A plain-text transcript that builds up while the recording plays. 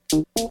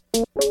Hello,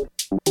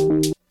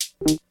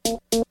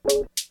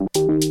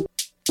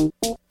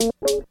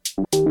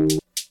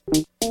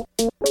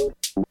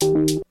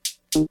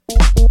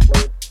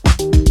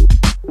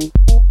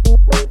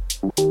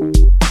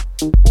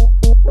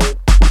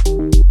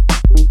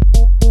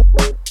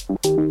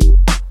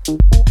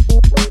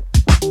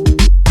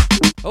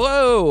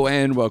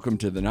 and welcome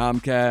to the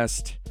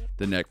Nomcast,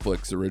 the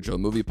Netflix original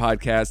movie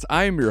podcast.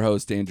 I'm your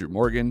host, Andrew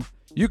Morgan.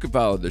 You can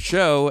follow the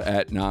show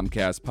at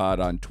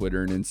NomcastPod on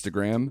Twitter and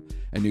Instagram,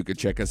 and you can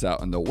check us out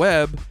on the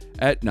web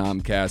at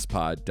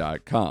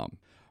nomcastpod.com.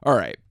 All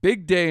right,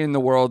 big day in the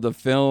world of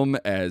film,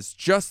 as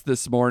just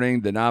this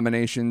morning, the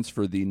nominations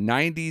for the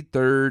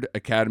 93rd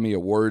Academy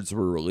Awards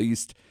were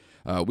released.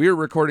 We are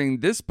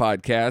recording this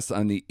podcast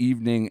on the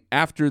evening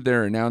after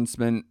their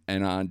announcement,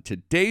 and on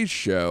today's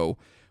show,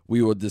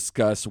 we will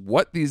discuss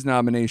what these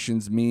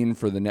nominations mean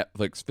for the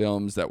Netflix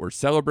films that were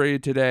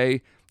celebrated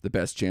today, the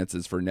best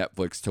chances for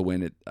Netflix to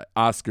win at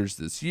Oscars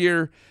this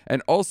year,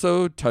 and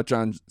also touch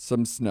on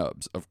some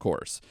snubs, of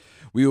course.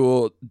 We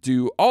will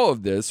do all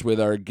of this with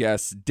our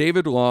guests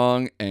David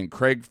Long and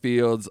Craig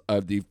Fields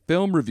of the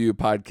film review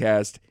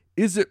podcast,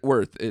 Is It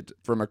Worth It?,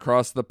 from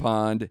across the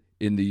pond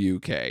in the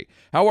UK.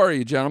 How are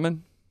you,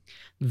 gentlemen?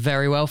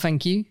 Very well,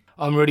 thank you.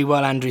 I'm really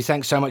well, Andrew.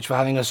 Thanks so much for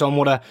having us on.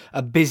 What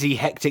a busy,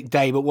 hectic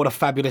day, but what a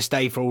fabulous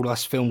day for all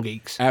us film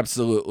geeks.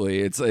 Absolutely.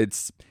 It's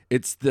the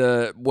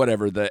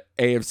the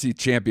AFC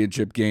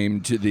Championship game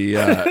to the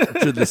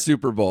to the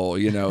Super Bowl.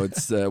 You know,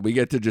 it's we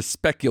get to just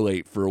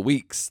speculate for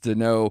weeks to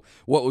know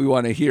what we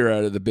want to hear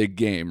out of the big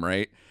game,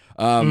 right?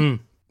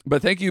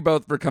 But thank you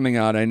both for coming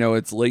on. I know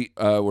it's late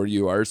where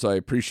you are, so I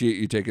appreciate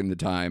you taking the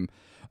time.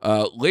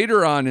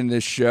 Later on in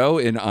this show,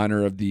 in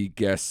honor of the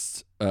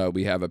guests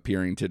we have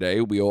appearing today,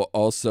 we'll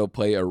also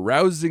play a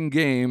rousing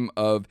game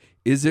of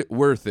Is It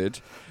Worth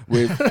It?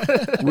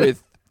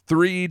 with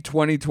three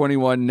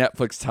 2021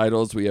 Netflix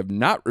titles we have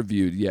not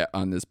reviewed yet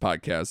on this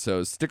podcast,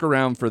 so stick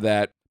around for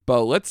that.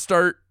 But let's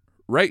start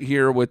right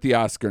here with the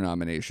Oscar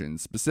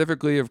nominations,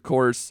 specifically, of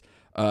course,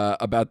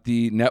 about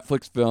the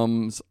Netflix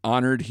films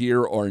honored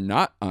here or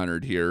not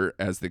honored here,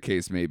 as the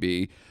case may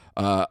be.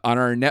 On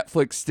our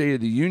Netflix State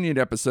of the Union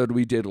episode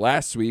we did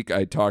last week,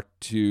 I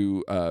talked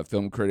to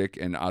film critic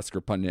and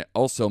Oscar pundit,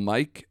 also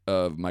Mike,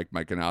 of Mike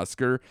and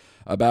Oscar,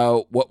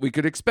 about what we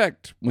could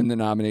expect when the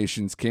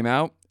nominations came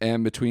out.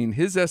 And between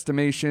his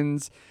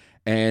estimations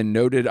and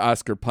noted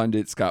Oscar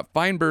pundit Scott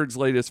Feinberg's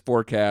latest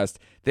forecast,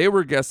 they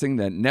were guessing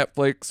that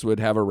Netflix would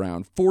have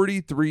around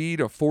 43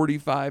 to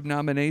 45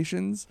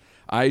 nominations.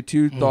 I,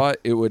 too, thought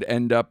it would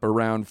end up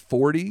around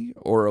 40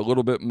 or a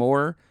little bit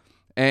more.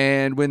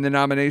 And when the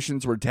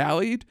nominations were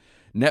tallied,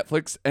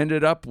 Netflix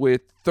ended up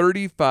with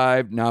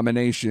 35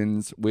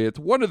 nominations, with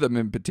one of them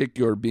in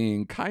particular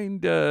being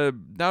kind of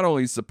not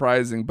only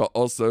surprising, but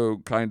also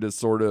kind of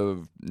sort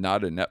of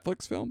not a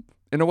Netflix film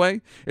in a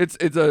way. It's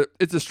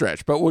a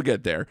stretch, but we'll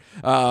get there.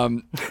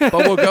 But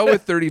we'll go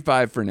with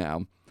 35 for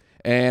now.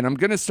 And I'm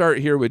going to start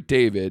here with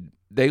David.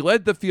 They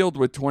led the field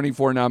with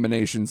 24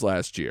 nominations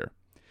last year.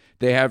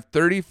 They have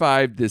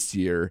 35 this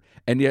year,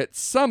 and yet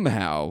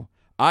somehow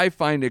I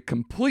find it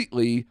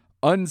completely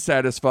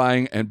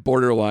unsatisfying and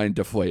borderline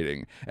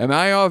deflating. Am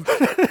I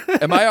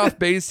off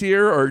base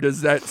here, or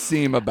does that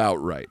seem about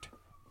right?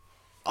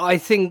 I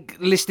think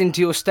listening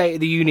to your State of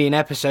the Union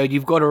episode,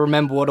 you've got to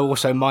remember what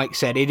also Mike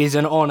said. It is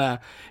an honor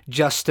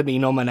just to be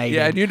nominated.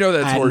 Yeah, and you know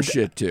that's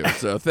horseshit too,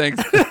 so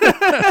thanks.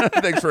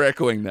 Thanks for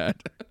echoing that.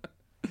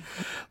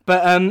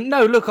 But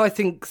no, look, I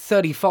think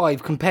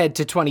 35 compared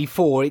to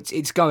 24,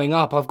 it's going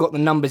up. I've got the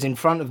numbers in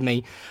front of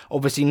me.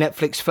 Obviously,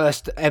 Netflix's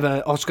first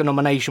ever Oscar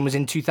nomination was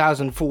in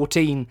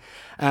 2014.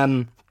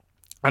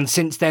 And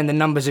since then, the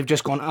numbers have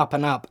just gone up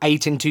and up.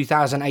 8 in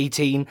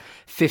 2018,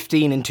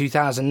 15 in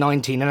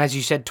 2019, and as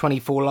you said,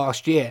 24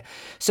 last year.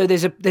 So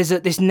this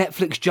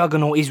Netflix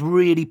juggernaut is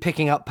really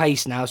picking up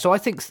pace now. So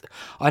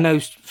I know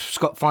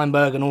Scott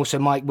Feinberg and also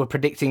Mike were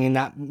predicting in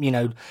that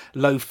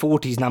low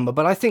 40s number,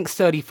 but I think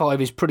 35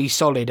 is pretty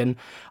solid, and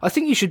I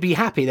think you should be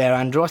happy there,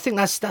 Andrew. I think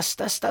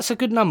that's a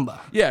good number.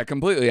 Yeah,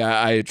 completely.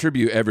 I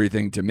attribute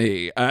everything to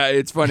me.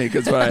 It's funny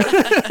because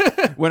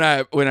when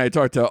I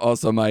talked to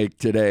also Mike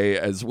today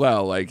as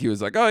well. Like, he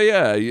was like, oh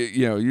yeah,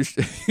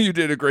 you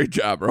did a great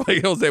job, or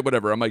like he'll say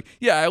whatever. I'm like,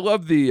 yeah, I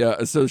love the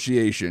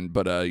association,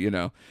 but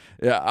yeah,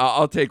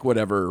 I'll take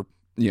whatever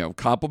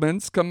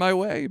compliments come my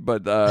way,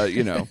 but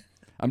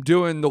I'm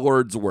doing the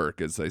Lord's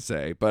work, as they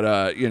say, but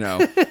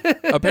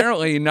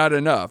apparently not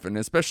enough, and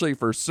especially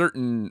for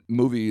certain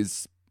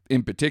movies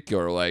in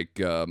particular, like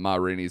Ma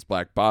Rainey's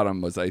Black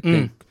Bottom was, I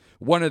think,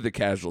 one of the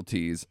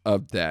casualties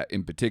of that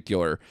in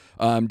particular.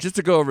 Just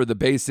to go over the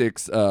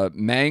basics,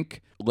 Mank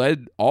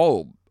led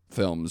all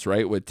films,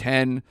 right, with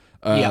 10.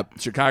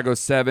 Chicago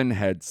 7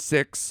 had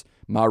 6.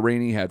 Ma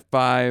Rainey had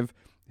 5.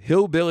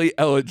 Hillbilly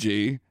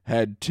Elegy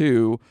had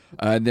 2.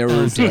 And there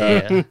was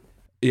and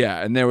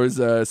there was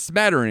a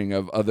smattering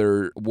of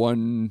other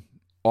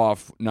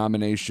one-off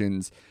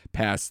nominations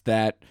past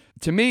that.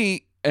 To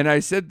me, and I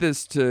said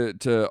this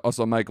to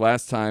also Mike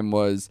last time,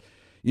 was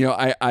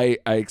I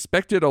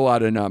expected a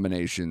lot of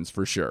nominations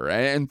for sure,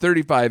 and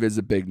 35 is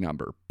a big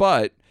number,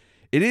 but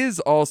it is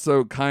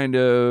also kind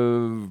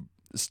of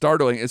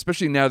startling,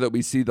 especially now that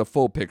we see the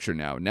full picture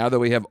now that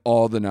we have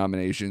all the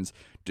nominations,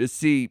 to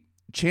see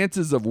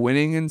chances of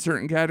winning in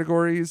certain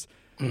categories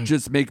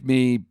just make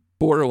me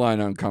borderline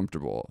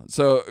uncomfortable.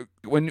 So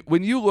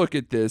when you look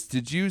at this,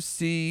 did you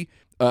see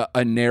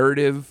a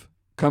narrative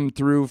come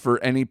through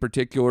for any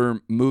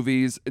particular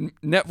movies,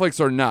 Netflix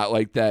or not,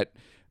 like that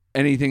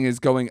anything is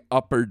going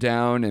up or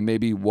down and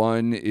maybe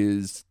one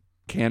is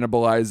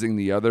cannibalizing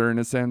the other in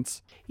a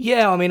sense?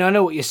 Yeah, I mean, I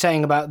know what you're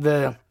saying about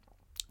the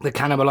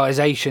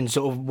cannibalization,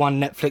 sort of one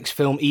Netflix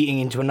film eating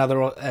into another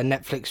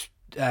Netflix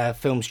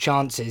film's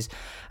chances,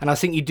 and I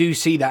think you do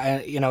see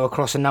that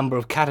across a number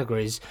of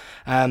categories,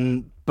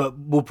 but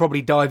we'll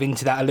probably dive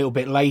into that a little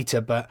bit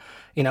later. But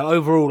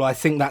overall, I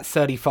think that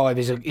 35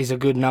 is a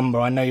good number.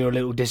 I know you're a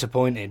little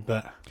disappointed,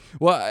 but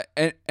well,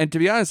 and to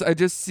be honest, I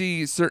just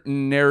see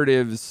certain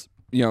narratives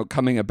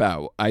coming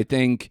about. I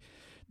think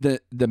the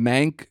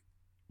Mank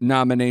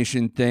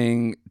nomination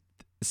thing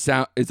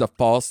is a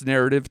false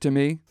narrative to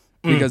me,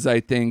 because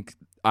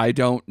I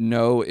don't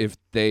know if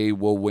they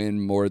will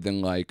win more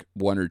than like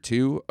one or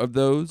two of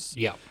those.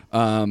 Yeah.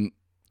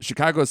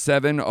 Chicago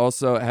 7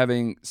 also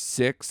having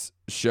 6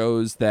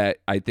 shows that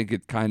I think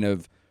it kind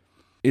of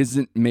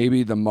isn't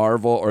maybe the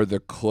marvel or the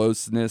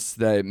closeness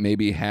that it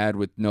maybe had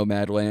with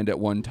Nomadland at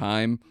one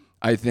time.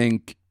 I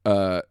think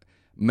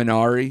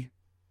Minari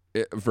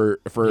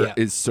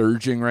is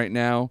surging right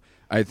now.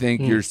 I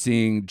think you're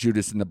seeing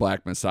Judas and the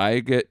Black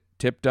Messiah get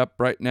tipped up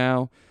right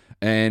now.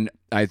 And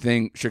I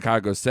think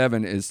Chicago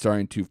 7 is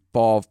starting to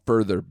fall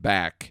further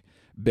back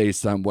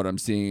based on what I'm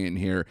seeing in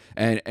here.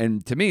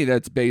 And to me,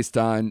 that's based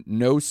on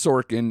no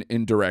Sorkin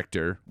in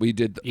director.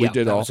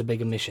 That was a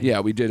big omission. Yeah,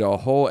 we did a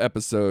whole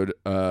episode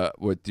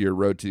with your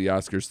Road to the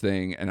Oscars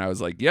thing, and I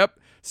was like, yep,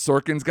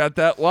 Sorkin's got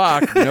that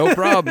lock, no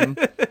problem.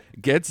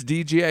 Gets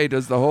DGA,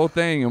 does the whole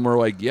thing, and we're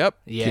like, yep,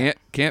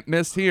 can't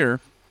miss here.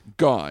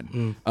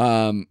 Gone.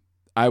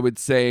 I would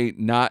say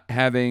not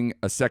having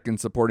a second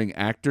supporting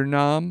actor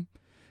nom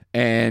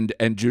and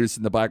Judas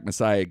and the Black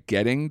Messiah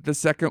getting the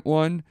second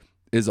one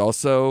is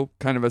also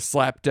kind of a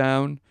slap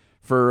down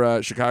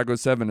for Chicago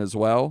 7 as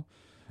well.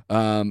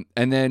 And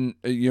then,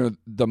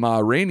 the Ma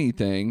Rainey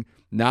thing,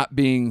 not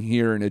being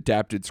here in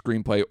adapted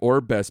screenplay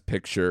or best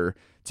picture,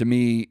 to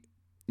me,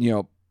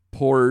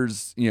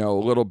 pours, a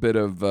little bit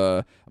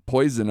of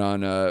poison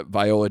on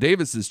Viola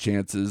Davis's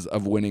chances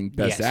of winning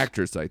best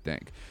actress, I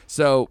think.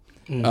 So,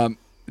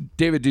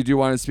 David, did you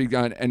want to speak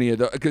on any of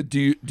those?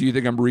 Do you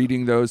think I'm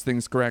reading those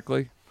things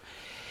correctly?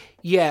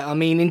 Yeah, I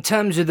mean, in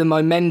terms of the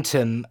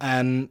momentum,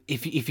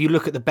 if you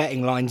look at the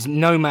betting lines,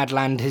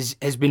 Nomadland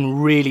has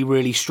been really,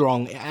 really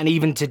strong. And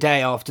even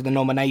today, after the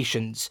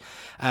nominations,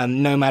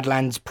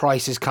 Nomadland's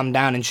price has come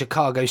down and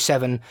Chicago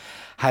 7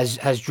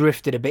 has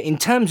drifted a bit. In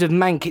terms of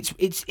Mank,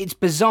 it's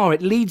bizarre.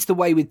 It leads the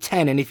way with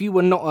 10. And if you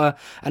were not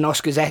an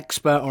Oscars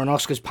expert or an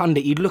Oscars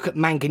pundit, you'd look at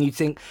Mank and you'd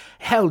think,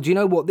 hell, do you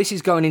know what? This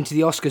is going into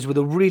the Oscars with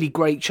a really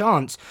great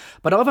chance.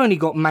 But I've only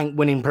got Mank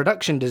winning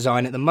production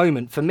design at the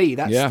moment. For me,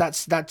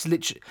 that's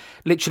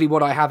literally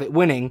what I have it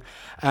winning.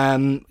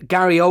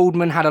 Gary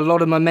Oldman had a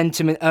lot of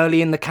momentum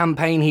early in the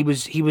campaign. He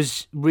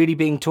was really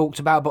being talked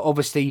about, but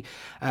obviously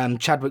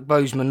Chadwick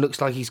Boseman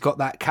looks like he's got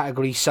that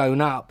category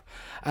sewn up.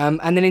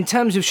 And then in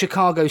terms of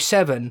Chicago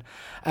 7,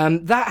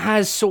 that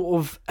has sort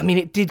of, I mean,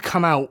 it did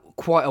come out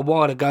quite a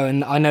while ago,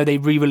 and I know they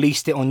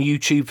re-released it on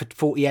YouTube for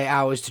 48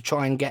 hours to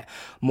try and get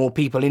more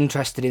people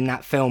interested in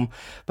that film.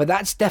 But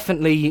that's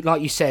definitely,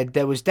 like you said,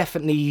 there was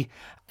definitely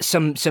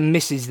some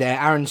misses there.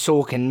 Aaron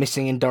Sorkin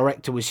missing in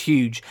director was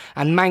huge,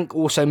 and Mank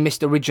also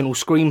missed original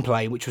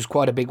screenplay, which was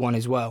quite a big one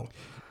as well.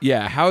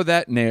 Yeah, how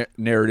that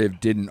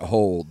narrative didn't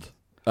hold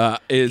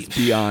is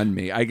beyond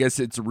me. I guess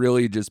it's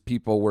really just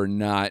people were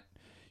not,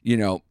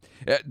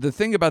 the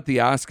thing about the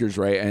Oscars,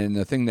 right, and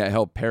the thing that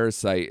helped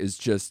Parasite is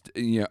just,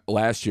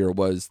 last year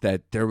was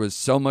that there was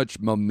so much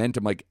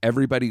momentum. Like,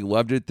 everybody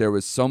loved it. There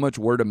was so much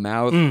word of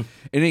mouth. In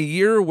a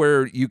year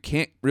where you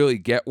can't really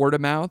get word of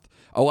mouth,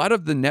 a lot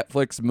of the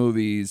Netflix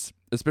movies,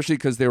 especially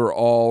because they were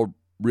all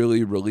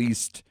really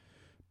released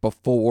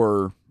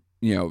before,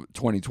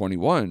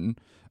 2021,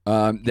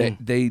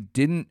 they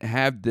didn't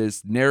have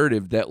this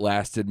narrative that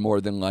lasted more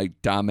than,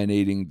 like,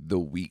 dominating the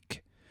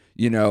week.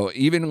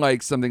 Even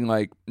like something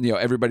like,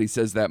 everybody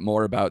says that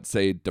more about,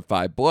 say, Da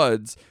 5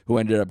 Bloods, who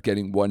ended up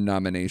getting one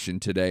nomination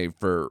today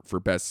for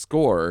best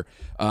score.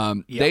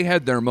 They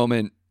had their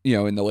moment,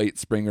 in the late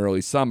spring,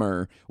 early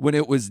summer when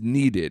it was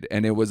needed,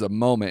 and it was a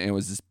moment, and it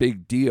was this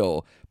big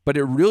deal, but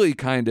it really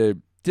kind of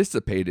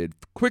dissipated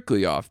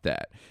quickly off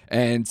that.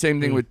 And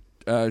same thing with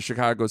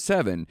Chicago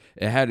 7.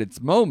 It had its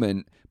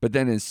moment, but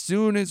then as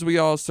soon as we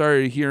all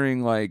started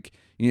hearing, like,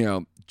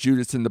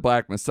 Judas and the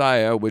Black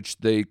Messiah, which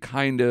they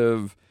kind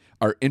of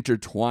are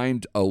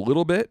intertwined a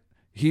little bit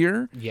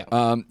here.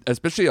 Yeah.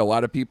 Especially a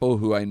lot of people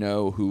who I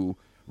know who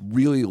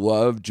really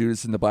love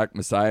Judas and the Black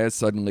Messiah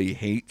suddenly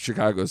hate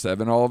Chicago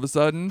 7 all of a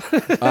sudden.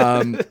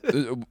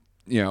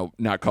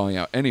 not calling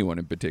out anyone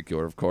in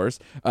particular, of course.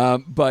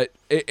 But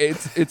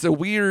it's a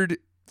weird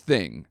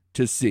thing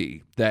to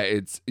see that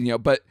it's,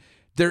 but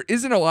there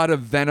isn't a lot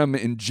of venom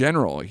in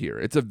general here.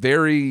 It's a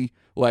very,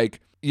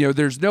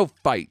 there's no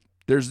fight.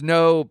 There's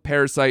no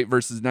Parasite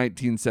versus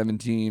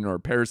 1917 or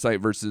Parasite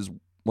versus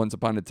Once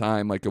Upon a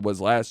Time like it was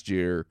last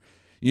year.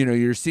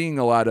 You're seeing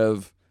a lot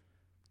of,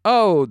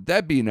 oh,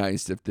 that'd be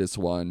nice if this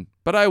won,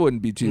 but I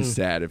wouldn't be too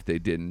sad if they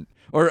didn't.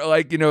 Or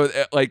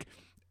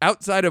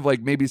outside of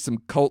maybe some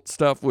cult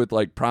stuff with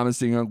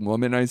Promising Young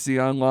Woman I see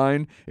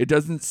online, it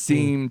doesn't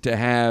seem to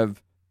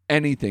have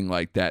anything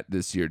like that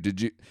this year.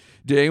 Did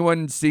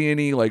anyone see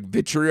any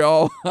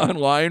vitriol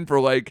online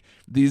for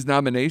these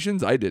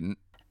nominations? I didn't.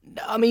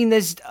 I mean,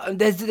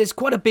 there's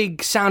quite a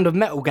big Sound of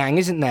Metal gang,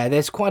 isn't there?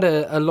 There's quite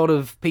a lot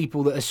of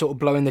people that are sort of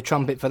blowing the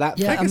trumpet for that.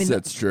 Yeah, I guess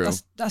that's true.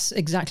 That's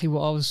exactly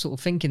what I was sort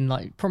of thinking.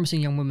 Promising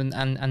Young Woman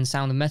and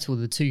Sound of Metal are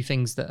the two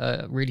things that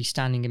are really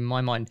standing in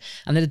my mind.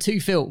 And they're the two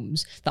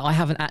films that I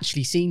haven't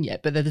actually seen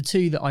yet, but they're the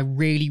two that I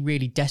really,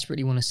 really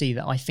desperately want to see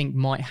that I think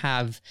might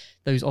have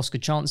those Oscar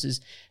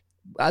chances.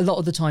 A lot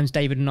of the times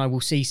David and I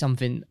will see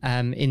something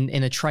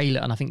in a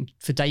trailer, and I think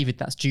for David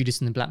that's Judas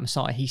and the Black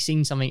Messiah. He's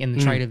seen something in the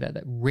trailer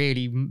that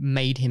really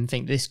made him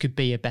think this could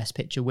be a Best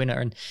Picture winner,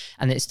 and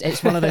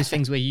it's one of those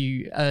things where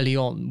you early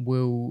on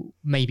will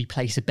maybe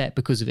place a bet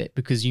because of it,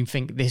 because you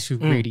think this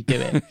would really do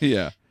it.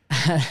 Yeah.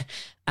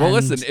 Well,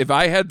 listen, if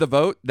I had the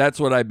vote, that's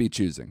what I'd be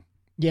choosing.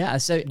 Yeah.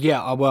 So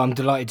yeah, well, I'm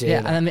delighted to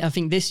hear that. And I mean, I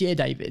think this year,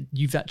 David,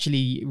 you've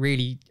actually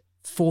really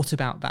thought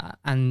about that,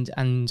 and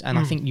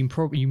I think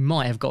you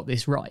might have got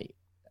this right.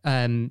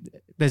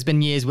 There's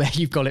been years where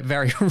you've got it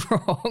very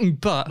wrong,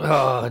 but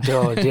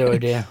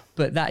dear.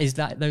 But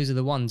those are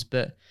the ones.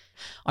 But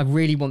I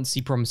really want to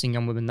see Promising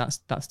Young Woman.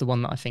 That's the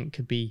one that I think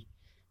could be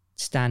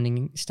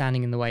standing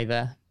in the way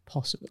there,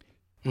 possibly.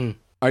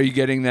 Are you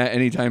getting that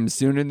anytime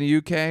soon in the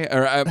UK?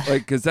 Or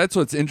because that's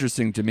what's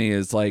interesting to me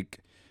is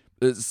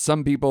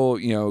some people,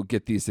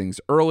 get these things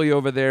early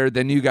over there.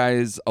 Then you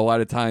guys a lot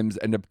of times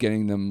end up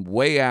getting them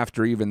way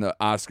after even the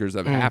Oscars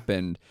have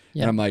happened.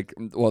 Yeah. And I'm like,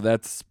 well,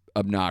 that's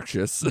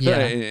obnoxious.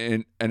 Yeah.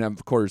 and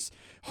of course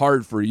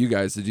hard for you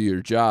guys to do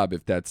your job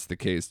if that's the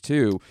case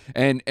too.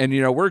 And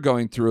we're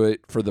going through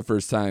it for the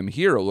first time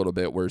here a little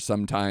bit, where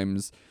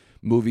sometimes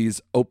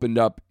movies opened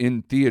up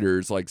in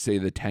theaters, like say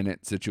the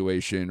Tenet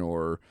situation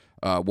or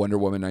Wonder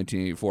Woman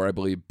 1984, I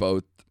believe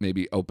both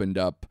maybe opened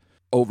up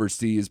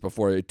overseas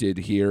before it did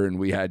here, and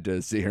we had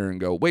to sit here and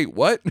go, wait,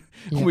 what?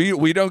 Yeah.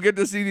 We don't get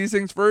to see these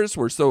things first?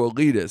 We're so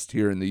elitist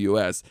here in the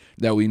US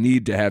that we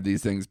need to have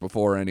these things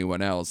before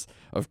anyone else,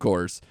 of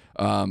course.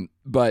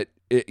 But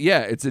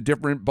it's a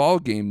different ball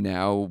game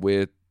now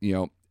with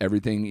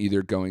everything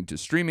either going to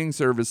streaming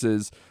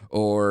services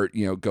or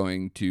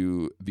going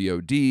to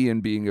VOD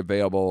and being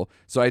available.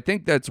 So I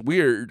think that's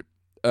weird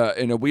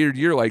in a weird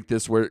year like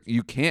this, where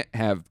you can't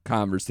have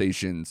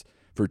conversations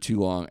for too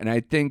long. And I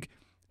think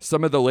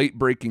some of the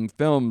late-breaking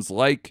films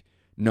like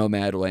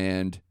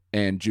Nomadland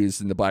and Judas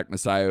and the Black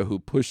Messiah, who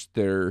pushed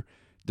their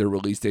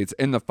release dates,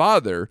 and The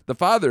Father,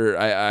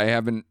 I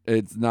haven't.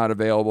 It's not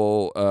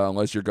available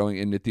unless you're going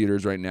into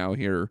theaters right now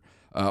here,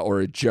 or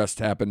it just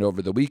happened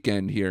over the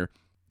weekend here.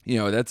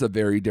 That's a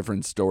very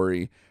different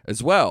story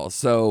as well.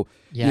 So,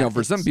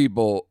 for some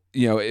people,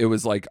 it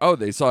was like, oh,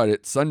 they saw it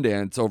at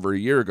Sundance over a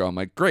year ago. I'm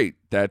like, great,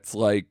 that's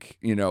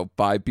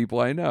 5 people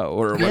I know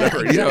or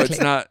whatever.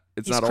 Exactly.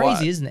 It's not crazy, a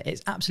lot. Isn't it?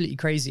 It's absolutely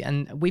crazy.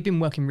 And we've been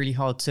working really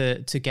hard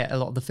to get a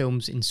lot of the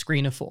films in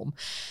screener form.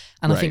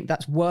 And right. I think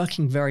that's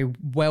working very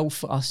well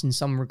for us in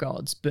some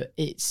regards, but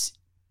it's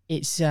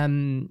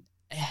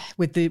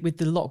with the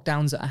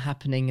lockdowns that are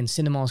happening and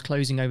cinemas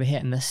closing over here,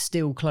 and they're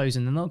still closed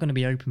and they're not going to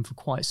be open for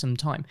quite some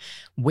time,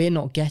 we're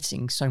not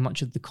getting so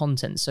much of the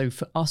content. So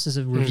for us as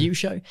a review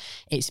show,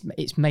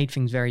 it's made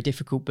things very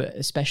difficult, but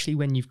especially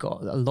when you've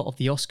got a lot of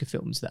the Oscar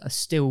films that are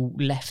still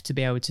left to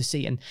be able to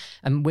see,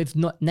 and with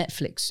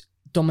Netflix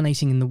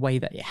dominating in the way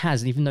that it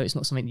has, and even though it's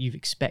not something that you've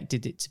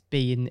expected it to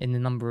be in the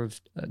number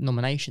of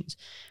nominations,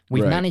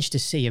 we've managed to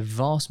see a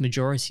vast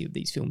majority of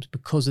these films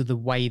because of the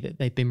way that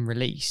they've been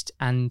released.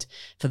 And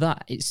for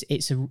that,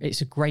 it's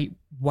a great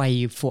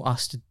way for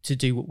us to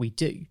do what we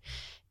do.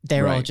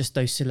 There are just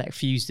those select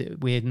fews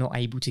that we're not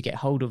able to get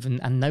hold of,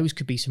 and those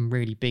could be some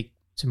really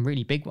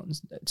big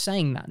ones.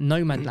 Saying that,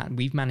 Nomadland,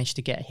 we've managed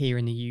to get here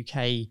in the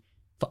UK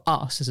for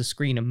us as a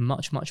screener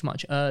much, much,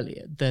 much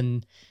earlier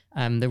than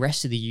the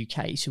rest of the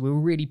UK. So we were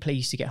really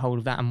pleased to get hold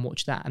of that and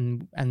watch that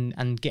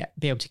and be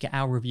able to get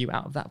our review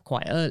out of that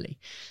quite early.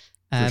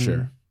 For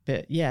sure.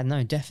 But yeah,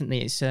 no,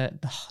 definitely it's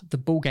the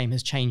ball game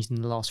has changed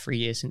in the last 3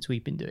 years since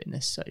we've been doing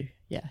this. So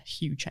yeah,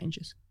 huge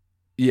changes.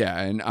 Yeah,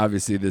 and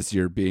obviously this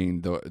year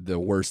being the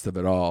worst of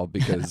it all,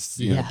 because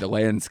the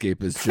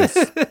landscape is just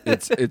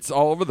it's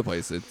all over the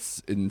place.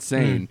 It's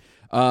insane.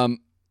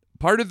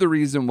 Part of the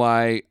reason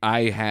why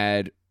I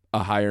had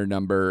a higher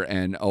number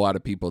and a lot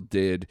of people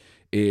did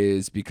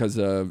is because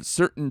of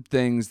certain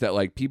things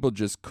that people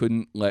just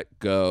couldn't let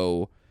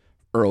go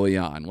early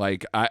on.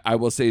 I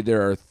will say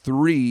there are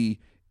 3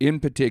 in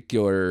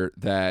particular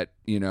that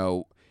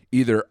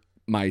either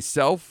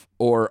myself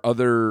or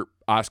other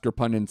Oscar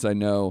pundits I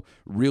know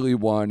really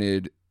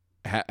wanted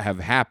have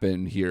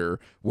happened here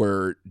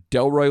were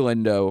Delroy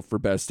Lindo for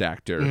Best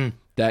Actor.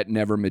 That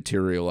never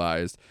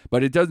materialized.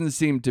 But it doesn't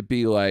seem to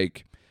be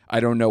like, I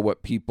don't know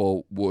what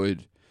people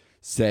would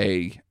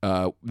say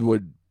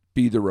would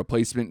be the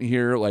replacement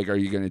here. Like, are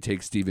you going to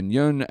take Steven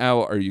Yeun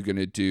out? Are you going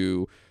to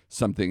do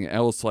something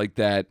else like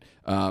that?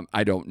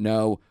 I don't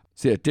know.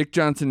 So yeah, Dick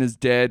Johnson Is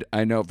Dead.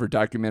 I know for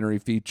documentary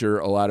feature,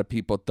 a lot of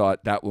people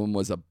thought that one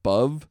was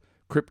above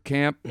Crip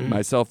Camp,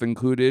 myself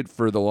included,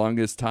 for the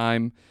longest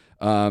time.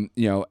 And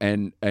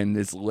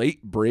this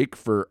late break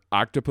for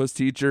Octopus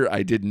Teacher,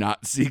 I did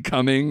not see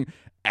coming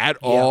at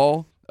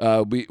all.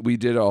 We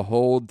did a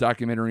whole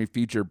documentary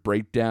feature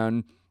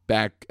breakdown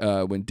back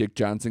when Dick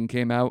Johnson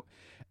came out,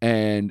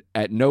 and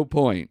at no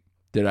point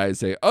did I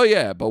say, "Oh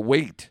yeah, but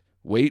wait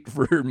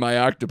for my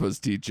Octopus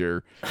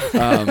Teacher."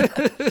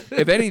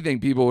 If anything,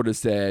 people would have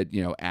said,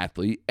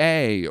 Athlete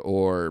A,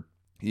 or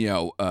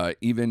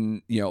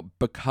even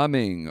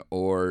Becoming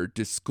or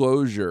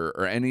Disclosure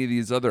or any of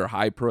these other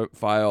high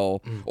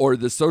profile, or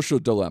The Social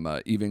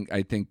Dilemma, even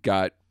I think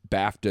got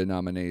BAFTA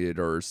nominated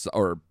or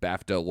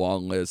BAFTA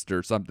long list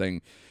or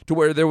something, to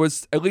where there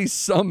was at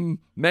least some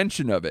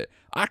mention of it.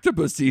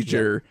 Octopus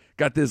Teacher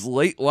got this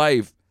late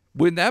life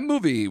when that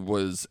movie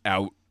was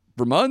out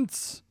for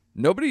months.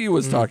 Nobody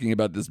was talking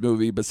about this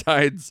movie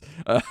besides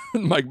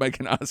Mike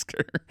and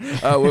Oscar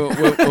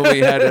when we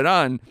had it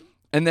on.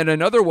 And then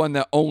another one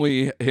that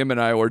only him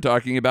and I were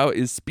talking about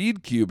is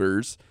Speed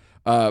Cubers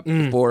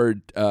for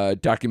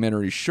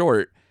documentary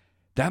short.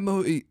 That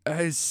movie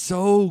is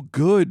so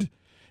good.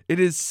 It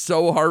is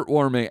so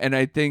heartwarming. And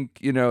I think,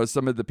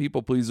 some of the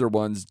people pleaser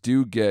ones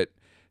do get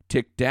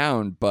ticked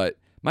down. But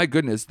my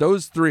goodness,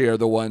 those three are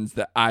the ones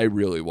that I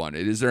really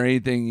wanted. Is there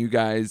anything you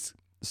guys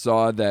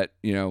saw that,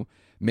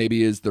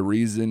 maybe is the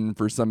reason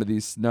for some of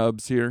these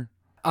snubs here?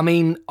 I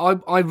mean,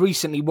 I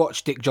recently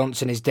watched Dick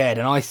Johnson Is Dead,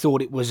 and I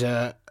thought it was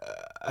a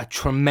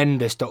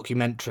tremendous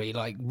documentary,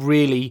 like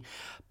really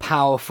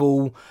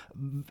powerful,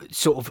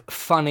 sort of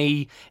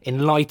funny,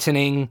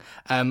 enlightening.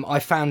 I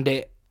found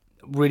it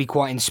really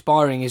quite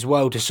inspiring as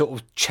well to sort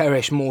of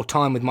cherish more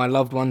time with my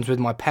loved ones, with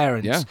my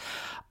parents. Yeah.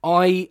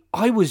 I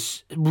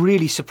was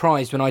really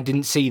surprised when I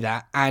didn't see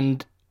that,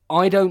 and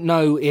I don't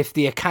know if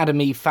the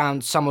Academy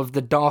found some of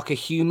the darker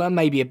humour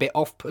maybe a bit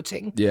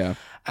off-putting. Yeah.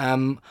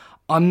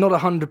 I'm not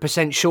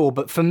 100% sure,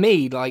 but for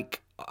me,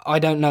 like, I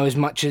don't know as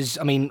much as,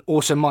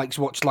 also Mike's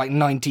watched like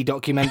 90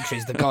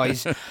 documentaries.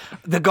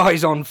 The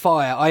guy's on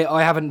fire.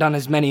 I haven't done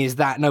as many as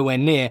that, nowhere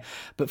near.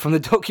 But from the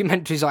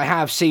documentaries I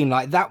have seen,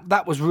 like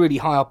that was really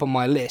high up on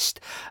my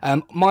list.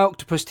 My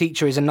Octopus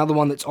Teacher is another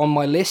one that's on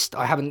my list.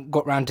 I haven't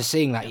got round to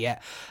seeing that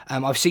yet.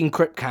 I've seen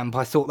Crip Camp.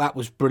 I thought that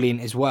was brilliant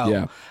as well.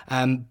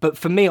 Yeah. But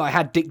for me, I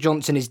had Dick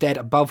Johnson Is Dead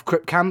above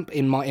Crip Camp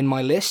in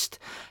my list.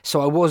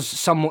 So I was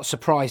somewhat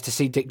surprised to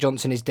see Dick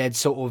Johnson Is Dead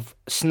sort of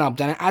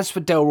snubbed. And as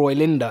for Delroy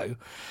Lindo,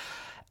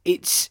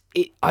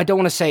 I don't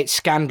want to say it's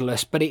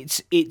scandalous, but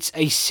it's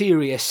a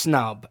serious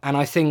snub, and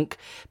I think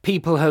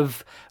people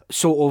have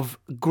sort of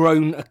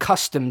grown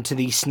accustomed to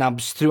these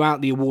snubs throughout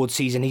the award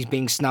season. He's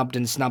being snubbed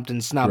and snubbed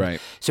and snubbed.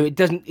 Right. So it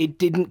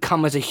didn't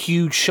come as a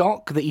huge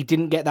shock that he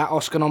didn't get that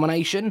Oscar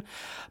nomination.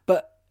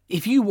 But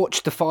if you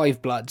watch The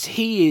Five Bloods,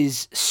 he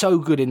is so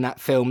good in that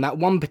film. That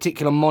one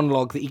particular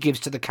monologue that he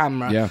gives to the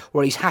camera,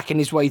 where he's hacking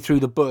his way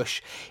through the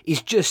bush,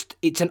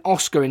 it's an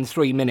Oscar in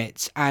 3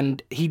 minutes,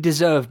 and he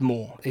deserved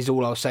more, is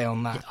all I'll say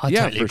on that. I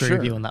totally agree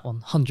with you on that one,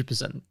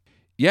 100%.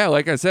 Yeah,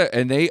 like I said,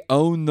 and they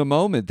own the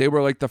moment. They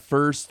were like the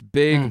first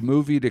big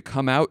movie to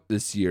come out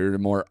this year, a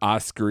more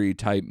Oscar-y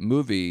type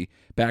movie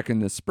back in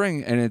the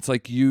spring, and it's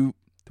like you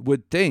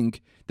would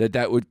think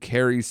that would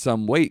carry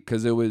some weight,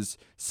 because it was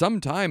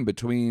some time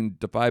between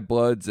The Five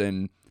Bloods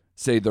and,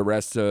 say, the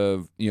rest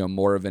of,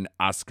 more of an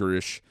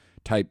Oscar-ish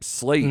type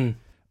slate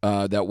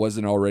that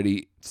wasn't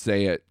already,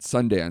 say, at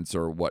Sundance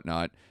or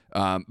whatnot.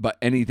 But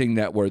anything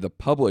that where the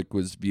public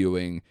was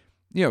viewing,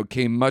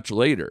 came much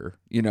later,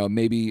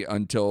 maybe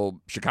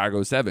until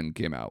Chicago 7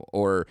 came out,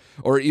 or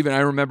even I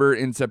remember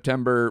in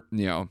September,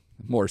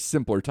 more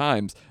simpler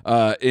times,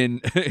 in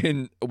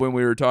when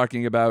we were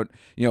talking about,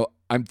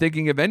 I'm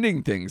thinking of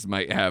Ending Things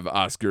might have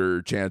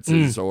Oscar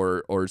chances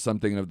or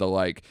something of the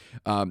like.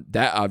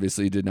 That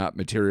obviously did not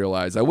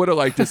materialize. I would have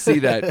liked to see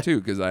that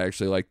too, because I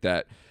actually like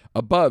that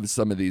above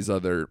some of these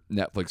other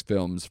Netflix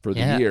films for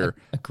the year.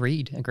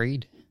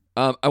 Agreed.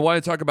 I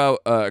want to talk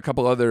about a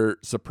couple other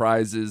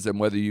surprises and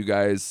whether you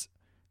guys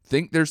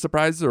think they're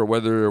surprises or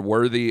whether they're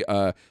worthy.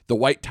 The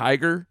White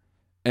Tiger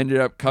ended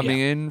up coming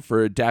in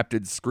for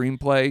adapted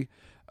screenplay.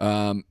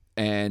 And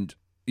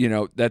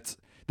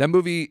that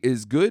movie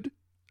is good.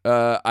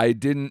 I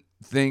didn't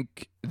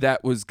think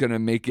that was going to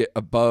make it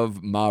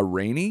above Ma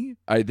Rainey.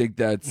 I think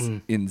that's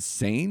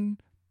insane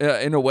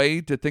in a way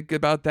to think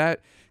about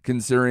that,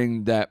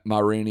 considering that Ma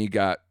Rainey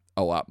got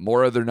a lot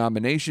more other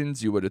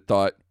nominations. You would have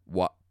thought,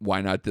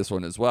 why not this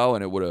one as well?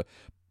 And it would have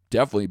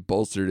definitely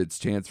bolstered its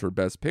chance for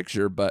Best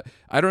Picture. But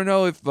I don't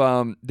know if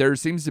there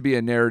seems to be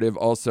a narrative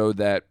also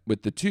that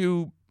with the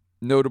two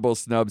notable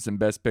snubs in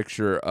Best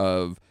Picture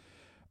of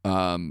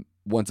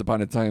Once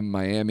Upon a Time in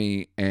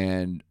Miami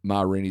and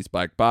Ma Rainey's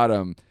Black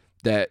Bottom,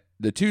 that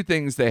the two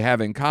things they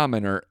have in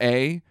common are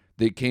A,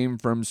 they came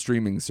from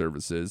streaming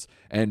services,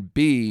 and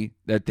B,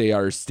 that they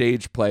are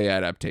stage play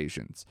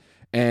adaptations.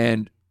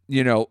 And,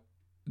 you know,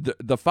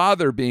 the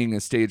Father being a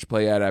stage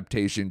play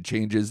adaptation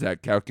changes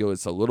that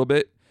calculus a little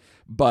bit,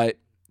 but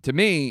to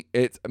me,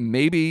 it's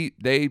maybe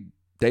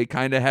they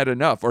kind of had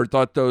enough or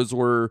thought those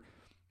were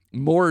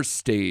more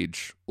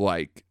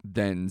stage-like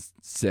than,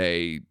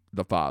 say,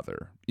 The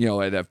Father. You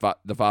know, that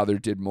The Father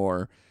did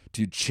more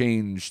to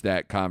change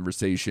that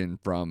conversation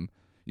from,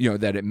 you know,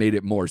 that it made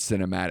it more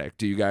cinematic.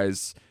 Do you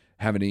guys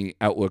have any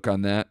outlook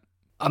on that?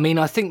 I mean,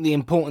 I think the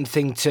important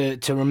thing to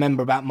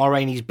remember about Ma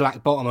Rainey's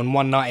Black Bottom and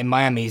One Night in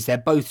Miami is they're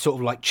both sort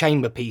of like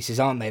chamber pieces,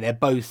 aren't they? They're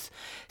both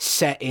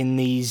set in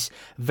these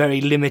very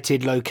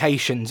limited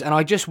locations. And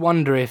I just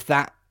wonder if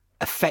that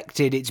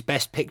affected its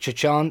Best Picture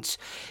chance.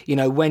 You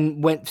know,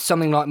 when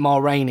something like Ma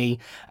Rainey,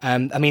 I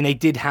mean, they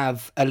did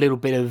have a little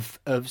bit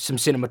of some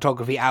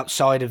cinematography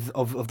outside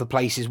of the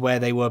places where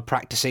they were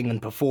practicing and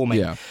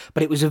performing,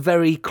 but it was a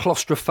very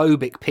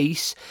claustrophobic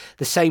piece.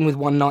 The same with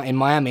One Night in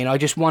Miami, and I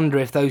just wonder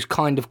if those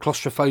kind of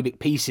claustrophobic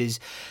pieces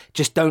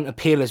just don't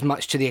appeal as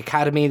much to the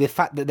Academy. The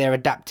fact that they're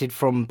adapted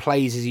from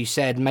plays, as you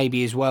said,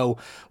 maybe as well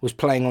was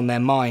playing on their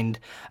mind.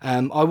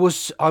 I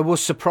was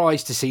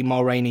surprised to see Ma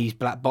Rainey's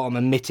Black Bottom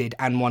omitted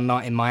and One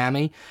Night in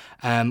Miami.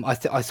 I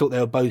thought they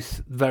were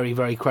both very,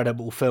 very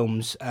credible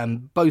films.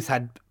 Both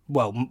had,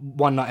 well,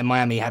 One Night in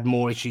Miami had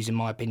more issues, in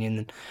my opinion,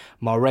 than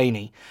Ma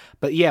Rainey.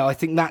 But yeah, I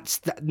think that's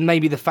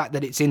maybe the fact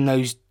that it's in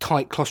those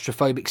tight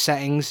claustrophobic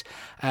settings.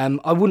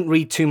 I wouldn't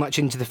read too much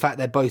into the fact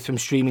they're both from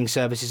streaming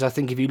services. I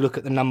think if you look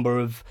at the number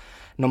of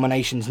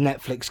nominations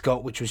Netflix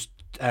got, which was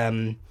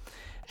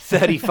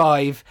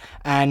 35,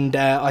 and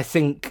I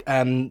think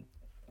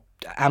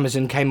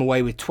Amazon came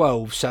away with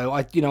 12, so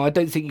I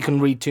don't think you can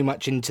read too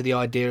much into the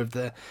idea of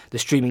the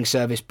streaming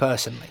service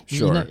personally.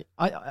 Sure. You know,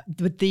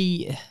 with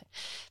the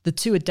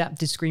two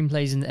adapted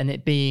screenplays and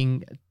it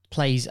being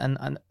plays,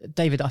 and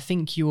David, I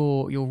think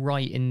you're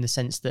right in the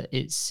sense that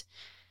it's,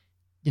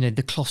 you know,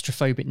 the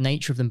claustrophobic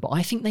nature of them, but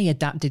I think they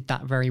adapted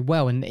that very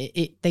well, and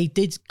they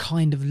did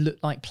kind of look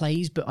like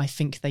plays, but I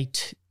think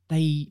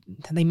they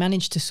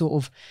managed to sort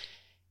of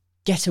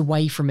get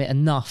away from it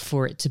enough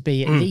for it to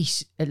be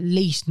at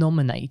least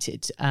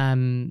nominated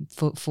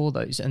for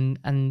those.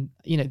 And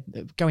you know,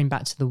 going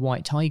back to The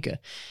White Tiger,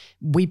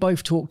 we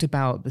both talked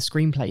about the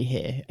screenplay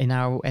here in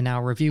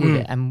our review of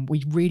it, and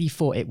we really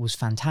thought it was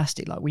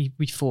fantastic. Like we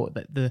thought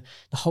that the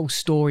whole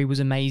story was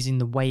amazing,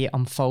 the way it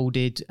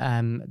unfolded.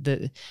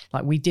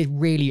 We did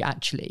really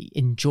actually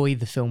enjoy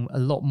the film a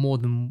lot more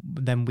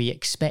than we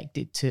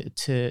expected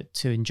to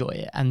enjoy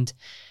it. And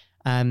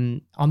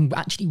I'm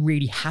actually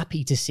really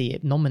happy to see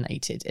it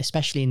nominated,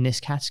 especially in this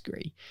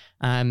category.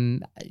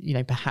 You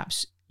know,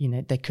 perhaps, you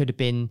know, there could have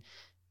been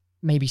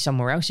maybe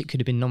somewhere else it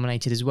could have been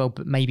nominated as well,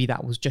 but maybe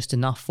that was just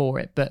enough for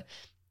it. But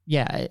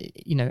yeah,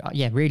 you know,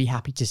 really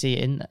happy to see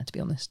it in there, to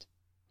be honest.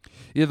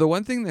 Yeah, the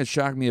one thing that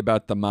shocked me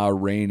about the Ma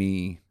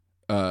Rainey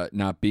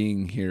not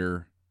being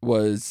here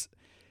was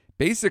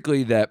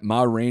basically that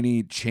Ma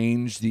Rainey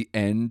changed the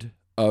end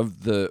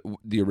of the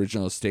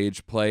original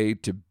stage play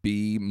to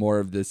be more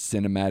of the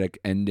cinematic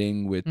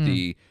ending with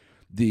the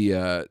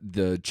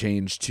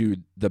change to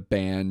the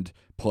band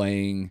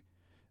playing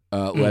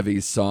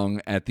Levy's song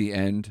at the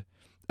end.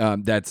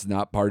 That's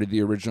not part of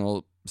the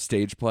original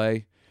stage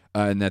play,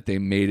 and that they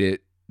made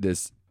it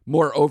this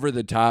more over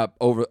the top,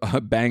 over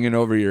banging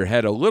over your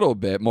head a little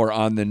bit, more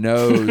on the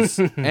nose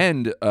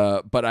end.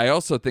 But I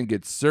also think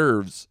it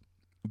serves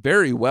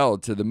very well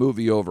to the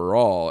movie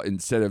overall,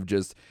 instead of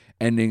just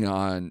ending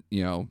on,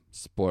 you know,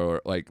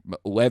 spoiler, like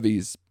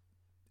Levy's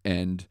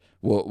end,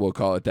 we'll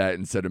call it that,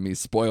 instead of me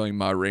spoiling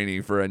Ma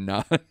Rainey for a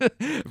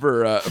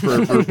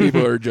for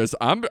people who are just,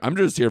 I'm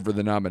just here for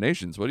the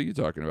nominations. What are you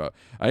talking about?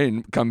 I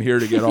didn't come here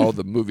to get all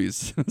the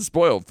movies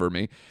spoiled for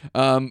me.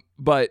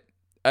 But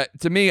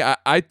to me,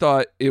 I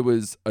thought it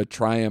was a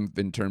triumph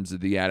in terms of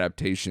the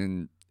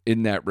adaptation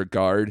in that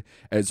regard,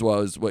 as well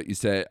as what you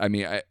said. I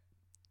mean,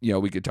 you know,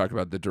 we could talk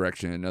about the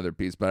direction in another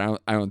piece, but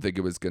I don't think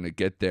it was going to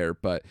get there.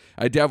 But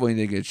I definitely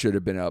think it should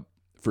have been up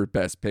for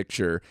Best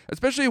Picture,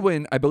 especially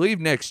when I believe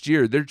next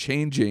year they're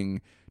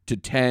changing to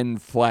 10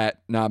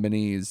 flat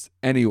nominees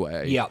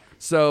anyway. Yeah.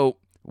 So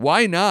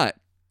why not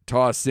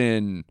toss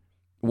in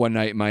One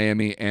Night in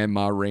Miami and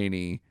Ma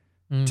Rainey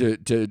to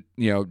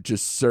you know,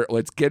 just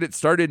let's get it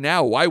started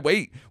now. Why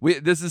wait?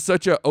 This is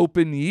such an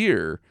open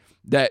year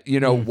that, you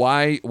know,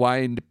 why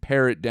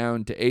pare it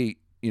down to 8?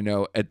 You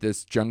know, at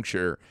this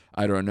juncture,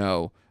 I don't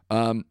know.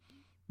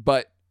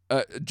 But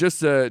just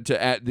to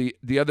add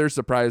the other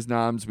surprise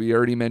noms, we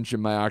already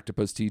mentioned My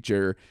Octopus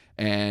Teacher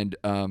and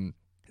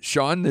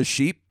Shaun the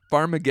Sheep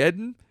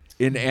Farmageddon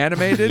in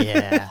animated.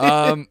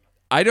 Yeah.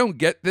 I don't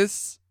get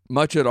this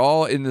much at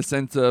all, in the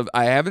sense of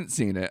I haven't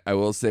seen it. I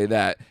will say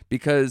that,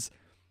 because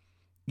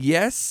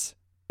yes,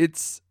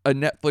 it's a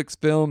Netflix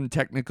film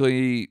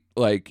technically,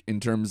 like in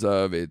terms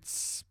of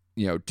its,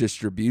 you know,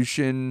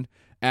 distribution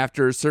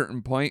after a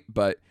certain point,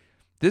 but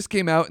this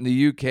came out in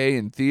the UK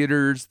in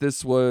theaters.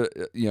 This was,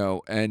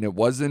 and it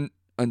wasn't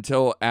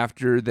until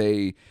after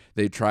they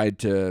tried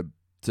to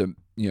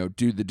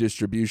do the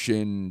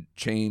distribution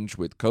change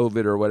with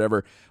COVID or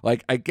whatever.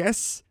 Like, I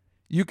guess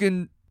you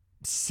can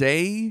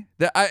say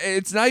that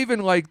it's not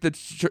even like the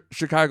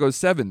Chicago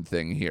 7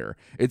 thing here.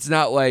 It's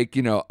not like,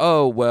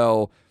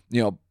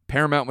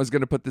 Paramount was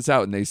going to put this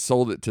out and they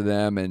sold it to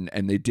them and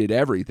they did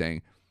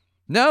everything.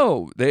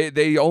 No,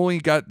 they only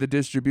got the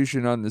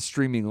distribution on the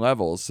streaming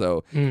level.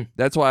 So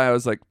that's why I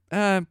was like,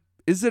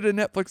 is it a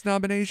Netflix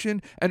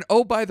nomination? And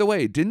oh, by the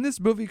way, didn't this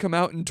movie come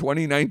out in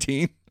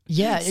 2019?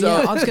 Yeah,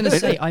 I was going to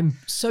say, I'm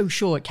so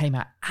sure it came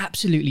out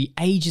absolutely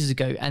ages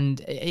ago,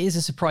 and it is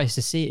a surprise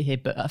to see it here,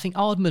 but I think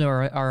Aardman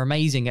are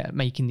amazing at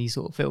making these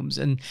sort of films,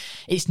 and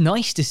it's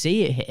nice to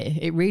see it here.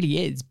 It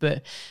really is,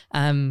 but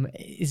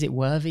is it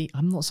worthy?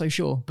 I'm not so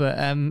sure, but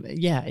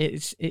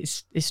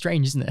it's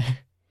strange, isn't it?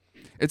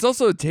 It's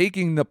also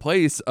taking the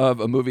place of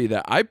a movie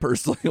that I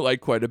personally like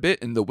quite a bit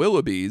in The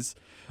Willoughbys,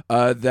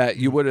 that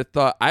you would have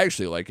thought. I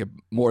actually like it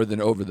more than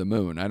Over the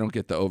Moon. I don't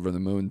get the Over the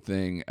Moon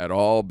thing at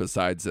all,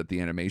 besides that the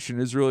animation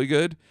is really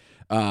good.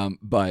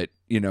 But,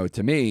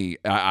 to me,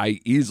 I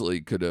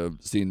easily could have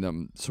seen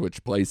them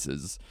switch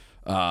places.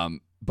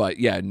 But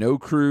yeah, no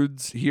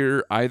Croods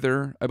here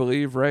either, I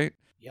believe, right?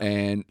 Yep.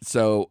 And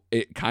so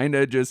it kind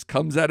of just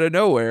comes out of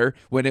nowhere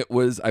when it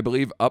was, I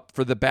believe, up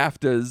for the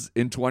BAFTAs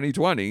in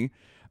 2020.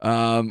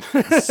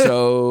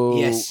 So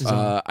yes.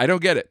 I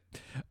don't get it.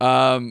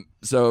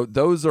 So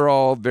those are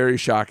all very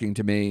shocking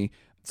to me.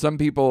 Some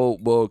people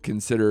will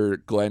consider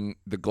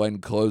the Glenn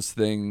Close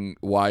thing.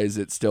 Why is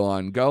it still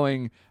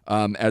ongoing?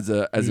 As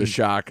a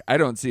shock. I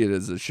don't see it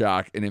as a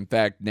shock, and in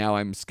fact, now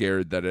I'm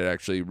scared that it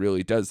actually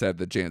really does have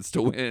the chance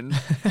to win.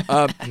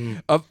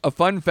 A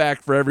fun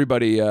fact for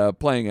everybody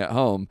playing at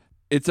home: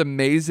 it's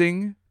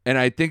amazing, and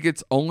I think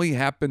it's only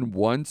happened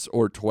once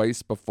or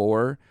twice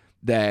before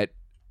that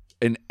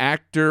an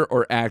actor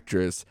or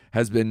actress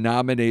has been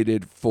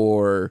nominated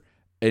for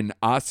an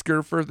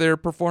Oscar for their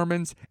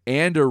performance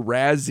and a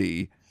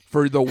Razzie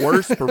for the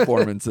worst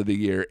performance of the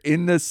year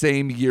in the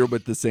same year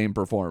with the same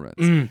performance.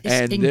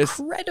 It's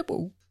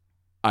incredible.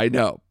 I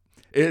know.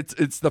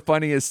 It's the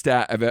funniest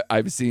stat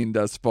I've seen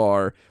thus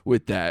far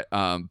with that.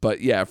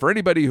 But yeah, for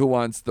anybody who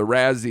wants the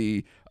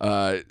Razzie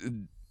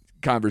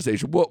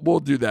conversation, we'll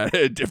do that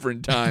at a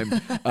different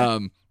time.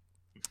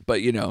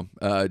 But,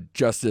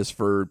 justice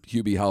for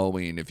Hubie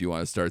Halloween, if you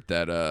want to start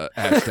that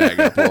hashtag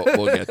up,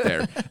 we'll get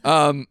there.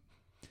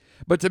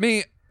 But to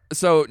me,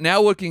 so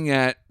now looking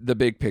at the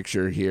big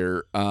picture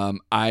here,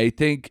 I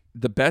think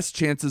the best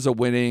chances of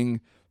winning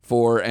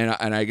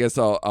and I guess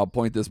I'll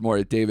point this more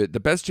at David, the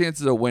best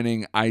chances of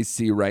winning I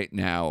see right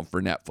now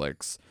for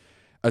Netflix,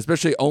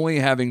 especially only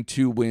having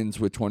 2 wins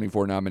with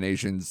 24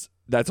 nominations,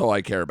 that's all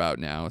I care about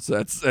now. So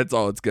that's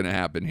all that's going to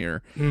happen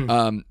here.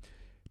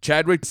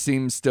 Chadwick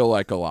seems still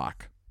like a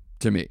lock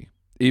to me,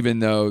 even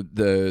though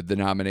the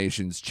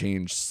nominations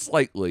changed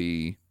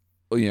slightly,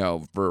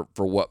 for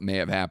what may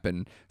have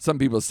happened. Some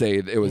people say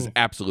it was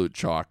absolute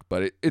chalk,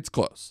 but it's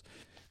close.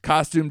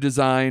 Costume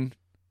design,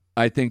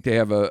 I think they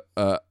have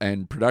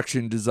and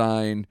production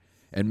design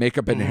and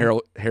makeup and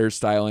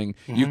hairstyling.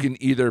 You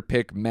can either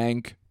pick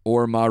Mank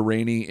or Ma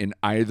Rainey in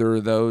either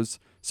of those.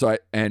 So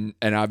and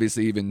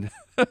obviously even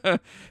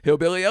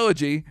Hillbilly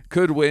Elegy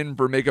could win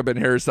for makeup and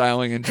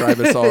hairstyling and drive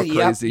us all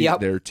crazy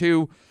there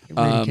too. It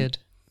really could.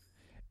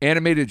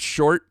 Animated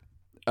short,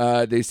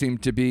 they seem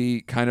to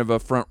be kind of a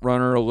front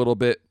runner a little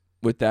bit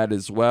with that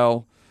as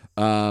well.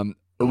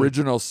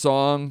 Original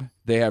song,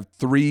 they have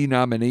 3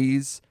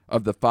 nominees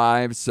of the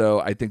 5,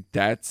 so I think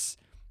that's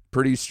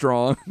pretty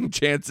strong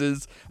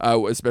chances,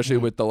 especially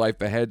with the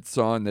Life Ahead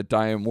song, the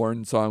Diane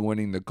Warren song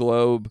winning the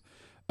Globe.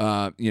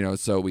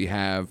 So we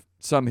have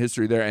some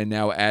history there, and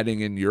now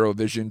adding in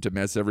Eurovision to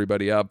mess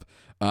everybody up.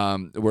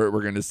 We're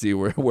going to see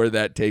where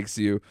that takes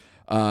you.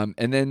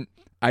 And then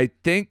I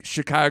think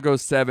Chicago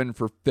 7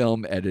 for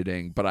film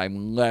editing, but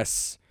I'm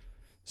less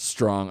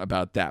strong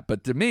about that.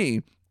 But to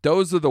me,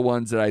 those are the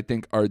ones that I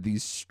think are the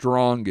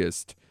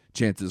strongest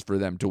chances for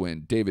them to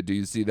win. David, do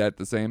you see that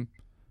the same?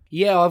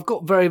 Yeah, I've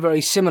got very,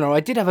 very similar.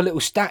 I did have a little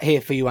stat here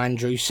for you,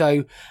 Andrew.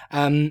 So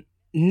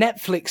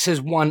Netflix has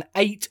won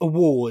 8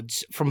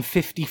 awards from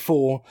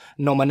 54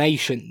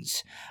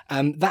 nominations.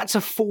 That's a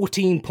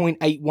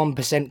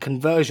 14.81%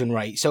 conversion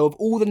rate. So of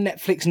all the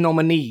Netflix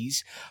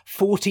nominees,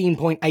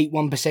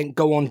 14.81%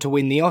 go on to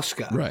win the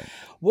Oscar. Right.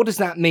 What does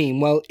that mean?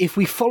 Well, if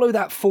we follow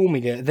that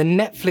formula, then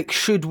Netflix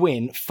should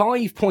win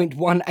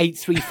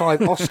 5.1835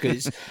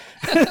 Oscars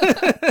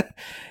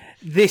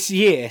this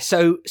year.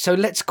 So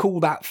let's call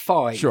that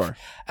 5. Sure.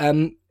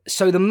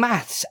 So the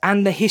maths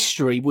and the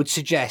history would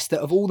suggest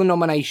that of all the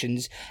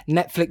nominations,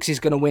 Netflix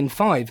is going to win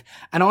 5.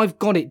 And I've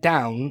got it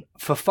down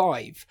for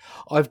 5.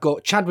 I've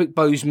got Chadwick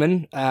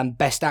Boseman,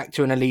 Best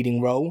Actor in a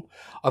Leading Role.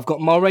 I've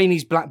got Ma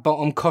Rainey's Black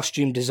Bottom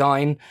Costume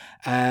Design.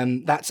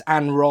 That's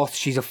Anne Roth.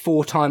 She's a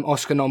 4-time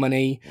Oscar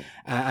nominee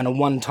and a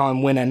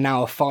 1-time winner,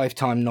 now a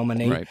 5-time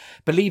nominee. Right.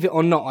 Believe it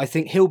or not, I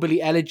think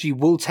Hillbilly Elegy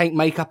will take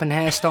makeup and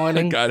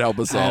hairstyling. God help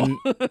us all.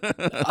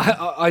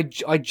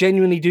 I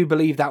genuinely do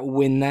believe that will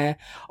win there.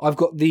 I've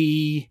got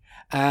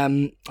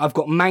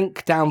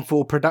Mank down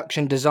for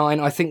production design.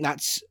 I think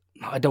that's,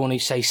 I don't want to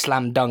say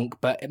slam dunk,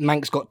 but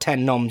Mank's got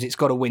 10 noms. It's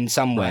got to win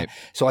somewhere. Right.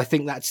 So I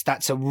think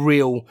that's a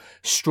real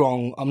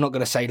strong, I'm not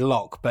going to say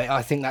lock, but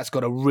I think that's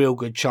got a real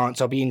good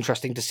chance. I'll be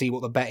interesting to see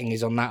what the betting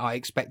is on that. I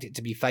expect it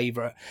to be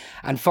favourite.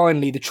 And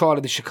finally, The Trial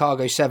of the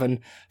Chicago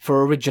 7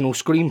 for original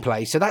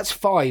screenplay. So that's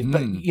 5.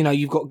 But,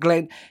 you've got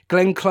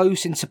Glenn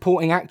Close in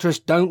supporting actress.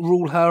 Don't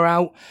rule her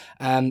out.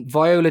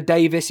 Viola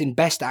Davis in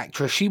best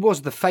actress. She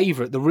was the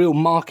favourite, the real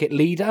market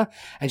leader.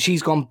 And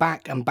she's gone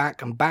back and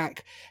back and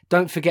back.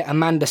 Don't forget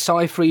Amanda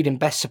Seyfried in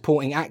Best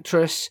Supporting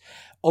Actress.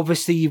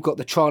 Obviously, you've got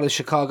The Trial of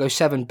Chicago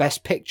 7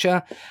 Best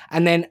Picture.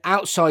 And then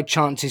outside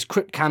chances,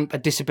 Crip Camp, A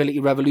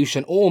Disability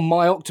Revolution, or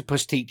My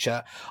Octopus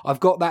Teacher. I've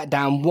got that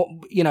down.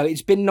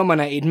 It's been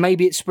nominated.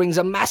 Maybe it springs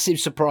a massive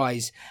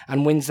surprise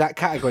and wins that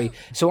category.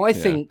 So I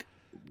think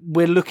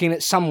we're looking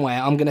at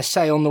somewhere, I'm going to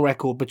say on the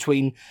record,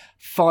 between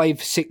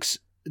 5, 6,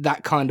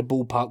 that kind of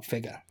ballpark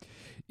figure.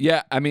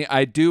 Yeah, I mean,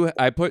 I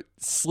put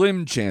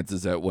slim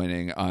chances at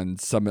winning on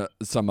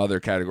some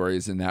other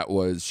categories, and that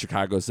was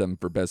Chicago 7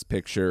 for Best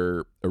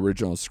Picture,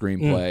 Original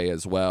Screenplay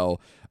as well,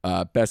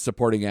 Best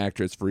Supporting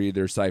Actress for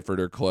either Seyfried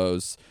or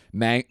Close,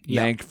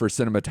 Mank for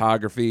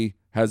Cinematography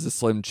has a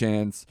slim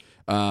chance,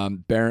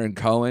 Baron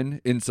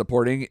Cohen in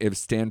Supporting, if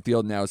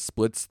Stanfield now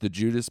splits the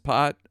Judas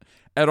pot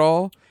at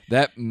all,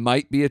 that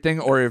might be a thing,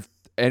 or if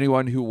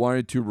anyone who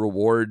wanted to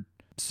reward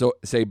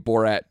say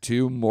Borat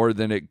 2 more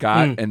than it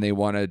got, and they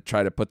want to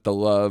try to put the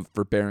love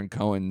for Baron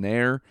Cohen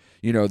there.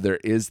 There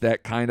is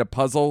that kind of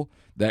puzzle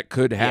that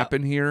could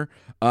happen here.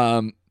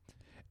 And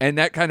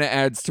that kind of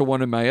adds to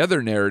one of my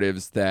other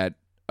narratives that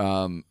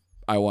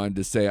I wanted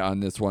to say on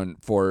this one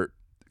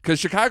because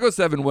Chicago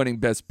 7 winning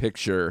Best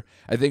Picture,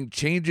 I think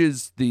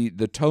changes the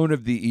tone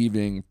of the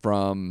evening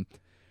from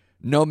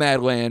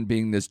Nomadland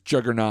being this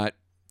juggernaut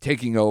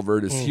taking over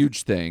this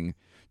huge thing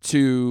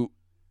to,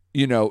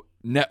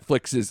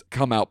 Netflix's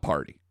come out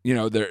party.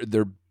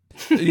 They're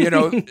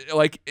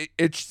like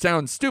it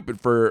sounds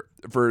stupid for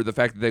the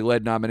fact that they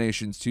led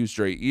nominations 2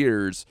 straight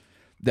years,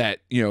 that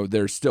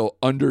they're still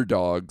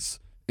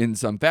underdogs in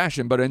some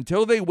fashion, but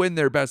until they win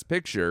their Best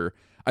Picture,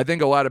 I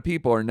think a lot of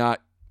people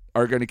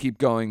are going to keep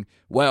going,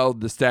 well,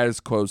 the status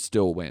quo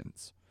still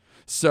wins.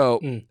 So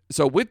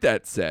with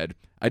that said,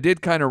 I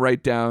did kind of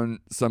write down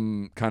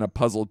some kind of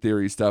puzzle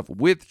theory stuff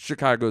with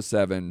Chicago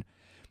 7,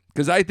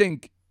 because I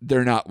think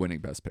they're not winning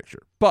Best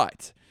Picture.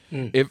 But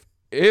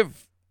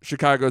if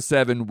Chicago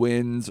 7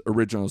 wins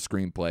Original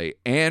Screenplay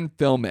and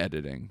Film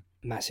Editing,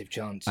 massive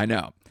chance. I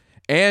know.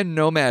 And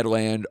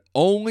Nomadland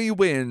only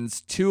wins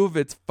 2 of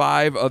its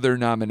 5 other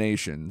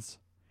nominations,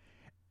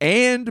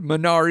 and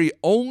Minari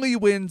only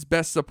wins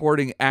Best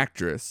Supporting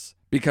Actress,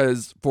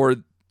 because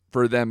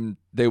for them,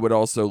 they would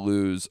also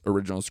lose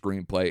Original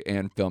Screenplay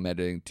and Film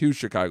Editing to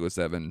Chicago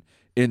 7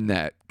 in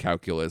that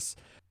calculus,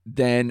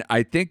 then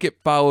I think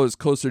it follows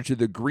closer to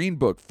the Green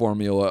Book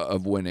formula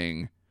of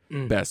winning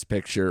Best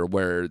Picture,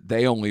 where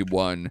they only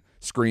won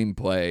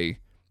Screenplay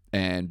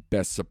and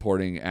Best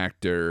Supporting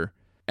Actor,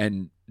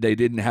 and they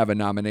didn't have a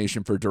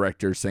nomination for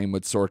Director, same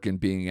with Sorkin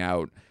being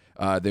out.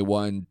 They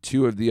won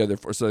 2 of the other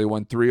 4, so they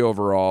won 3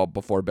 overall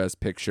before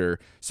Best Picture.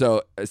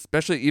 So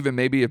especially even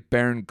maybe if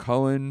Baron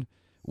Cohen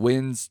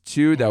wins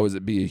 2, that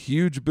would be a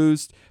huge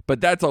boost,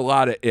 but that's a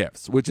lot of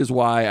ifs, which is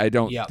why I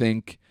don't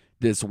think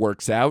this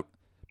works out.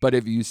 But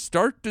if you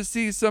start to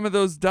see some of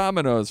those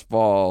dominoes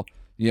fall,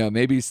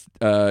 maybe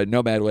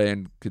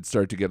Nomadland could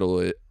start to get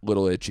a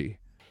little itchy.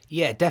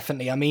 Yeah,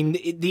 definitely. I mean,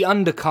 the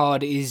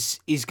undercard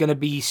is going to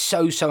be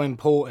so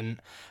important,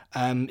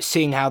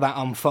 seeing how that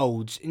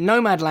unfolds.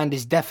 Nomadland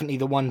is definitely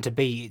the one to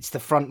beat. It's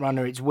the front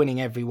runner. It's winning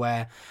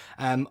everywhere.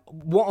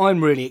 What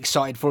I'm really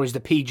excited for is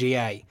the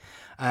PGA.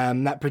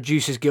 That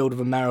Producers Guild of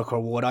America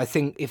award. I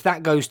think if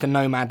that goes to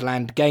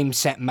Nomadland, game,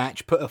 set,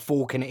 match, put a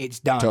fork in it, it's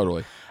done.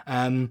 Totally.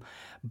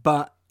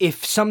 But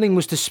if something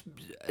was to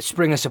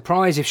spring a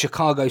surprise, if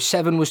Chicago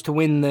 7 was to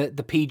win the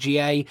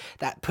PGA,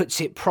 that puts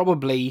it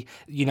probably,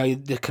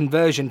 the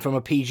conversion from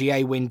a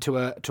PGA win to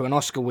an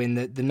Oscar win,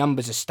 the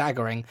numbers are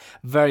staggering,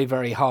 very,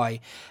 very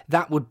high.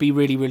 That would be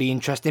really, really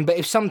interesting. But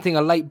if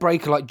a late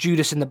breaker like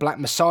Judas and the Black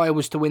Messiah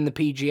was to win the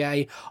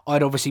PGA,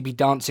 I'd obviously be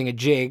dancing a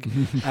jig.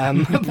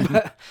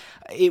 But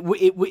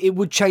it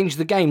would change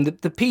the game. The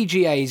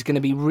PGA is going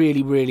to be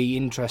really, really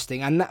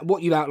interesting. And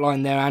what you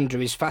outlined there,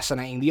 Andrew, is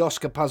fascinating. The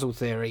Oscar puzzle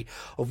theory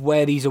of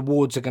where these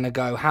awards are going to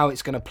go, how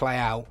it's going to play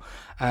out.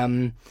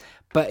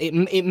 But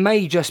it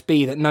may just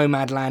be that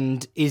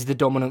Nomadland is the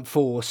dominant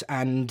force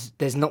and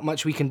there's not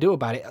much we can do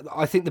about it.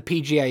 I think the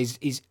PGA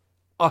is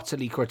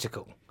utterly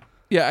critical.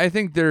 Yeah, I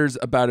think there's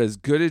about as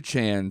good a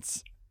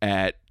chance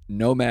at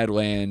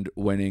Nomadland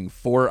winning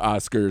 4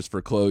 Oscars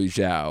for Chloe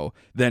Zhao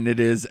than it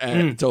is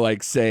to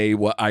like say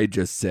what I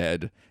just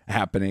said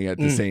happening at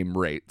the same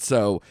rate.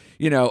 So,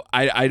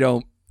 I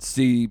don't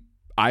see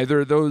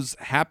either of those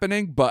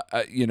happening, but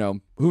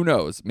who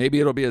knows? Maybe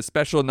it'll be a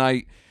special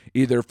night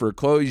either for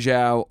Chloe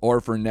Zhao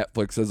or for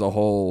Netflix as a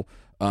whole.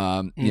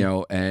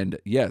 And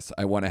yes,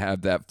 I want to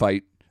have that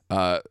fight.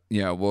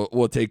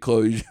 We'll take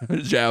Chloe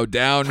Zhao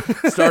down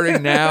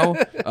starting now.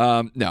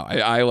 No,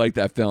 I like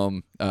that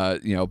film.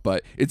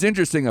 But it's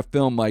interesting a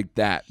film like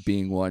that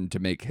being one to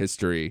make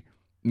history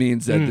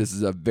means that this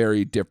is a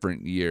very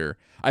different year.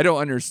 I don't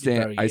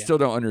understand. I still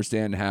don't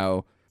understand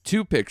how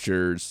 2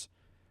 pictures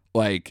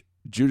like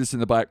Judas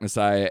and the Black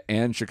Messiah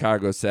and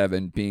Chicago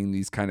 7 being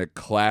these kind of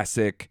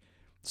classic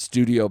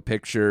studio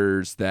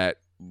pictures that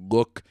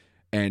look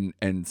and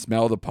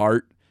smell the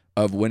part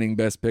of winning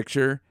Best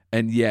Picture,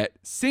 and yet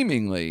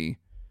seemingly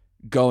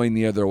going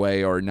the other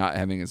way or not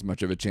having as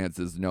much of a chance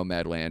as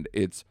Nomadland.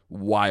 It's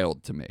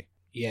wild to me.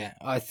 Yeah,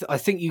 I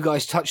think you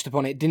guys touched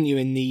upon it, didn't you,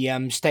 in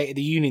the State of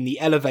the Union, the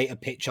elevator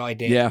pitch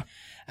idea. Yeah.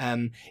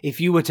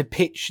 If you were to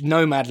pitch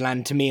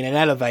Nomadland to me in an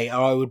elevator,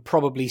 I would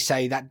probably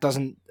say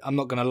I'm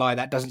not going to lie,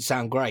 that doesn't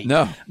sound great.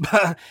 No.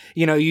 But,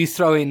 you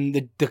throw in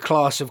the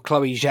class of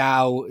Chloe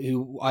Zhao,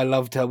 who I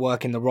loved her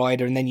work in The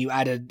Rider, and then you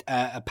added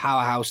a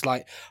powerhouse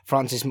like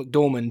Frances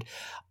McDormand.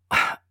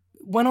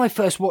 When I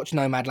first watched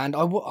Nomadland,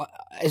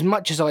 as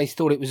much as I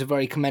thought it was a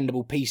very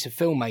commendable piece of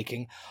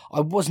filmmaking,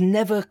 I was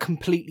never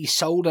completely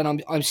sold,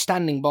 and I'm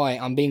standing by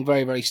it. I'm being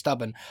very, very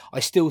stubborn. I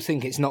still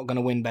think it's not going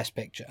to win Best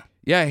Picture.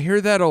 Yeah, I hear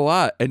that a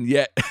lot, and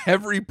yet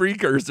every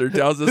precursor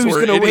tells us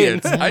we're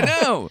idiots. I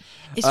know.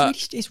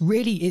 It's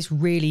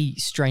really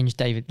strange,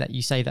 David, that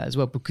you say that as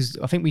well, because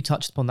I think we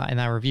touched upon that in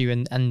our review,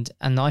 and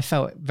I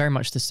felt very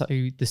much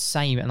the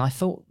same, and I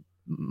thought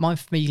my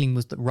feeling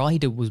was that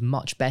Rider was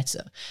much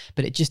better,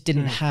 but it just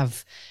didn't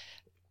have,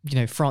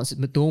 Frances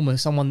McDormand,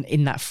 someone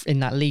in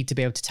that lead to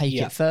be able to take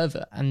it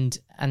further. And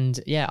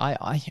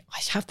I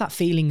have that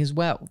feeling as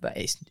well that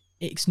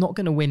it's not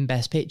going to win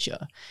Best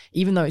Picture,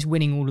 even though it's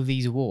winning all of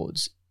these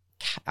awards.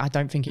 I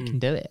don't think it can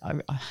do it.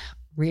 I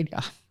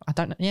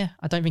don't. Yeah,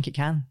 I don't think it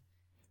can.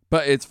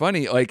 But it's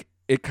funny, like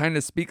it kind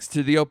of speaks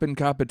to the open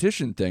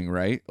competition thing,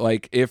 right?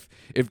 Like if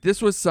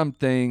this was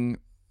something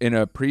in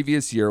a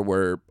previous year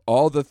where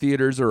all the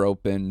theaters are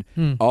open,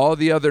 all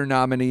the other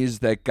nominees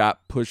that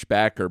got pushed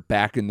back are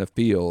back in the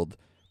field,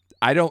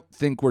 I don't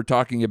think we're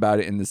talking about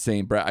it in the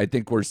same breath. I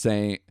think we're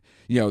saying,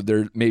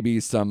 there may be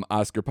some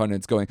Oscar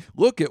pundits going,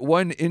 look at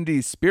one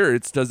Indie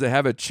Spirits. Does it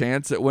have a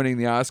chance at winning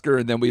the Oscar?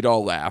 And then we'd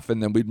all laugh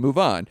and then we'd move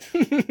on.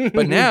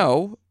 But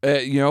now,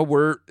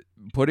 we're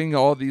putting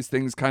all these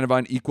things kind of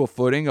on equal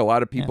footing. A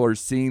lot of people are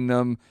seeing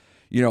them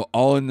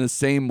all in the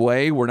same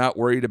way. We're not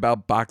worried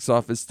about box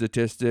office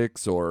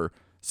statistics or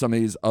some of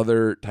these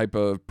other type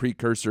of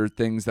precursor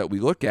things that we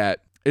look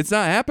at. It's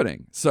not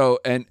happening. So,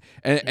 and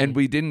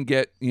we didn't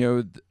get,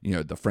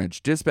 the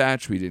French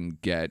Dispatch. We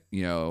didn't get,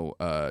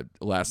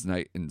 Last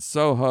Night in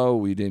Soho.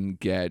 We didn't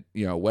get,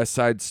 West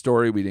Side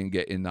Story. We didn't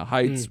get In the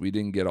Heights. We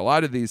didn't get a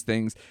lot of these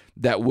things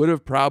that would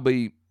have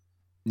probably,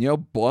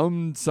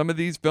 blown some of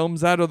these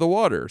films out of the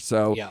water.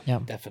 So yeah,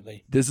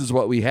 definitely. This is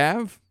what we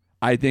have.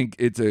 I think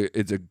it's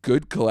a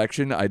good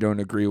collection. I don't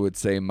agree with,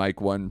 say,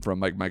 Mike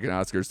and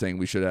Oscar saying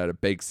we should have had a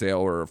bake sale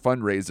or a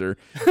fundraiser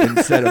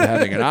instead of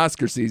having an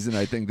Oscar season.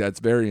 I think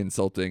that's very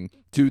insulting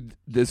to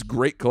this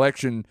great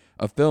collection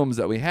of films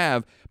that we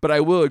have. But I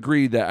will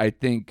agree that I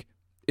think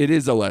it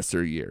is a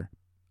lesser year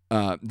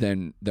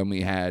than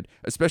we had,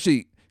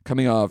 especially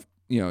coming off,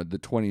 the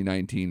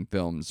 2019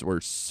 films were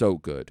so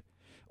good.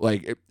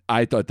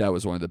 I thought that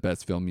was one of the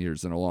best film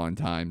years in a long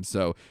time.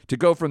 So to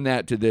go from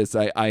that to this,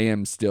 I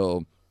am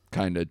still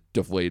kind of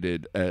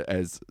deflated,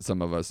 as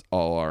some of us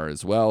all are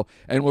as well,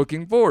 and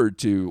looking forward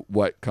to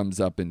what comes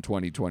up in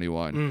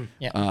 2021.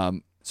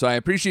 So I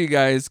appreciate you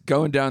guys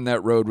going down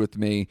that road with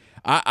me.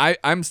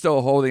 I'm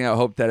still holding out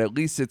hope that at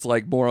least it's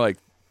more like,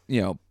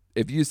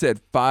 if you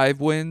said 5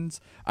 wins,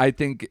 I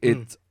think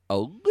it's a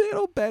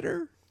little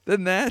better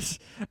than that.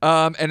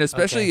 And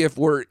especially if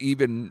we're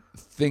even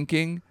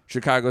thinking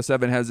Chicago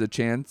 7 has a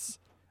chance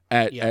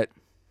at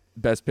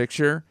Best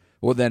Picture,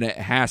 well, then it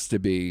has to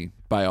be,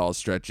 by all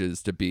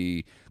stretches, to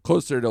be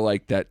closer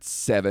to that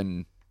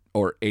 7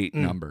 or 8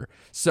 number.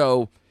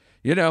 So,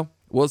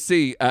 we'll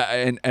see.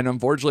 And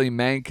unfortunately,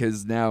 Mank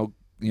has now,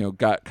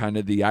 got kind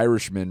of The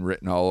Irishman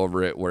written all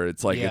over it, where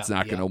it's it's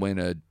not going to win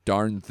a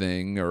darn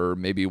thing, or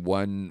maybe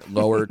one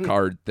lower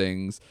card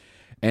things.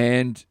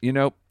 And,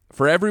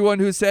 for everyone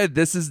who said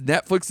this is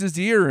Netflix's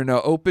year in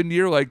an open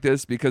year like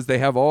this because they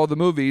have all the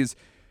movies,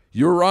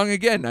 you're wrong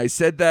again. I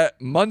said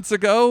that months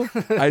ago.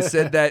 I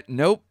said that,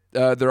 nope.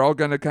 They're all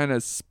going to kind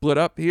of split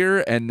up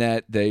here, and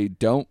that they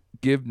don't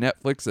give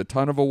Netflix a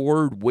ton of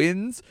award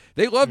wins.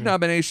 They love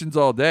nominations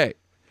all day.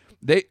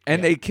 They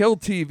kill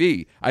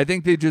TV. I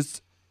think they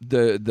just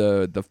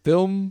the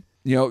film,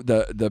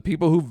 the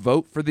people who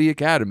vote for the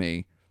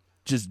Academy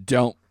just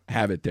don't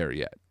have it there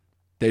yet.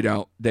 they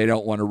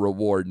don't want to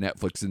reward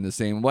Netflix in the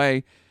same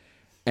way.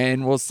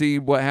 And we'll see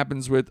what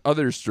happens with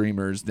other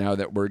streamers now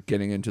that we're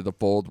getting into the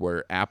fold,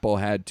 where Apple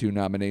had 2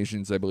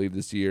 nominations, I believe,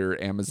 this year.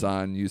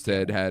 Amazon, you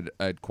said,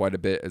 had quite a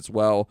bit as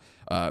well,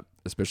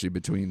 especially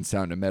between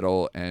Sound of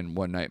Metal and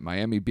One Night in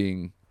Miami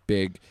being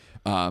big.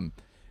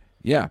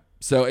 Yeah,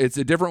 so it's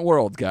a different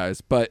world, guys.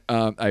 But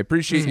I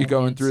appreciate you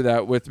going through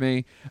that with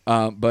me.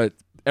 But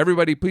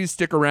everybody, please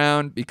stick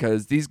around,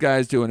 because these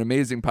guys do an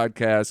amazing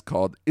podcast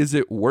called Is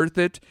It Worth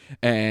It?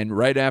 And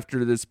right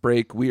after this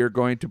break, we are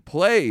going to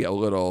play a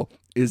little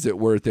Is It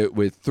Worth It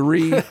with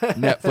 3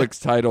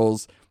 Netflix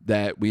titles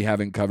that we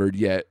haven't covered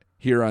yet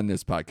here on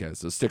this podcast.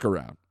 So stick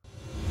around.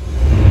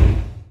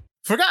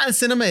 Forgotten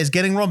Cinema is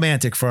getting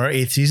romantic for our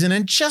 8th season,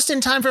 and just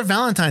in time for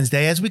Valentine's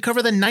Day as we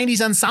cover the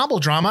 90s ensemble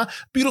drama,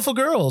 Beautiful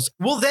Girls.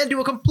 We'll then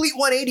do a complete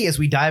 180 as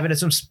we dive into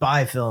some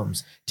spy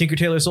films, Tinker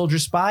Tailor Soldier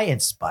Spy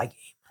and Spy Game.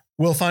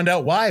 We'll find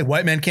out why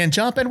White Men Can't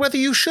Jump and whether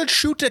you should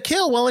shoot to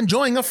kill while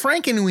enjoying a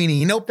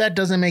Frankenweenie. Nope, that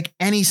doesn't make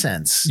any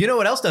sense. You know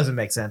what else doesn't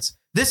make sense?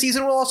 This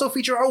season will also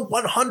feature our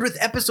 100th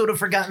episode of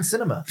Forgotten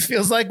Cinema.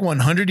 Feels like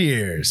 100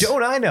 years.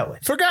 Don't I know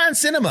it? Forgotten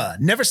Cinema.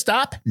 Never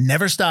stop,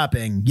 never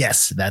stopping.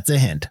 Yes, that's a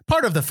hint.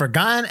 Part of the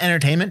Forgotten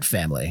Entertainment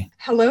family.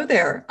 Hello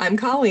there. I'm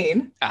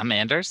Colleen. I'm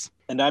Anders.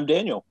 And I'm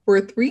Daniel. We're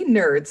 3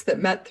 nerds that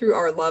met through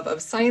our love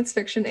of science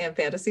fiction and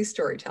fantasy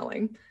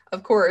storytelling.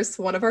 Of course,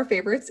 one of our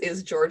favorites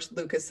is George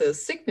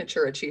Lucas's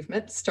signature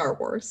achievement, Star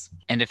Wars.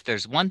 And if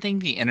there's one thing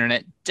the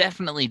internet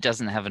definitely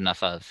doesn't have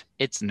enough of,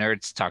 it's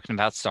nerds talking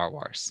about Star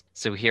Wars.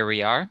 So here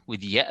we are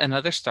with yet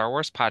another Star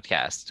Wars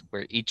podcast,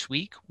 where each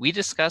week we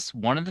discuss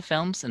one of the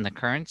films in the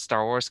current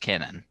Star Wars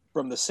canon.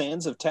 From the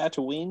sands of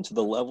Tatooine to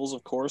the levels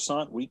of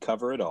Coruscant, we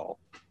cover it all.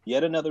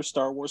 Yet another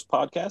Star Wars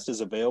podcast is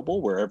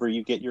available wherever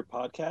you get your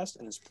podcast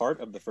and is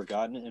part of the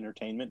Forgotten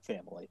Entertainment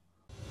family.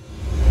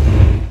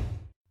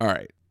 All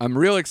right. I'm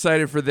real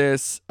excited for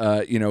this.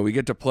 We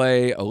get to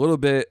play a little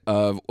bit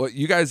of what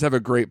you guys have a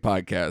great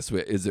podcast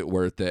with. Is It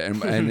Worth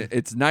It? And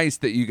it's nice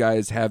that you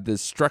guys have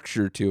this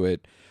structure to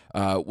it,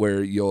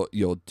 where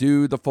you'll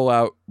do the full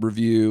out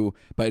review,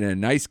 but in a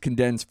nice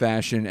condensed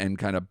fashion, and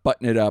kind of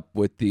button it up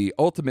with the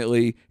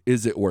ultimately,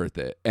 is it worth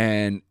it?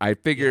 And I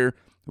figure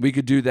we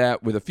could do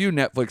that with a few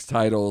Netflix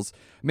titles,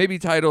 maybe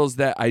titles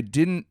that I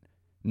didn't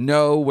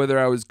know whether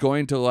I was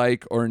going to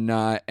like or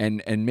not,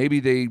 and maybe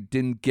they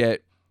didn't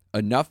get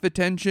enough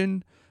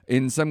attention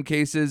in some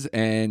cases,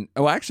 and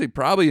actually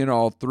probably in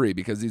all 3,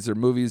 because these are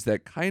movies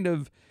that kind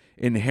of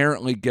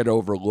inherently get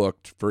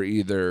overlooked for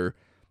either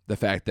the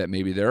fact that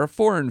maybe they're a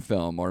foreign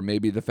film, or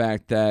maybe the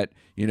fact that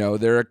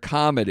they're a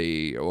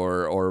comedy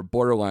or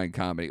borderline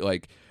comedy,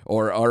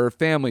 or a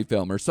family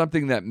film, or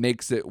something that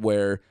makes it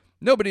where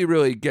nobody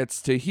really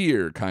gets to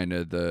hear kind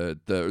of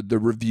the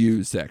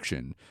review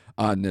section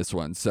on this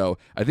one. So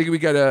I think we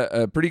got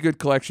a pretty good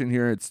collection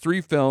here. It's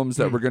 3 films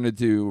that we're going to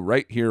do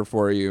right here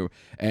for you.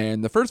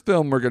 And the first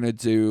film we're going to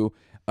do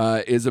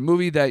is a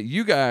movie that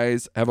you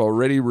guys have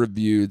already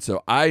reviewed.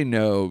 So I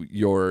know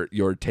your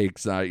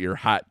takes, your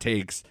hot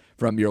takes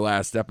from your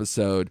last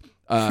episode.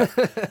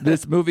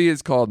 This movie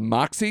is called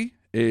Moxie.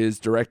 It is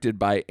directed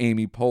by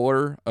Amy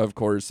Poehler, of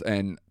course,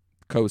 and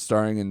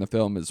co-starring in the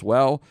film as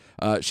well.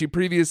 She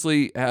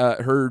previously,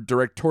 her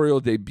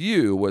directorial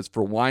debut was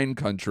for Wine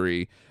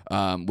Country,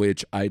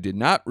 which I did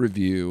not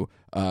review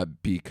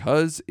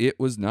because it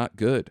was not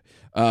good.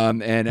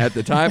 And at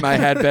the time I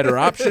had better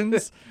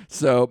options,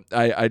 so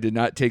I did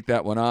not take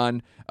that one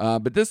on.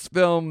 But this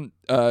film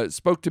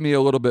spoke to me a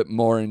little bit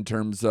more in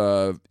terms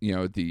of,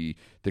 the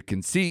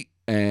conceit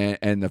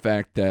and the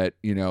fact that,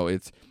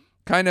 it's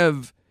kind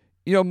of,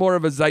 more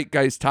of a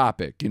zeitgeist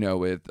topic,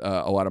 with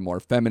a lot of more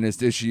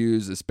feminist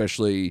issues,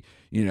 especially,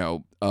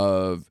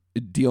 of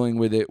dealing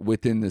with it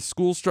within the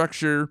school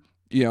structure.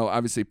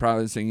 Obviously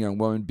promising young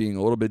woman being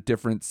a little bit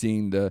different,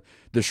 seeing the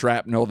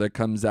shrapnel that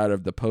comes out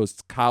of the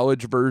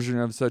post-college version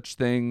of such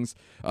things.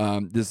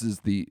 This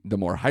is the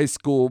more high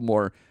school,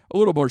 a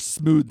little more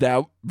smoothed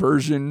out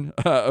version,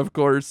 of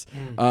course,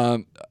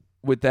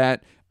 with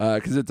that,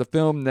 because it's a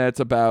film that's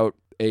about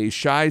a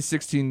shy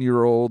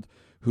 16-year-old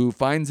who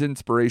finds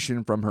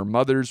inspiration from her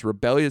mother's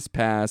rebellious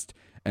past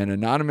and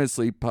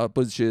anonymously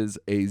publishes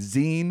a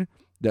zine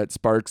that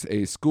sparks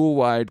a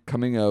school-wide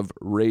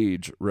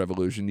coming-of-rage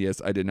revolution.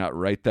 Yes, I did not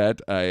write that.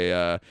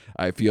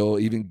 I feel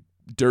even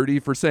dirty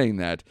for saying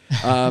that.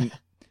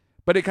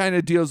 But it kind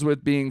of deals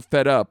with being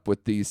fed up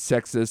with the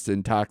sexist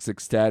and toxic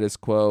status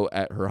quo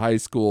at her high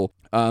school.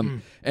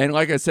 And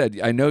like I said,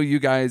 I know you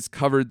guys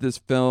covered this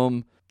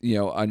film,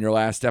 on your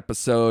last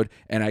episode,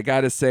 and I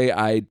got to say,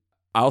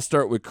 I'll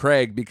start with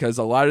Craig, because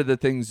a lot of the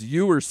things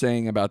you were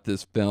saying about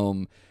this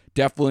film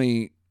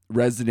definitely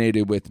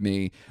resonated with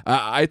me.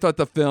 I thought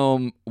the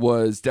film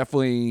was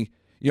definitely,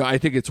 I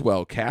think it's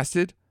well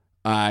casted.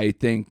 I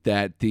think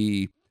that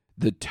the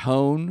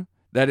tone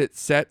that it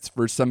sets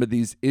for some of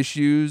these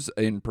issues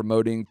in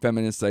promoting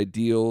feminist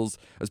ideals,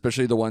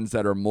 especially the ones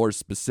that are more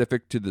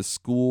specific to the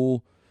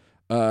school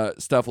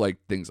stuff, like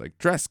things like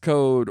dress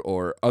code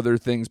or other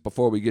things,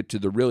 before we get to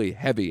the really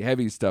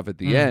heavy stuff at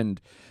the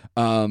end.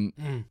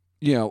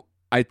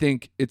 I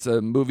think it's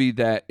a movie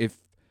that if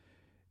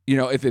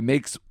it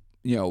makes,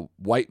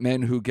 white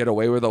men who get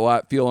away with a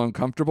lot feel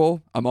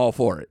uncomfortable, I'm all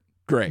for it.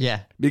 Great.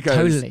 Yeah,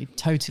 Because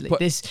totally.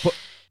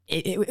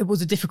 It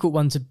was a difficult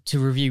one to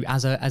review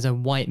as a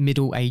white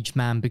middle-aged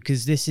man,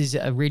 because this is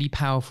a really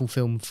powerful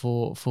film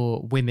for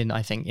women,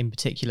 I think, in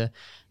particular,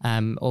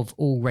 of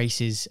all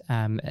races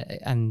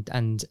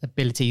and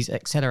abilities,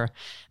 etc.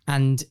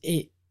 And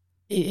it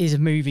is a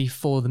movie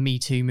for the Me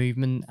Too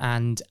movement,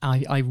 and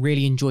I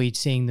really enjoyed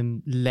seeing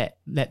them let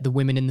the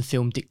women in the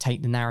film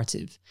dictate the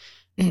narrative.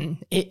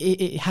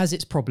 It has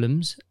its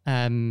problems,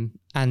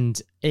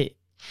 and it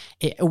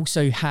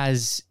also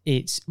has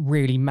its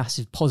really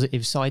massive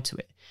positive side to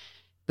it.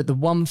 But the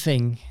one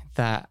thing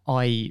that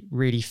I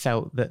really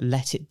felt that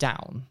let it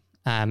down,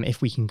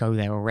 if we can go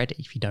there already,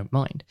 if you don't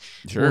mind,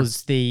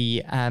 was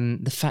the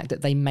fact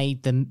that they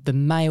made the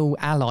male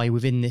ally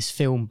within this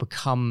film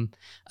become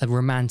a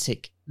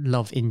romantic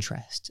love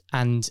interest.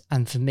 And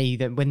for me,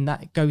 that when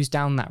that goes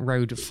down that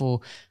road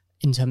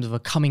in terms of a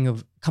coming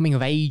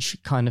of age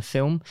kind of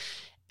film,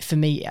 for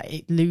me,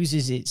 it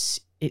loses its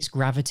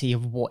gravity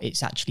of what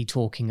it's actually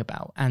talking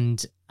about,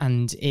 and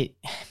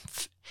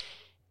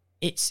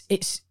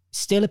it's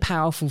still a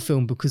powerful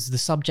film because the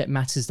subject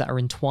matters that are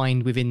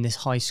entwined within this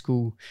high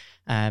school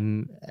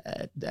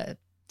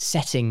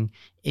setting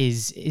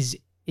is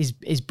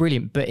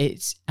brilliant, but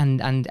it's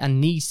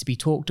and needs to be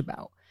talked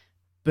about.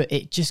 But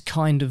it just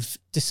kind of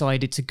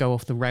decided to go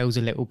off the rails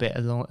a little bit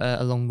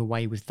along the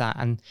way with that,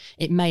 and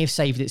it may have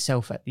saved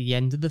itself at the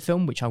end of the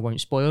film, which I won't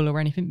spoil or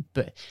anything.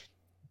 But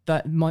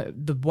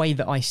the way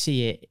that I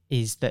see it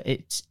is that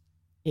it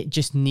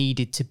just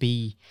needed to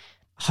be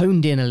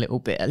honed in a little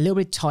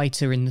bit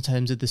tighter in the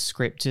terms of the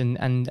script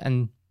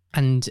and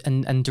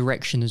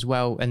direction as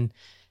well. And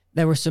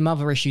there were some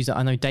other issues that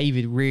I know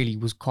David really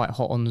was quite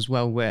hot on as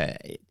well, where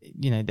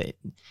that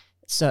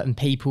certain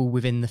people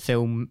within the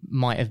film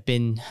might have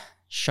been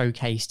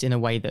showcased in a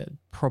way that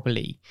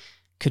probably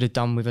could have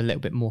done with a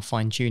little bit more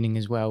fine tuning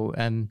as well.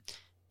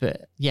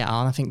 But yeah,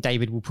 I think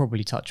David will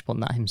probably touch upon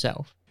that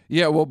himself.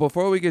 Yeah, well,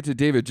 before we get to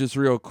David, just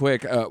real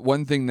quick,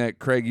 one thing that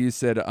Craig, you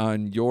said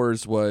on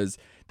yours was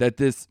that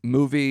this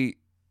movie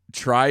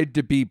tried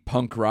to be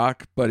punk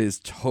rock, but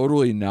is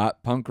totally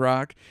not punk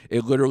rock.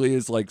 It literally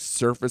is like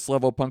surface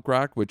level punk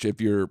rock, which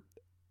if you're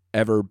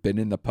ever been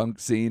in the punk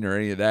scene or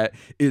any of that,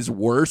 is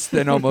worse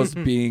than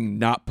almost being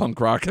not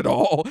punk rock at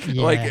all.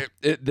 Yeah. Like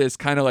this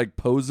kind of like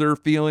poser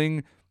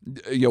feeling,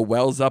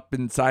 wells up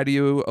inside of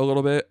you a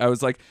little bit. I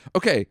was like,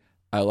 okay,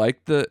 I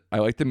like the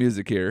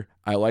music here.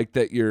 I like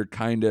that you're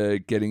kind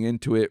of getting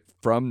into it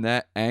from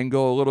that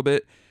angle a little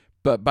bit.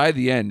 But by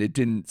the end, it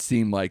didn't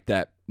seem like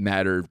that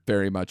mattered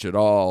very much at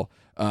all.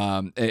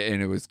 And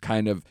it was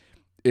kind of,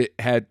 it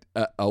had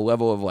a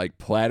level of like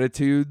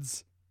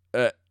platitudes,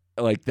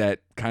 like that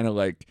kind of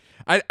like,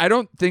 I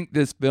don't think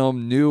this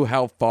film knew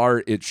how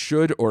far it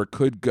should or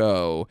could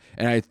go.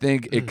 And I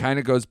think it kind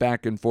of goes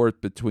back and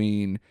forth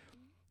between,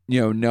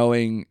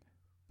 knowing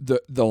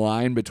the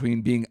line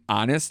between being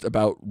honest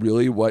about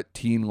really what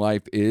teen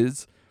life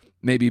is,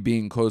 maybe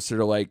being closer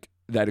to like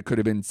that it could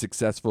have been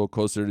successful,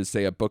 closer to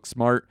say a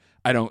Booksmart.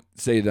 I don't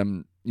say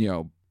them,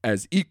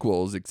 as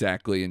equals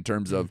exactly in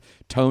terms of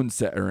tone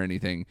set or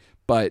anything,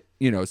 but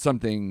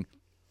something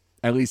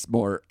at least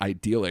more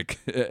idyllic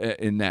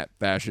in that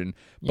fashion.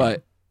 Yeah.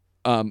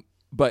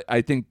 But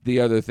I think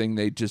the other thing,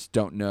 they just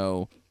don't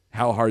know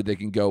how hard they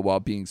can go while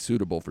being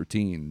suitable for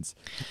teens.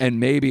 And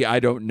maybe, I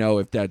don't know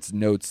if that's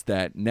notes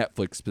that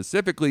Netflix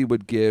specifically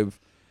would give.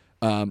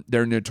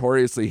 They're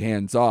notoriously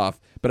hands off,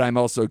 but I'm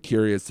also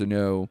curious to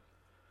know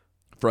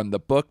from the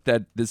book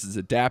that this is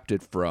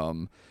adapted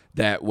from,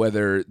 that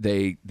whether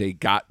they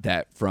got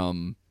that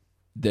from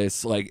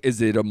this, like,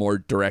 is it a more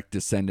direct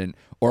descendant,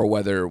 or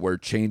where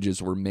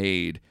changes were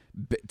made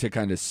to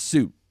kind of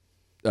suit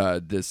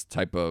this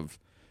type of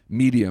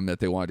medium that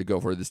they wanted to go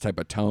for, this type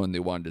of tone they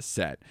wanted to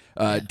set.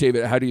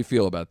 David, how do you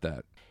feel about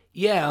that?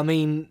 Yeah, I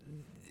mean,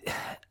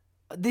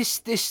 this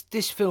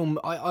film,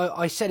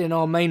 I said in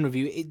our main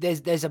review,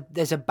 there's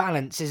a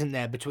balance, isn't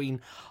there,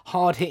 between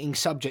hard-hitting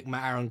subject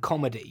matter and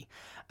comedy.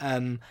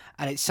 And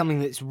it's something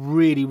that's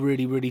really,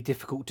 really, really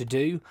difficult to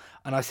do.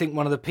 And I think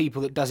one of the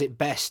people that does it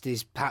best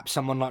is perhaps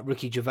someone like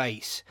Ricky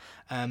Gervais.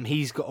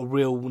 He's got a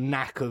real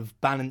knack of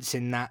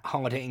balancing that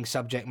hard-hitting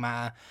subject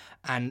matter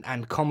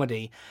and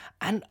comedy.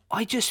 And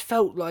I just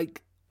felt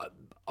like,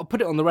 I'll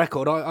put it on the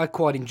record, I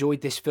quite enjoyed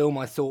this film.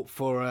 I thought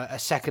for a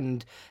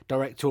second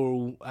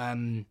directorial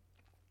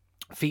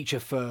feature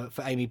for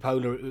Amy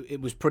Poehler,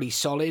 it was pretty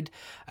solid.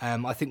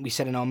 I think we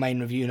said in our main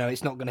review,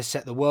 it's not going to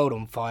set the world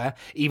on fire,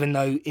 even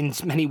though in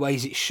many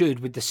ways it should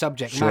with the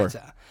subject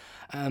matter.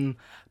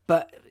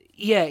 But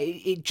yeah,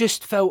 it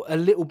just felt a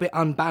little bit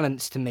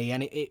unbalanced to me,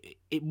 and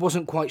it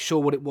wasn't quite sure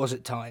what it was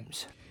at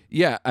times.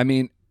 Yeah, I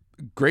mean,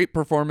 great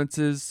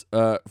performances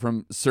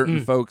from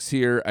certain folks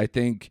here. I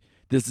think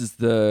this is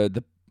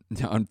the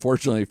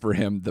unfortunately for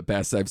him, the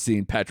best I've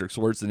seen Patrick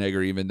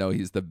Schwarzenegger, even though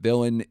he's the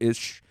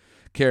villain-ish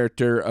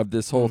character of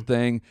this whole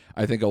thing.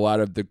 I think a lot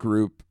of the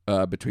group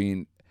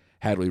between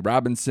Hadley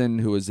Robinson,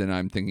 who was in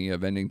I'm Thinking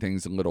of Ending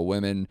Things and Little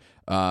Women,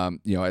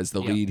 as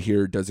the lead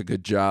here, does a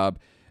good job.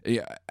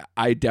 Yeah,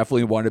 I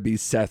definitely want to be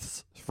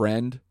Seth's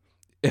friend.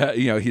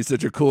 He's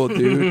such a cool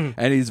dude,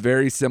 and he's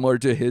very similar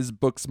to his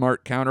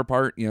Booksmart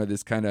counterpart.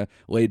 This kind of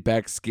laid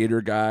back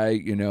skater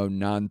guy,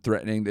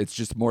 non-threatening. It's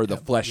just more the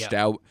fleshed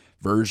out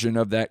version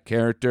of that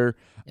character.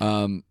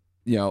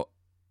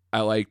 I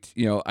liked,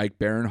 Ike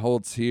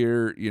Barinholtz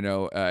here.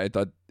 I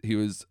thought he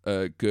was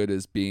good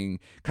as being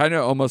kind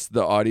of almost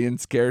the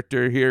audience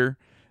character here,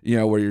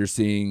 where you're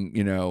seeing,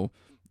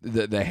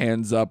 the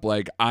hands up,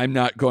 like, I'm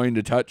not going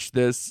to touch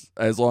this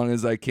as long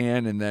as I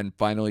can, and then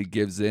finally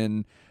gives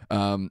in.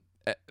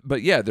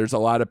 But yeah, there's a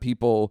lot of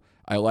people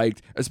I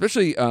liked,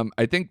 especially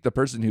I think the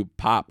person who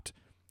popped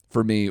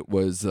for me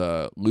was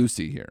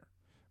Lucy here.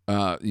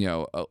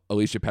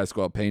 Alicia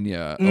Pascual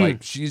Pena,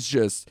 like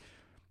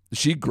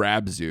she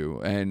grabs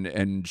you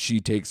and she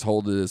takes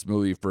hold of this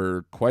movie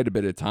for quite a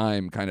bit of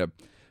time, kind of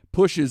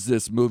pushes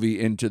this movie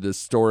into the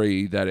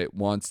story that it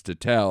wants to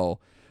tell.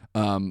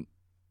 And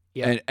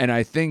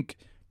I think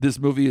this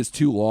movie is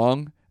too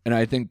long. And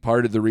I think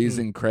part of the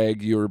reason,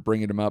 Craig, you were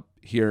bringing him up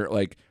here,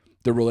 like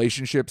the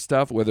relationship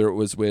stuff, whether it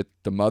was with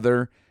the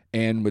mother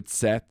and with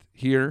Seth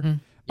here,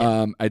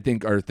 I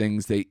think are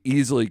things they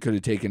easily could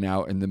have taken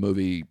out, and the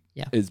movie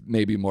is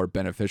maybe more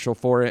beneficial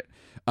for it.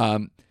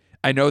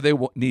 I know they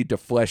need to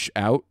flesh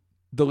out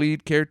the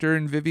lead character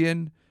in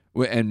Vivian,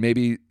 and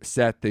maybe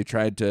Seth, they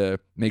tried to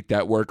make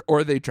that work,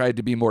 or they tried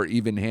to be more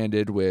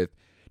even-handed with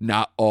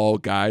not all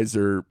guys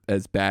are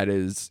as bad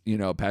as,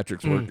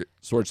 Patrick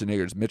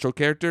Schwarzenegger's Mitchell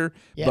character.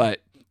 Yeah.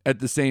 But at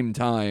the same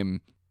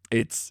time,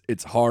 it's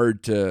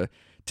hard to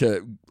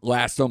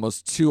last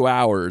almost 2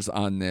 hours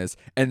on this,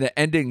 and the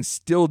ending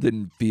still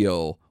didn't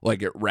feel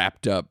like it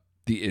wrapped up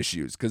the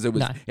issues, because it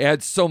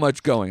had so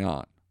much going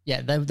on.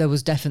 Yeah, there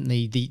was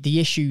definitely the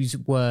issues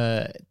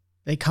were,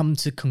 they come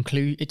to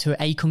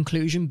a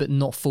conclusion, but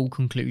not full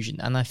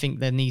conclusion. And I think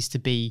there needs to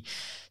be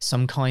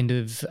some kind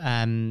of,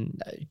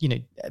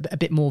 a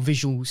bit more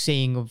visual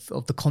seeing of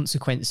the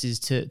consequences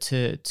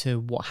to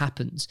what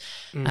happens.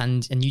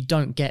 And you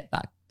don't get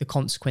the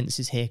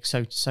consequences here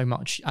so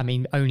much. I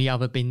mean, only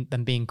other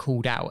than being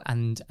called out.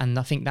 And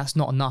I think that's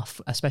not enough,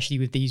 especially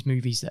with these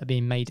movies that are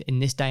being made in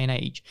this day and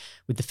age,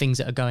 with the things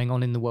that are going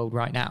on in the world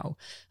right now.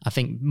 I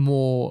think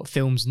more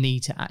films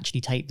need to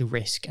actually take the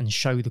risk and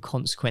show the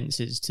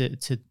consequences to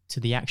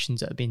the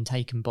actions that are being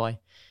taken by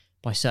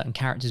certain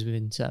characters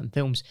within certain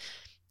films.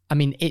 I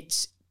mean,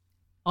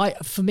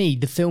 for me,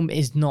 the film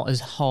is not as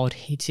hard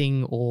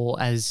hitting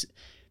or as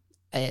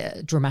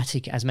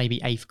dramatic as maybe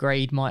Eighth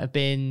Grade might have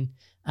been.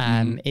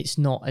 It's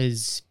not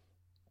as,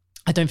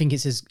 I don't think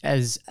it's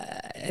as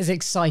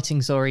exciting,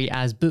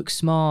 as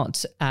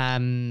Booksmart.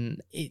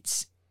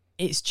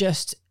 It's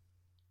just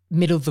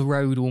middle of the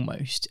road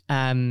almost.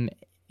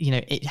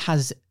 It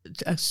has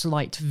a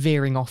slight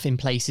veering off in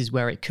places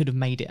where it could have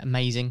made it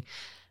amazing.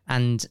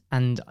 And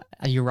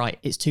you're right,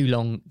 it's too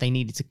long. They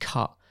needed to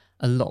cut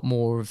a lot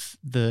more of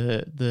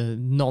the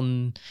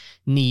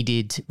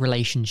non-needed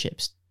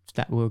relationships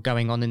that were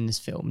going on in this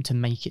film to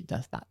make it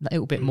that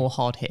little bit more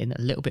hard hitting,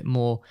 a little bit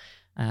more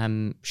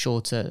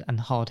shorter and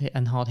hard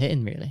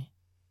hitting, really.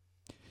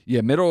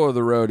 Yeah, middle of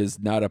the road is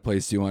not a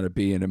place you want to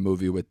be in a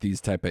movie with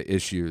these type of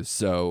issues.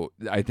 So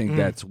I think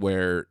that's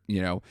where,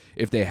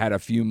 if they had a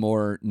few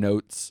more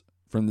notes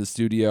from the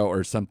studio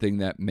or something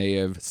that may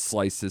have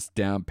sliced this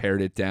down,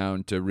 pared it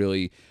down to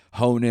really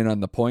hone in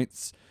on the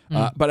points.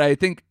 But I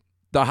think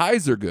the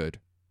highs are good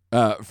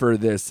for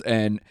this,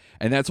 and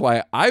that's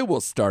why I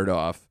will start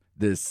off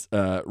this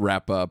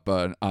wrap up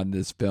on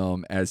this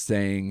film as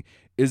saying,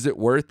 is it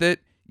worth it?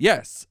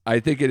 Yes,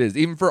 I think it is.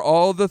 Even for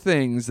all the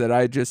things that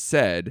I just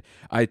said,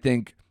 I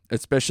think,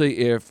 especially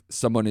if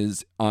someone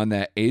is on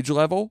that age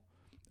level,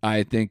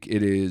 I think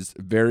it is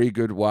very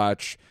good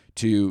watch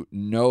to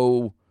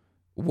know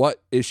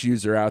what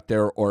issues are out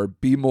there, or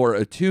be more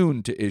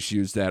attuned to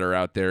issues that are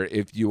out there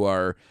if you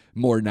are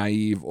more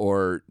naive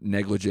or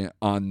negligent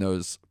on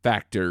those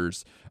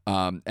factors,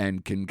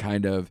 and can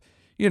kind of,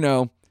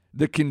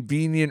 the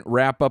convenient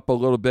wrap up a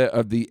little bit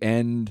of the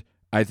end,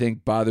 I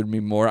think, bothered me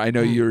more. I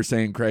know you were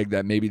saying, Craig,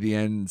 that maybe the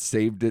end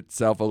saved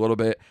itself a little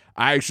bit.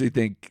 I actually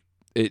think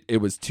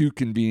it was too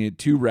convenient,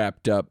 too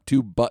wrapped up,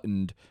 too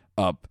buttoned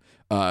up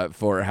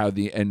for how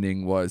the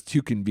ending was.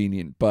 Too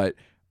convenient. But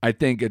I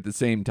think at the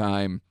same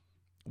time,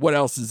 what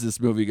else is this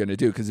movie going to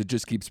do? Because it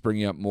just keeps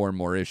bringing up more and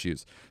more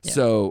issues. Yeah.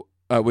 So,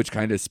 which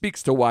kind of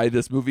speaks to why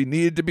this movie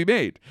needed to be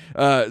made.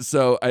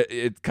 So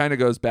it kind of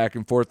goes back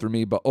and forth for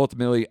me, but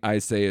ultimately I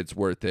say it's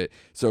worth it.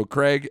 So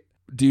Craig,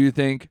 do you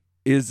think,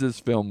 is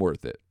this film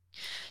worth it?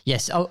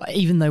 Yes,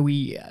 even though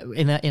we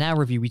in our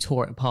review we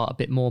tore it apart a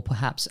bit more,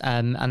 perhaps,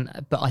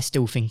 but I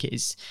still think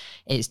it's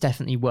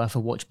definitely worth a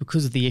watch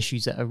because of the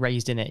issues that are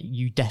raised in it.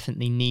 You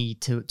definitely need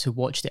to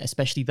watch it,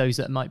 especially those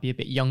that might be a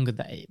bit younger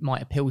that it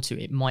might appeal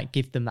to. It might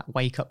give them that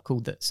wake up call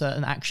that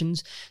certain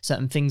actions,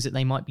 certain things that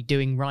they might be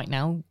doing right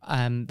now,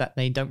 that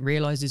they don't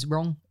realize is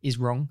wrong,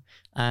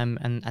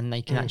 and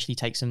they can actually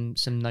take some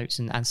notes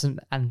and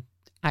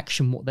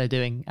action what they're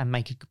doing and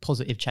make a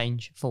positive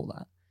change for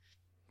that.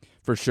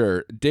 For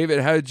sure.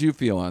 David, how did you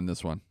feel on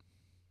this one?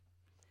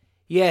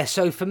 Yeah,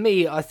 so for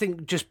me, I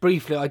think just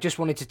briefly, I just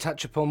wanted to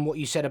touch upon what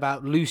you said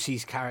about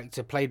Lucy's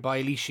character, played by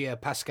Alicia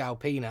Pascal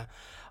Pina.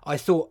 I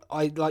thought,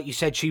 like you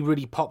said, she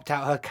really popped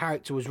out. Her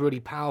character was really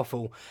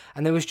powerful.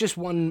 And there was just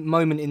one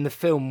moment in the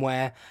film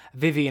where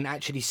Vivian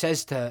actually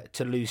says to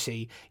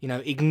Lucy,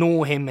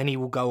 ignore him and he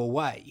will go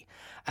away.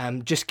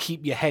 Just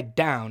keep your head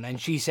down.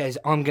 And she says,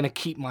 I'm going to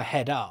keep my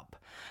head up.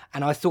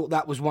 And I thought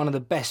that was one of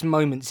the best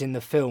moments in the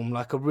film,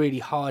 like a really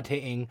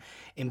hard-hitting,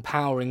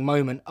 empowering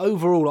moment.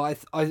 Overall,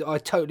 I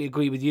totally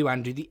agree with you,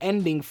 Andrew. The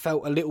ending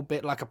felt a little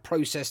bit like a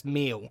processed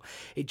meal.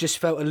 It just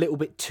felt a little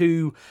bit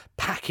too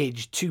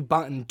packaged, too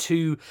buttoned,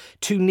 too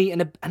neat,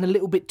 and a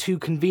little bit too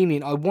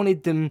convenient. I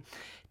wanted them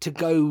to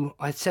go,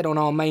 I said on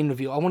our main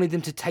review, I wanted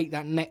them to take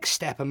that next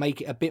step and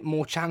make it a bit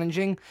more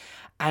challenging.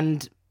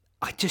 And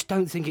I just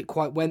don't think it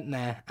quite went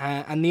there.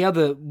 And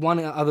one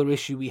other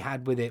issue we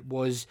had with it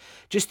was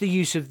just the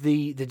use of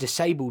the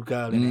disabled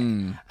girl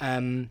in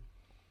it.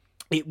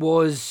 It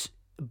was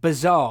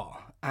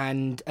bizarre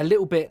and a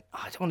little bit,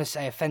 I don't want to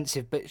say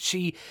offensive, but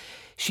she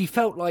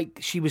felt like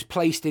she was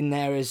placed in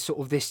there as sort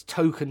of this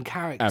token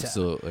character.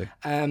 Absolutely.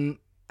 And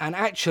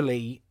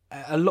actually,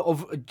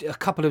 a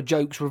couple of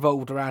jokes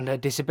revolved around her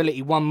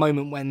disability. One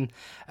moment when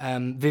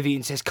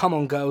Vivian says, "Come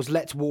on, girls,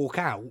 let's walk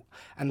out,"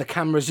 and the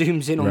camera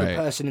zooms in on the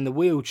person in the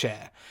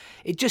wheelchair.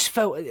 It just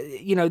felt,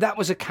 that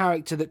was a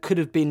character that could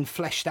have been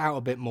fleshed out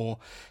a bit more.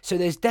 So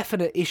there's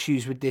definite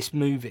issues with this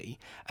movie,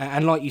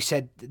 and like you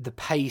said, the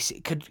pace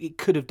it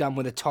could have done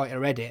with a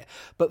tighter edit.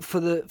 But for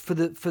the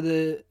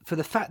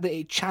fact that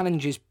it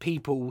challenges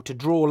people to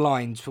draw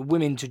lines, for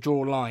women to draw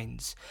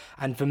lines,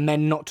 and for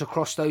men not to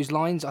cross those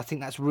lines, I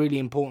think that's really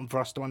important for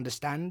us to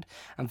understand.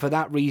 And for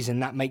that reason,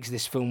 that makes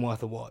this film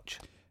worth a watch.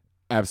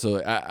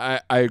 Absolutely. I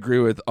agree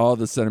with all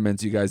the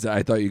sentiments you guys.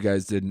 I thought you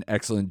guys did an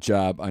excellent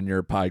job on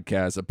your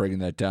podcast of breaking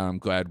that down. I'm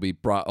glad we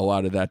brought a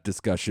lot of that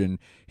discussion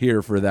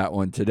here for that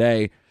one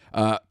today.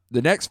 The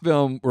next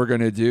film we're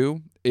going to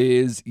do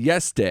is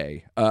Yes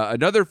Day,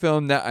 another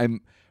film that I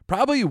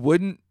probably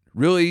wouldn't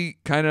really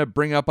kind of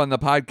bring up on the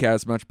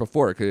podcast much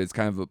before because it's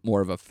kind of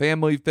more of a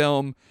family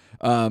film.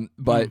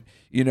 But,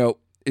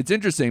 it's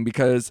interesting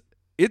because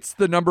it's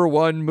the number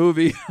one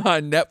movie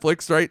on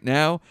Netflix right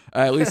now.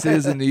 At least it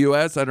is in the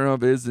U.S. I don't know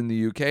if it is in the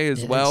U.K.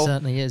 as well. It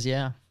certainly is,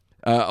 yeah.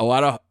 A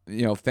lot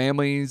of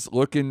families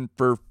looking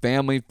for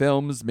family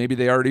films. Maybe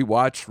they already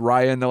watched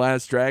Raya and the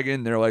Last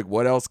Dragon. They're like,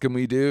 what else can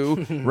we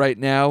do right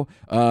now?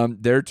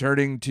 They're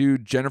turning to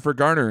Jennifer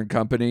Garner and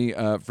company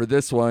for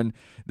this one.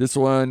 This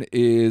one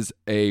is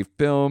a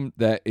film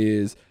that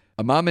is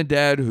a mom and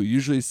dad who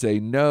usually say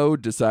no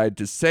decide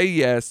to say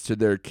yes to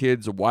their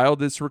kids'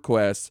 wildest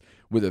requests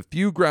with a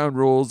few ground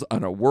rules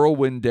on a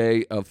whirlwind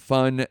day of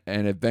fun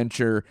and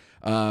adventure.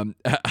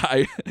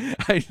 I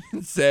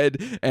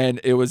said, and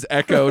it was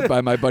echoed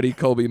by my buddy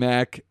Colby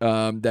Mack,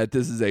 that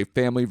this is a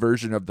family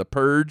version of The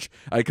Purge.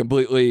 I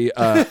completely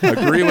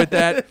agree with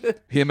that.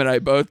 Him and I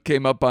both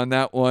came up on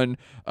that one.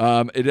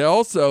 It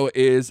also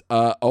is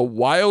a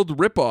wild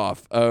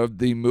ripoff of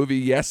the movie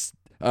Yes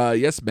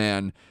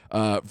Man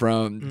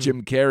from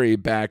Jim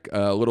Carrey back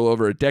a little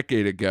over a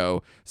decade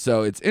ago.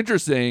 So it's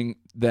interesting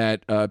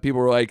that people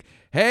were like,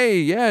 hey,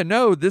 yeah,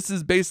 no, this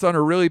is based on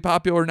a really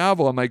popular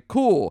novel. I'm like,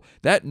 cool.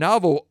 That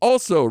novel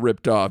also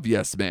ripped off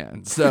Yes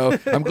Man. So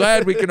I'm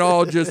glad we can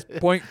all just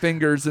point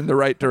fingers in the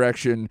right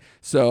direction.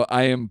 So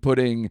I am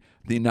putting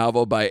the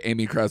novel by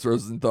Amy Krauss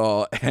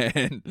Rosenthal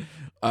and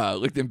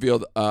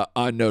Lichtenfield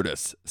on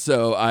notice.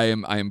 So I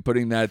am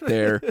putting that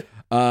there.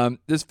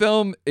 This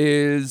film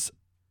is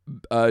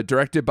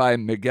directed by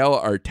Miguel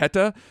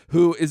Arteta,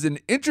 who is an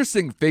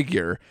interesting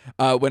figure.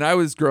 When I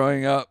was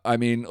growing up, I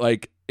mean,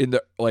 like in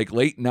the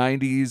late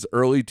 90s,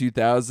 early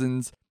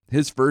 2000s,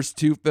 his first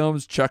two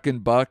films, Chuck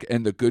and Buck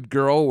and The Good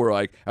Girl, were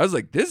like, I was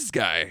like, this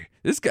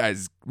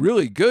guy's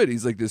really good.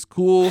 He's like this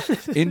cool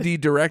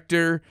indie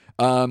director.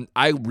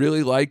 I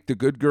really like The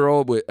Good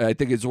Girl. I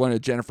think it's one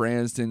of Jennifer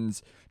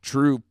Aniston's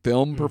true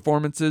film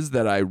performances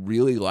that I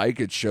really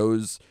like. It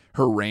shows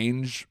her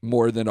range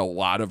more than a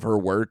lot of her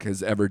work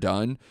has ever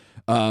done.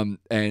 And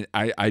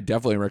I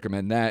definitely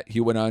recommend that. He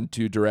went on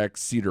to direct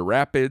Cedar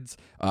Rapids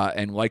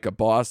and Like a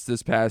Boss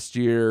this past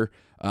year.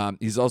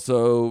 He's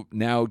also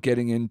now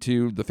getting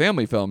into the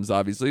family films,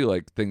 obviously,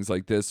 like things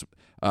like this.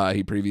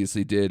 He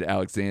previously did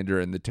Alexander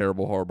and the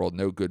Terrible, Horrible,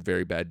 No Good,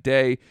 Very Bad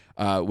Day,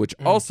 which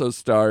also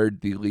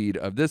starred the lead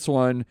of this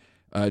one,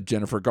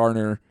 Jennifer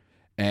Garner.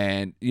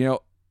 And,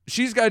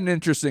 she's got an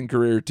interesting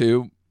career,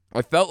 too.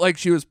 I felt like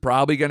she was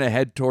probably going to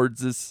head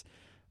towards this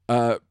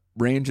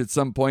range at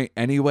some point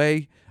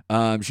anyway.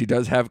 She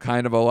does have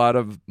kind of a lot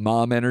of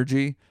mom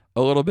energy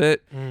a little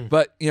bit.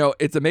 But,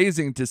 it's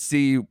amazing to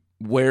see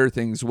where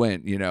things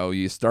went.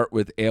 You start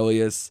with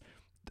Alias,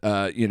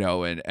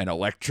 and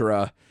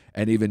Elektra,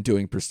 and even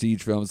doing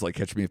prestige films like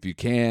Catch Me If You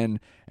Can.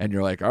 And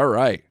you're like, all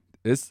right,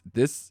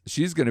 this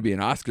she's going to be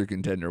an Oscar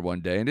contender one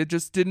day. And it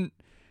just didn't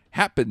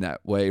happen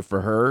that way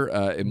for her.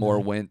 It more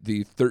went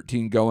the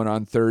 13 going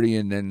on 30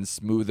 and then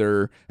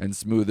smoother and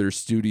smoother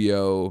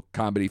studio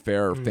comedy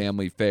fare or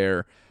family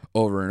fare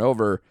over and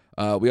over.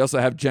 We also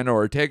have Jenna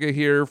Ortega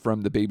here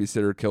from The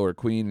Babysitter Killer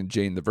Queen and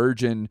Jane the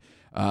Virgin,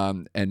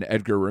 and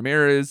Edgar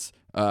Ramirez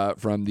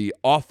from the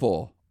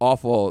awful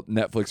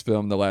Netflix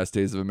film The Last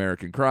Days of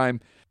American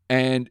Crime.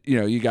 And,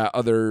 you got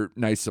other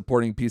nice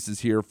supporting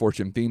pieces here,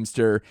 Fortune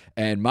Feimster,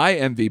 and my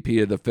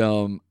MVP of the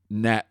film,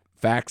 Nat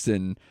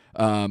Faxon,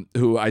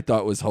 who I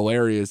thought was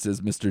hilarious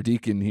as Mr.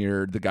 Deacon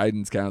here, the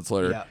guidance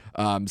counselor,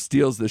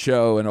 steals the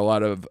show and a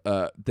lot of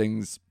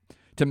things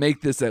to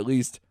make this at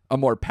least a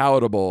more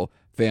palatable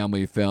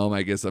family film.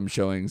 I guess I'm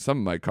showing some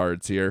of my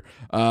cards here.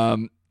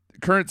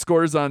 Current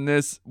scores on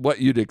this, what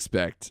you'd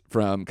expect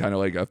from kind of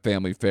like a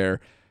family fare.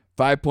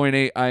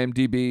 5.8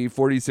 IMDb,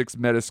 46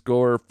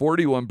 Metascore,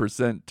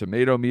 41%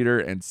 tomato meter,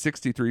 and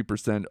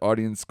 63%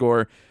 audience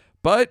score.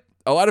 But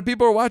a lot of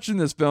people are watching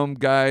this film,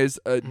 guys.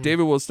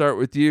 David, we'll start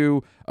with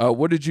you.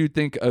 What did you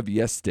think of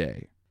Yes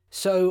Day?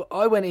 So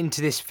I went into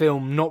this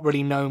film not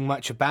really knowing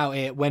much about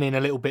it, went in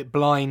a little bit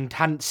blind,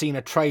 hadn't seen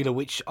a trailer,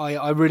 which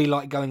I really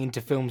like going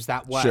into films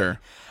that way. Sure.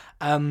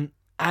 Do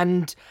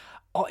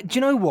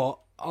you know what?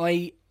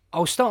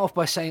 I'll start off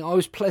by saying I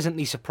was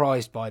pleasantly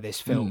surprised by this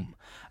film.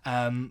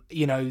 I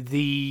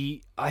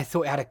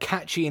thought it had a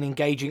catchy and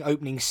engaging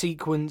opening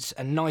sequence,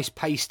 a nice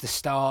pace to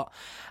start,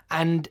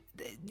 and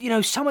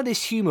some of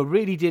this humour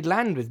really did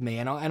land with me,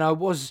 and I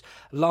was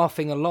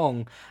laughing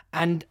along.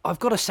 And I've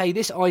got to say,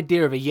 this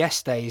idea of a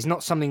Yes Day is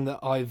not something that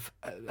I've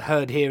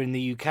heard here in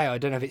the UK. I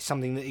don't know if it's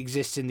something that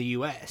exists in the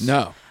US.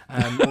 No.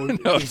 No,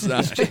 it's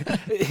not.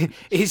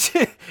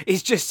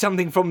 It's just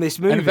something from this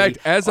movie. And in fact,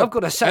 as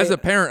a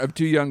parent of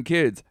two young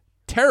kids,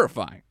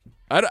 terrifying.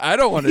 I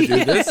don't want to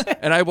do this,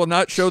 and I will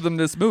not show them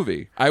this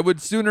movie. I would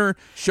sooner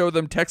show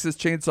them Texas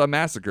Chainsaw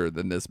Massacre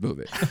than this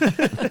movie.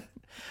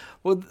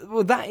 Well,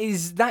 that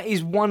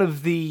is one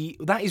of the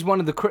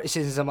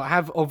criticisms I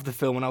have of the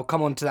film, and I'll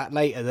come on to that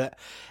later. That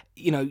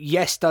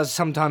Yes does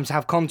sometimes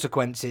have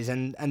consequences,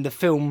 and the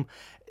film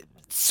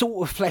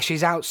sort of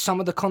fleshes out some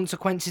of the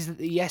consequences that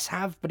the Yes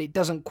have, but it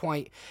doesn't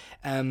quite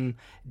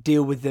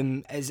deal with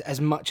them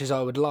as much as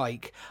I would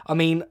like. I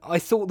mean, I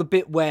thought the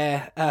bit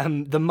where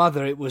the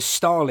mother, it was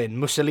Stalin,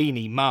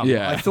 Mussolini, mum.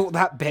 Yeah. I thought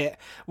that bit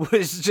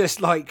was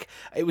just like,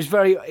 it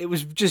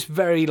was just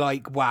very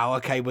like, wow,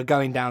 okay, we're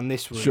going down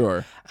this route.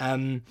 Sure.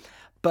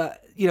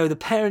 But, the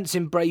parents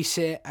embrace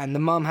it, and the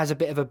mum has a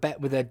bit of a bet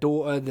with her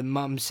daughter. The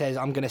mum says,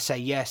 I'm going to say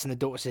yes, and the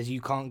daughter says,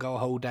 you can't go a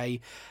whole day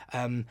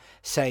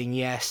saying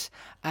yes.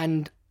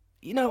 And,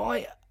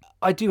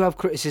 I do have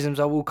criticisms,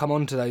 I will come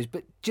on to those,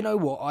 but do you know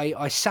what?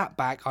 I sat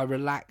back, I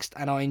relaxed,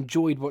 and I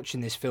enjoyed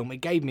watching this film. It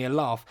gave me a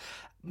laugh.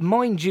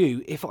 Mind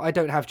you, if I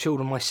don't have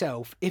children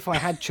myself, if I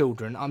had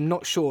children, I'm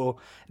not sure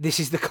this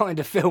is the kind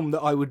of film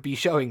that I would be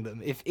showing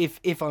them,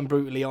 if I'm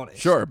brutally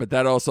honest. Sure, but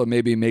that also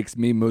maybe makes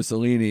me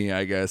Mussolini,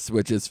 I guess,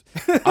 which is,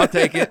 I'll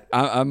take it.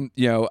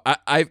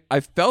 I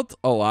felt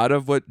a lot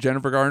of what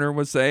Jennifer Garner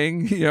was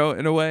saying,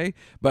 in a way,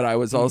 but I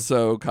was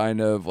also kind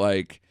of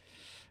like,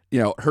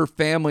 her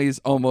family's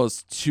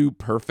almost too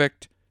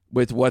perfect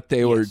with what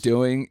they were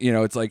doing.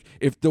 It's like,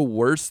 if the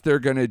worst they're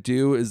going to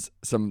do is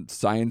some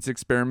science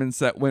experiments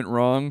that went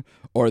wrong,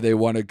 or they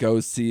want to go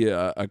see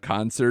a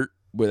concert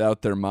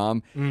without their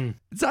mom,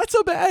 it's not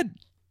so bad.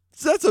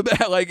 It's not so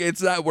bad. Like,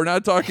 it's not, we're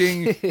not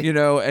talking,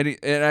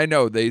 and I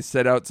know they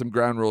set out some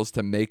ground rules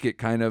to make it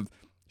kind of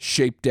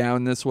shaped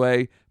down this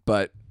way,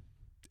 but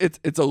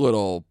it's a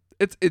little,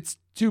 it's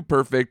too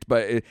perfect,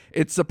 but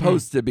it's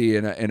supposed to be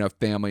in a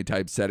family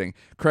type setting.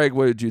 Craig,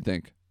 what did you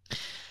think?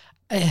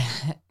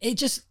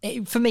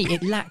 For me,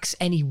 it lacks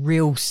any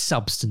real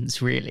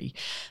substance, really.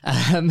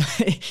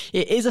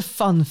 It is a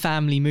fun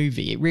family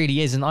movie. It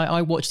really is. And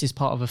I watched this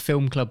part of a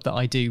film club that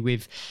I do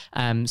with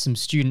some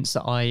students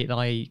that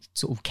I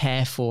sort of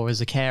care for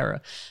as a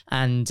carer.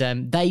 And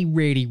they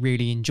really,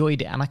 really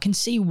enjoyed it. And I can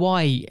see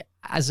why,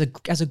 as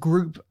a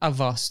group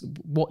of us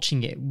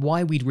watching it,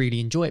 why we'd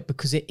really enjoy it,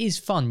 because it is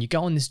fun. You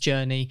go on this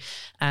journey,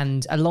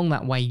 and along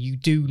that way, you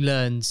do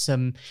learn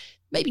some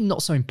maybe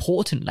not so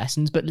important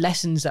lessons, but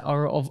lessons that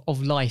are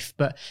of life.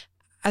 But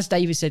as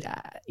David said,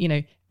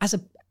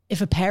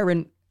 if a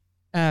parent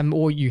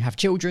or you have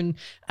children,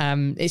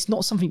 it's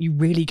not something you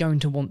really going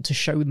to want to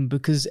show them,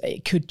 because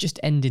it could just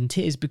end in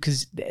tears,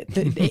 because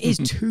it is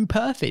too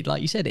perfect.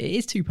 Like you said, it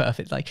is too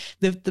perfect. Like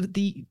the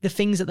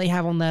things that they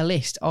have on their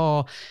list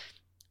are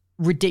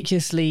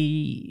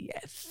ridiculously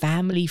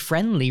family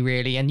friendly,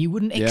 really, and you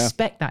wouldn't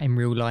expect that in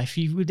real life.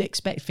 You would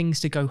expect things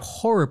to go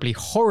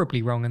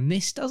horribly wrong, and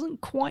this doesn't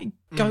quite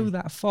go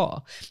that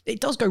far. It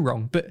does go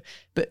wrong, but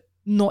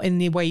not in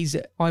the ways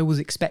that I was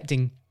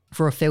expecting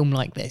for a film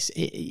like this.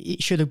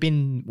 It should have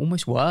been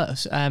almost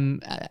worse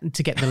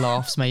to get the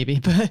laughs,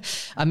 maybe.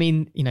 But I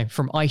mean,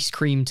 from ice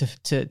cream to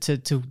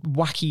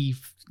wacky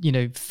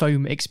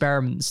foam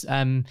experiments,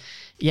 I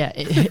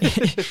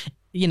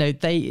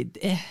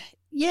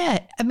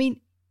mean,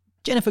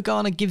 Jennifer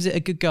Garner gives it a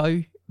good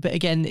go, but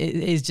again, it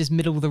is just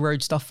middle of the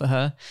road stuff for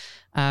her.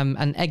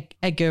 And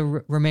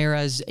Edgar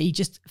Ramirez, he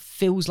just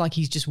feels like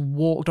he's just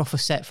walked off a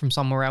set from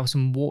somewhere else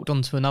and walked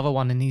onto another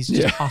one, and he's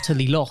just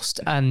utterly lost.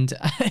 And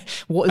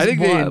why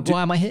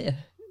am I here?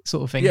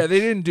 Sort of thing. Yeah,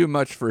 they didn't do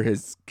much for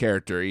his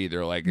character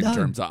either, like in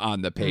terms of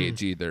on the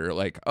page either.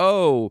 Like,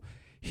 oh,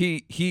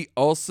 he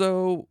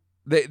also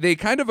they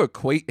kind of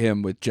equate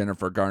him with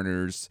Jennifer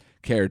Garner's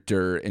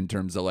character in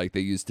terms of like they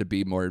used to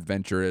be more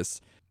adventurous,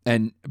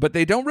 but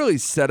they don't really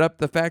set up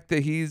the fact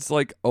that he's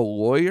like a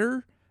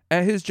lawyer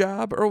at his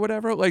job or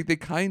whatever. Like they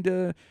kind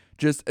of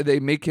they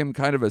make him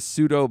kind of a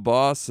pseudo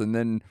boss, and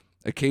then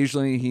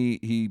occasionally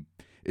he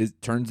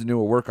turns into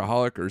a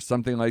workaholic or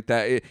something like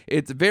that.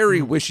 It's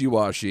very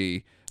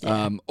wishy-washy.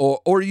 Yeah.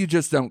 Or you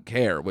just don't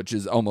care, which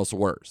is almost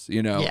worse,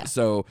 you know? Yeah.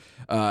 So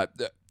I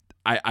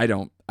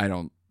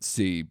don't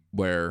see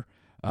where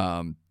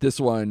this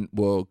one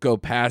will go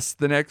past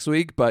the next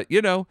week, but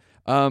you know,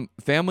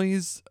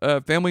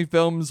 family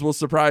films will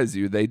surprise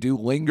you. They do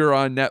linger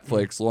on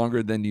Netflix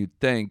longer than you'd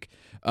think.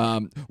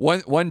 One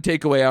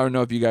takeaway, I don't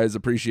know if you guys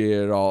appreciate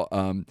it at all.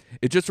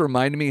 It just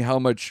reminded me how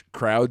much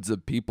Crowds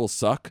of People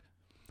suck.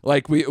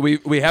 Like we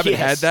haven't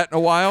had that in a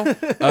while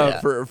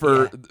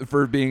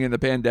for being in the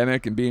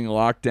pandemic and being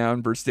locked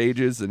down for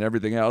stages and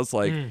everything else.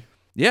 Like,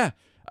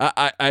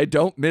 I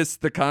don't miss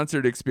the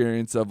concert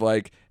experience of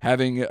like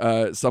having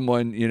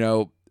someone, you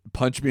know,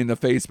 punch me in the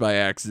face by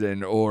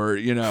accident, or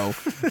I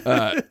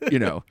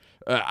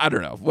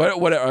don't know,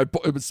 whatever,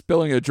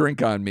 spilling a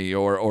drink on me,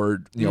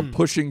 or you know,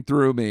 pushing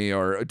through me,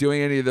 or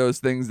doing any of those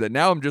things that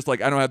now I'm just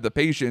like, I don't have the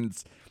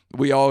patience.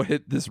 We all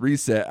hit this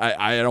reset.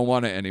 I don't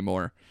want it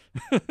anymore.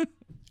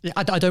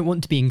 I don't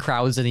want to be in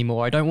crowds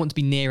anymore. I don't want to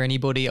be near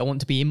anybody. I want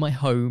to be in my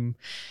home,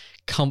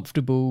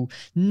 comfortable,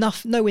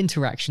 no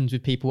interactions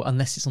with people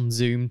unless it's on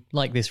Zoom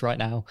like this right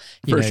now.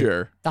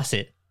 Sure. That's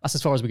it. That's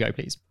as far as we go,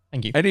 please.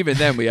 Thank you. And even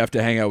then, we have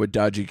to hang out with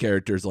dodgy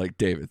characters like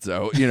David.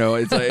 So, you know,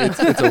 it's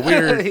a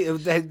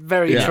weird...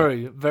 Very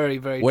true. Very,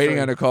 very waiting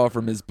true. on a call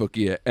from his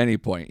bookie at any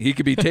point. He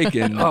could be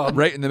taken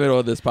right in the middle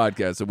of this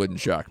podcast. It wouldn't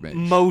shock me.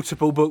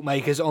 Multiple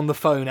bookmakers on the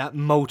phone at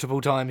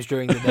multiple times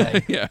during the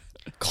day. Yeah.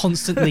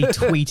 Constantly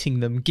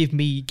tweeting them. Give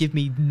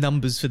me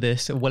numbers for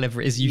this, or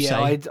whatever it is you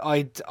say.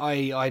 I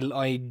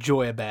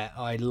enjoy a bet.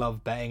 I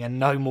love betting, and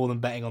no more than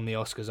betting on the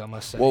Oscars, I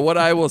must say. Well, what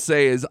I will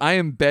say is I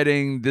am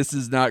betting this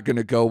is not going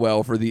to go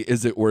well for the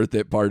is it worth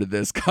it part of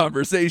this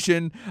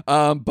conversation.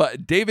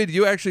 But David,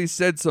 you actually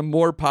said some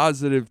more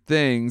positive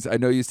things. I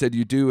know you said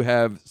you do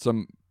have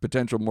some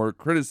potential more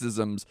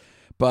criticisms,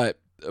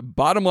 but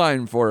bottom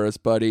line for us,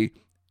 buddy,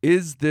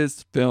 is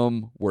this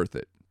film worth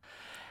it?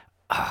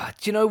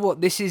 Do you know what?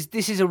 This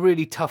is a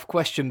really tough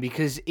question,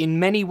 because in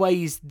many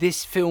ways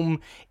this film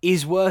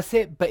is worth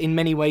it, but in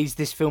many ways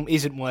this film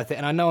isn't worth it.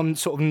 And I know I'm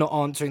sort of not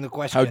answering the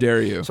question. How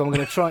dare you? So I'm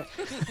going to try.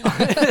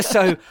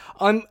 So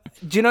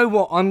do you know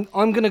what? I'm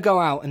going to go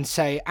out and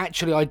say,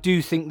 actually, I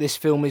do think this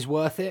film is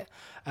worth it.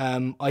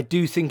 I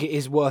do think it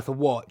is worth a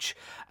watch.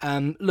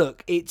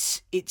 Look,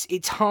 it's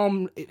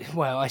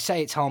well, I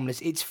say it's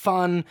harmless. It's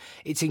fun,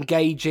 it's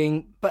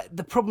engaging, but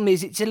the problem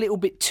is it's a little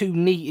bit too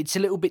neat. It's a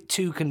little bit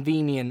too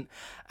convenient.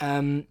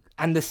 And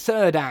the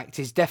third act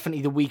is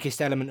definitely the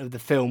weakest element of the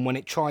film when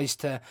it tries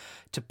to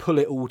pull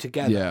it all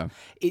together. Yeah.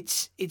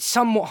 It's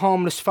somewhat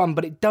harmless fun,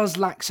 but it does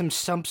lack some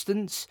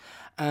substance.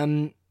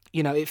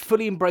 It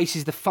fully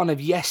embraces the fun of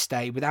Yes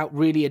Day without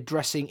really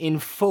addressing in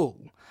full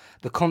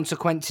the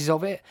consequences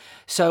of it.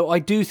 So I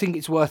do think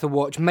it's worth a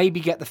watch.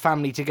 Maybe get the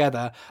family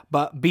together,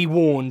 but be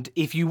warned,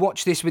 if you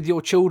watch this with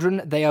your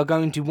children, they are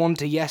going to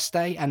want a Yes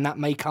Day, and that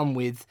may come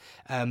with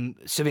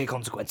severe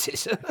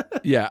consequences.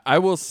 Yeah, I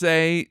will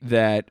say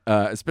that,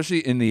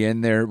 especially in the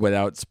end there,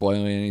 without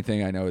spoiling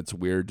anything, I know it's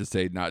weird to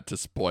say not to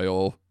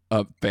spoil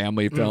a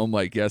family film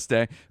like Yes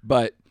Day,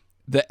 but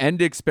the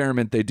end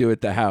experiment they do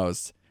at the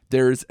house,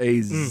 there's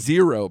a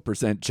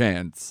 0%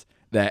 chance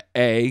that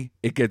A,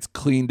 it gets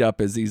cleaned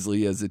up as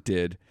easily as it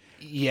did.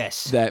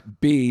 Yes.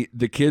 That B,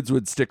 the kids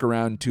would stick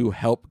around to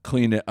help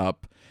clean it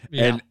up.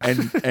 Yeah.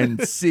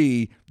 And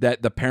C,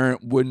 that the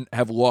parent wouldn't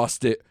have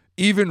lost it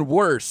even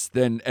worse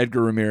than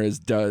Edgar Ramirez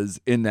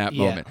does in that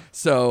moment.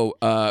 So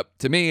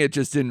to me, it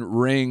just didn't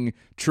ring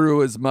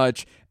true as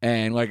much.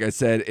 And like I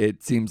said,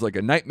 it seems like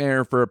a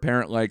nightmare for a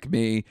parent like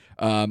me.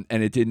 And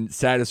it didn't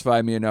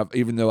satisfy me enough,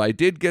 even though I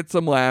did get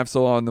some laughs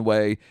along the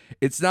way.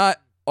 It's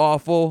not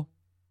awful.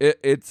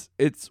 It's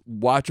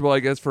watchable, I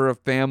guess, for a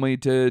family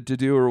to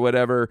do or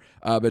whatever.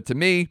 But to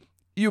me,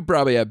 you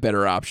probably have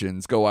better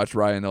options. Go watch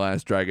Raya and the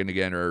Last Dragon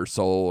again, or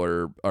Soul,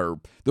 or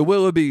The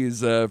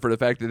Willoughbys for the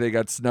fact that they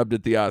got snubbed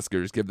at the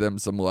Oscars. Give them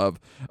some love.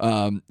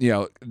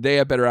 They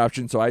have better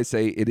options, so I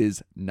say it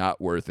is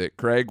not worth it.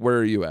 Craig, where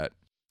are you at?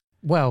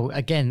 Well,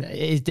 again,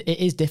 it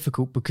is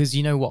difficult because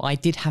you know what, I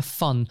did have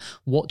fun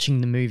watching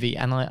the movie,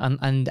 and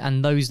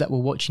and those that were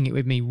watching it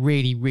with me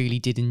really, really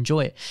did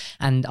enjoy it.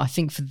 And I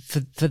think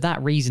for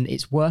that reason,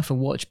 it's worth a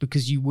watch,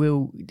 because you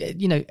will,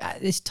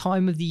 at this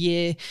time of the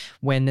year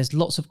when there's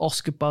lots of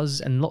Oscar buzz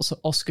and lots of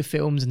Oscar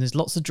films and there's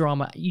lots of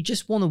drama, you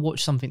just want to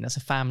watch something that's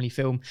a family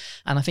film.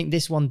 And I think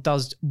this one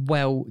does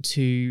well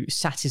to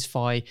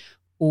satisfy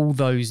all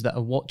those that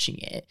are watching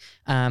it.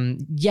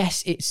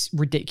 Yes, it's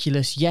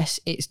ridiculous. Yes,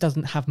 it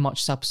doesn't have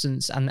much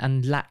substance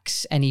and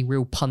lacks any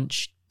real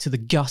punch to the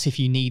gut if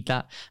you need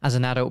that as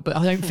an adult. But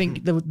I don't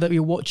think that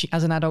you're watching,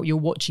 as an adult, you're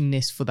watching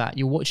this for that.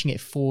 You're watching it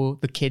for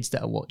the kids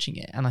that are watching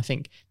it. And I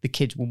think the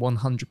kids will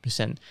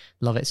 100%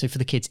 love it. So for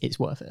the kids, it's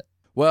worth it.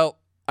 Well,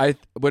 I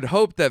would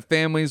hope that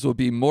families will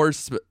be more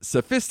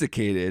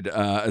sophisticated,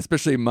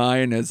 especially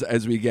mine,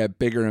 as we get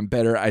bigger and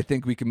better. I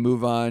think we can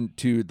move on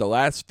to the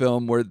last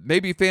film where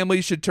maybe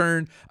families should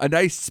turn a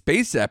nice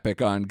space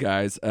epic on,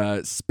 guys.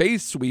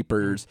 Space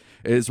Sweepers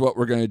is what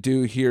we're going to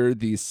do here.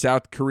 The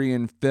South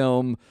Korean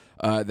film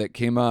that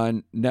came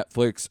on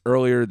Netflix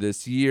earlier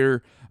this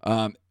year.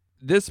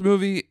 This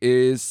movie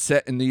is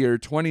set in the year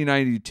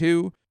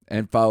 2092.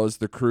 And follows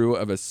the crew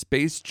of a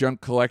space junk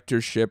collector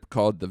ship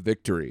called the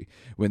Victory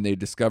when they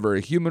discover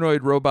a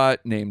humanoid robot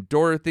named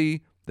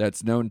Dorothy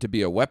that's known to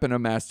be a weapon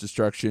of mass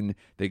destruction.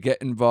 They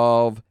get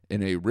involved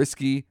in a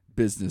risky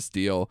business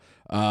deal.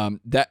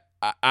 That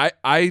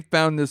I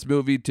found this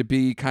movie to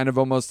be kind of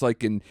almost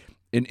like an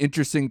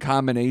interesting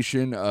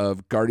combination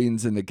of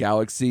Guardians in the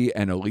Galaxy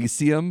and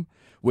Elysium,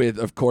 with,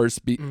 of course,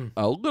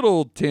 a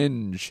little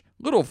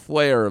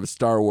flair of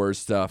Star Wars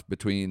stuff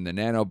between the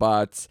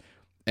nanobots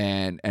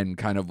and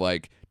kind of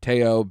like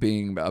Teo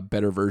being a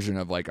better version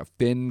of like a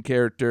Finn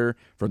character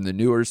from the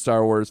newer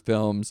Star Wars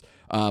films.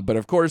 But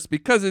of course,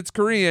 because it's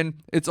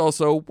Korean, it's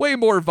also way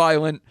more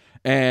violent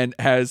and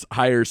has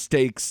higher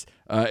stakes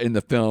in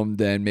the film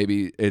than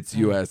maybe its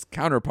U.S.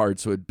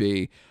 counterparts would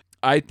be.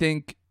 I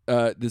think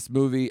this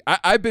movie,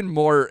 I've been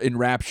more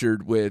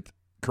enraptured with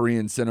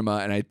Korean cinema,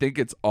 and I think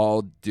it's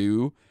all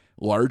due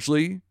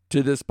largely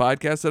to this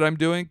podcast that I'm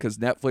doing, because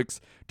Netflix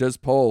does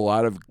pull a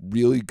lot of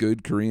really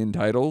good Korean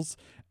titles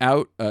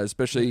out,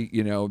 especially,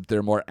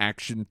 they're more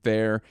action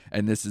fare,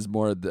 and this is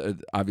more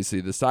obviously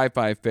the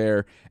sci-fi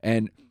fare.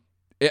 And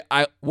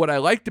what I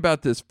liked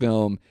about this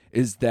film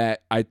is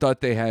that I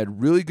thought they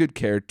had really good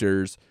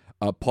characters,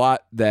 a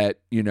plot that,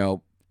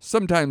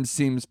 sometimes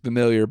seems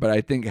familiar, but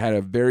I think had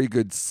a very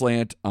good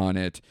slant on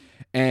it.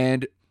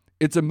 And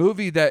it's a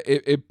movie that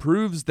it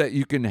proves that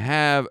you can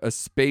have a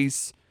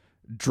space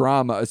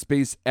drama, a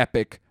space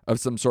epic of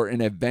some sort, an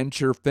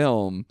adventure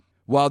film,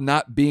 while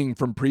not being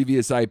from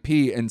previous IP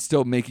and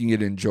still making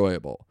it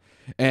enjoyable.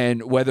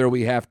 And whether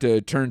we have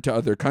to turn to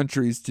other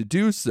countries to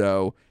do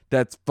so,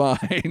 that's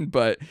fine.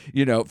 But,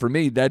 for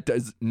me,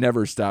 that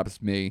never stops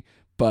me.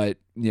 But,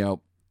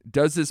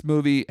 does this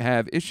movie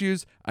have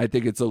issues? I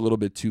think it's a little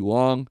bit too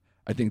long.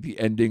 I think the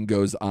ending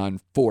goes on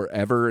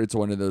forever. It's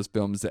one of those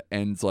films that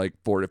ends like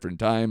 4 different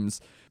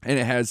times, and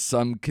it has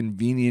some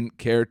convenient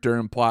character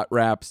and plot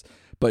wraps.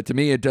 But to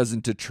me, it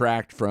doesn't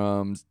detract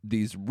from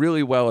these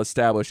really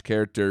well-established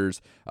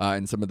characters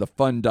and some of the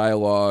fun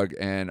dialogue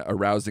and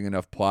arousing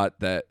enough plot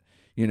that,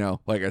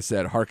 like I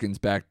said, harkens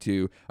back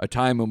to a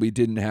time when we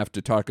didn't have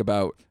to talk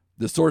about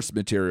the source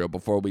material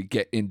before we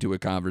get into a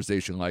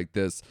conversation like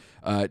this.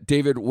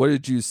 David, what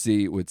did you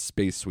see with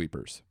Space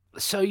Sweepers?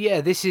 So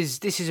yeah, this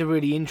is a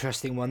really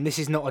interesting one. This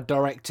is not a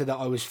director that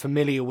I was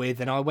familiar with,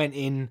 and I went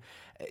in,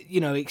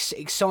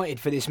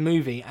 excited for this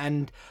movie.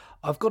 And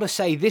I've got to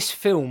say, this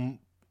film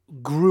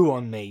grew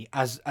on me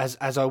as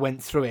I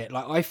went through it.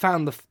 Like, I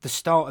found the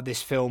start of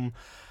this film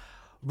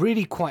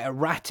really quite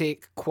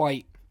erratic,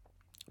 quite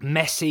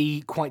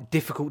messy, quite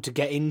difficult to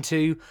get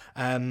into.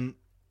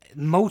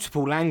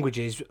 Multiple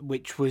languages,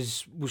 which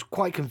was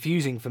quite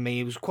confusing for me.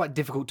 It was quite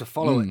difficult to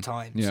follow at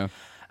times. Yeah.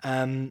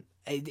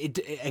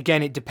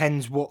 It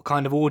depends what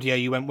kind of audio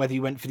you went, whether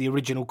you went for the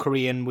original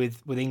Korean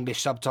with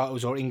English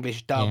subtitles or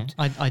English dubbed.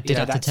 Yeah. I did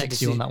have to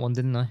text you on that one,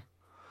 didn't I?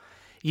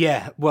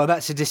 Yeah, well,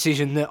 that's a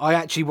decision that I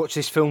actually watched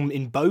this film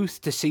in both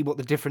to see what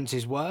the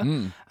differences were.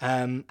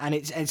 And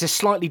it's a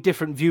slightly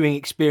different viewing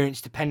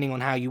experience depending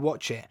on how you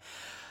watch it.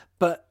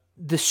 But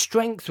the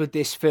strength with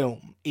this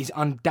film is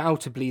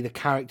undoubtedly the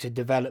character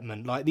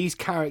development. Like, these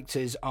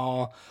characters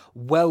are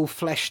well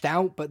fleshed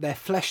out, but they're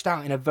fleshed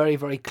out in a very,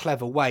 very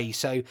clever way.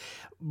 So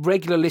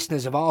regular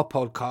listeners of our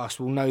podcast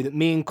will know that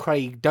me and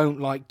Craig don't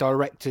like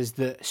directors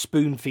that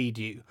spoon feed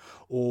you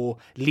or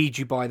lead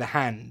you by the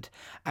hand.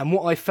 And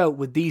what I felt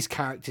with these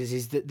characters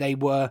is that they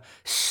were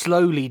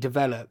slowly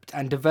developed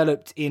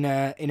in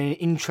an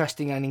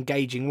interesting and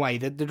engaging way.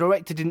 The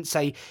director didn't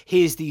say,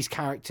 here's these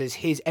characters,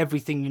 here's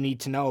everything you need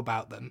to know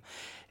about them.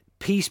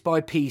 Piece by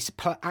piece,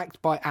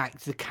 act by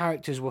act, the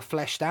characters were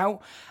fleshed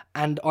out,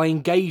 and I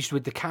engaged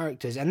with the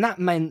characters. And that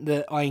meant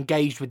that I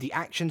engaged with the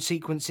action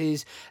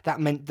sequences. That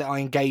meant that I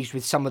engaged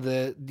with some of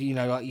the,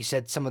 like you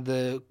said, some of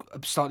the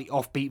slightly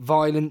offbeat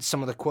violence,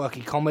 some of the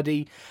quirky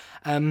comedy.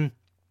 And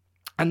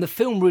the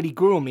film really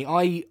grew on me.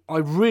 I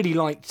really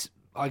liked,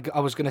 I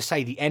was going to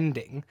say the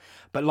ending,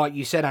 but like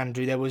you said,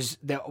 Andrew,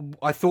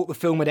 I thought the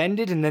film had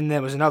ended, and then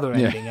there was another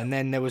ending, and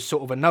then there was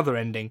sort of another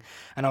ending,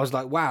 and I was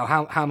like,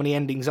 wow, how many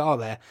endings are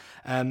there?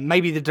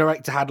 Maybe the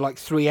director had like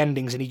 3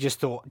 endings, and he just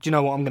thought, do you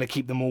know what, I'm going to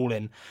keep them all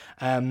in.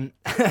 And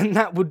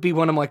that would be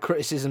one of my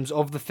criticisms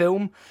of the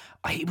film.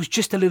 it was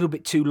just a little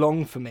bit too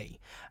long for me.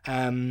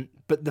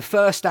 But the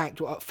first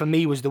act for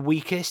me was the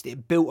weakest.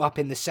 It built up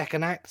in the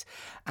second act,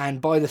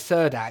 and by the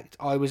third act,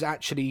 I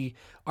actually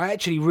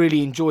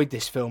really enjoyed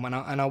this film, and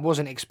I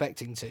wasn't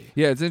expecting to.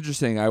 Yeah, it's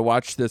interesting. I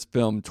watched this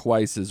film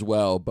twice as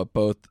well, but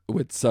both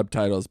with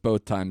subtitles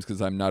both times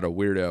because I'm not a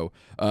weirdo.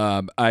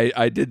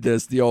 I did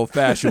this the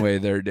old-fashioned way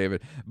there,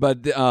 David.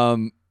 But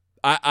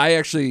I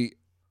actually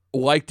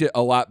liked it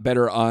a lot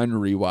better on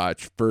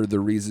rewatch for the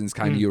reasons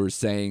kind of you were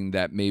saying,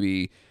 that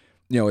maybe,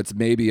 it's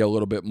maybe a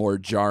little bit more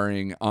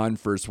jarring on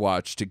first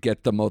watch to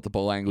get the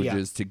multiple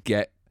languages, to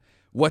get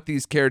what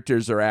these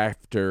characters are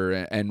after,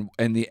 and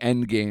the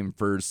end game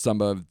for some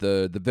of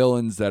the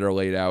villains that are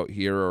laid out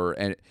here, or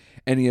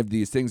any of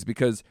these things,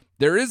 because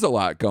there is a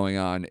lot going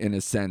on in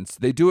a sense.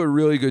 They do a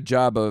really good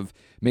job of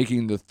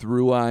making the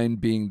through line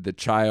being the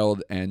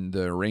child and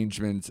the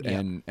arrangements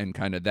and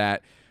kind of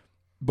that,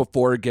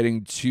 before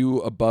getting too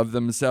above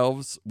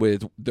themselves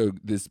with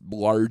this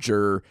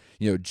larger,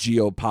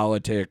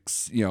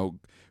 geopolitics,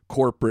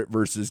 corporate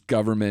versus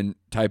government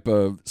type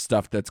of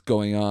stuff that's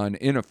going on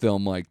in a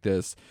film like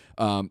this.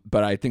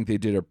 But I think they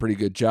did a pretty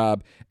good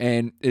job.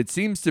 And it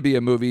seems to be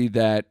a movie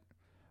that,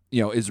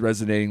 is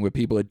resonating with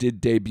people. It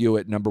did debut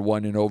at number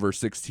 1 in over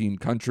 16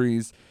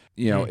 countries.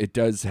 It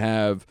does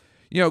have,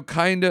 it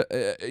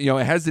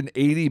has an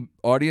 80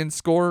 audience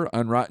score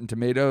on Rotten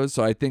Tomatoes.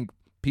 So I think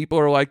people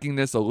are liking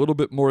this a little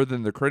bit more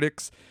than the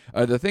critics.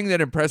 The thing that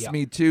impressed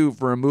me too,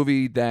 for a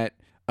movie that,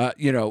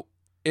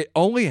 it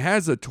only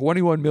has a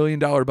 $21 million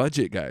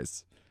budget,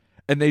 guys.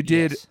 And they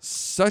did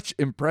such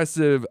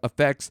impressive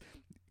effects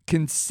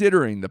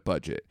considering the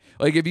budget.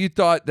 Like, if you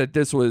thought that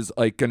this was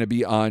like going to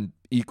be on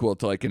equal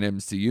to like an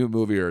MCU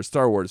movie or a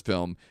Star Wars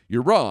film,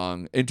 you're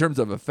wrong in terms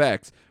of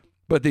effects.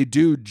 But they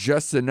do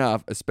just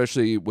enough,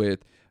 especially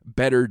with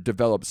better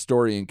developed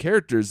story and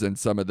characters than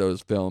some of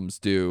those films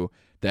do,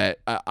 that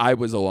I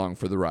was along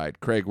for the ride.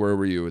 Craig, where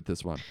were you with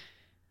this one?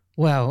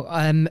 Well,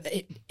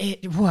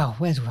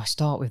 where do I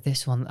start with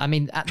this one? I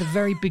mean, at the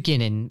very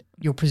beginning,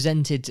 you're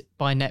presented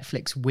by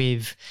Netflix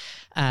with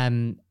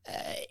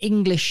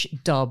English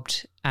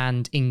dubbed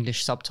and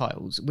English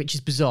subtitles, which is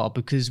bizarre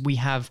because we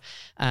have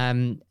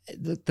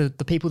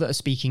the people that are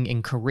speaking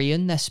in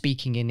Korean, they're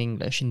speaking in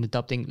English, in the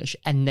dubbed English,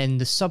 and then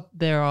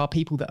there are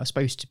people that are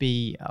supposed to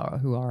be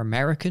who are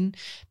American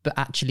but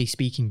actually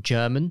speaking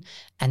German.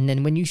 And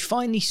then when you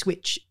finally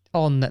switch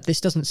on that,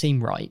 this doesn't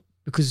seem right,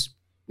 because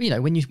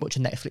when you watch a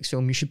Netflix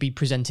film, you should be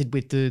presented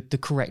with the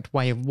correct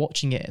way of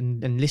watching it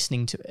and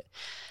listening to it.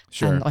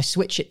 Sure. And I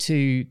switch it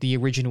to the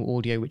original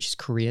audio, which is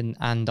Korean,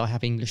 and I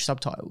have English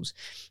subtitles.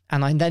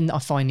 And then I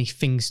finally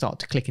things start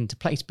to click into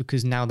place,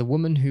 because now the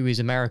woman who is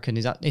American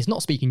is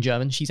not speaking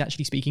German, she's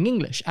actually speaking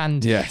English.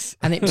 And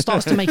and it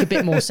starts to make a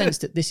bit more sense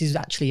that this is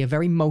actually a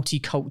very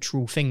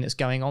multicultural thing that's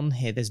going on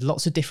here. There's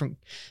lots of different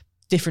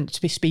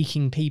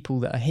speaking people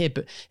that are here,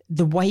 but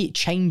the way it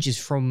changes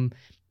from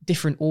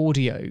different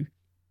audio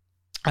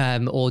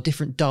or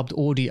different dubbed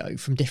audio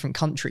from different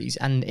countries,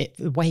 and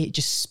the way it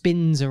just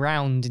spins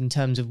around in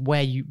terms of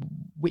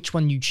which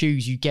one you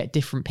choose, you get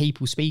different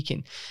people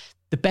speaking.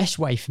 The best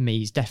way for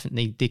me is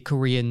definitely the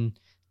Korean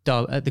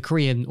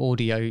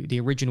audio, the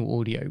original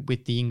audio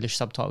with the English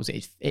subtitles.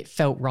 It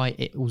felt right.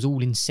 It was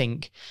all in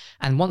sync.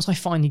 And once I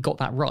finally got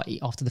that right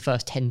after the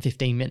first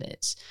 10-15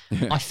 minutes,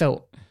 I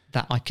felt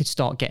that I could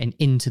start getting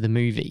into the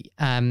movie.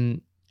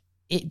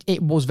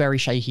 It was very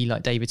shaky,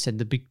 like David said.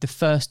 The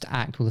first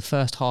act, or the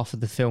first half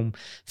of the film,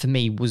 for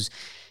me was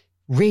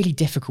really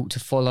difficult to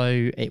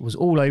follow. It was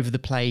all over the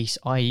place.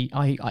 I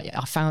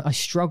found I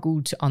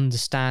struggled to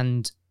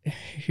understand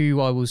who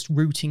I was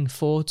rooting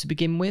for to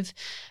begin with.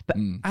 But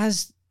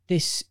as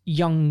this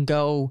young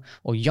girl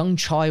or young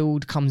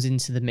child comes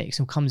into the mix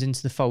and comes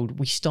into the fold,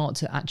 we start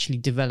to actually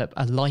develop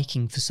a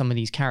liking for some of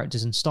these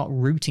characters and start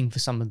rooting for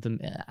some of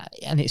them.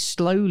 And it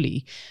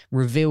slowly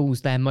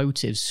reveals their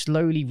motives,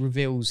 slowly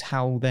reveals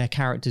how their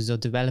characters are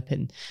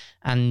developing.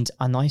 And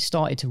I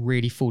started to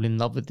really fall in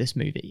love with this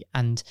movie.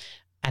 And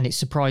it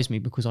surprised me,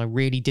 because I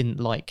really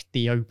didn't like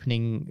the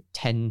opening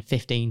 10,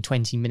 15,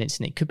 20 minutes.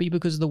 And it could be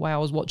because of the way I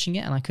was watching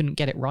it and I couldn't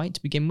get it right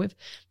to begin with.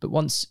 But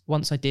once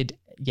I did,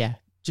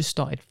 just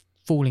started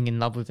falling in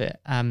love with it.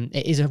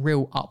 It is a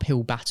real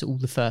uphill battle,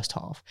 the first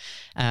half.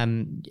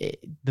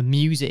 The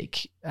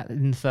music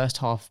in the first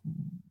half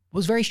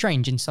was very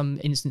strange in some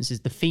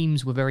instances. The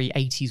themes were very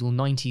 80s or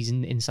 90s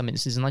in some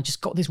instances, and I just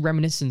got this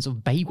reminiscence of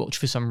Baywatch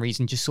for some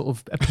reason just sort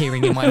of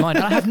appearing in my mind.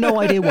 And I have no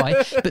idea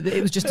why, but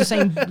it was just the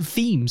same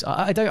themes.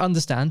 I don't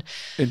understand.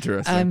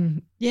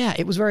 Interesting.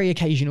 It was very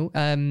occasional.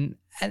 And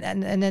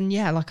then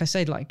like I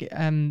said,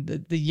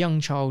 the young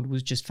child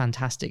was just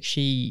fantastic.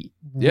 She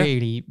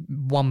really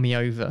won me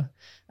over,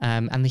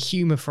 and the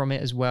humor from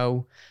it as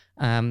well.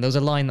 There was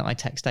a line that I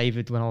text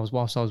David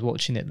whilst I was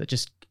watching it that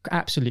just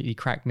absolutely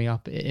cracked me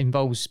up. It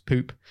involves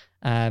poop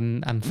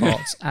and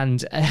farts,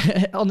 and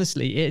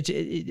honestly,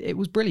 it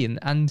was brilliant.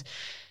 And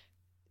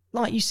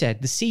like you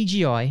said, the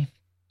CGI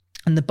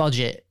and the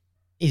budget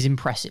is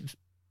impressive.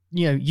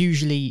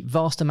 usually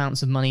vast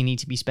amounts of money need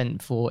to be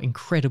spent for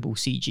incredible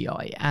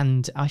CGI,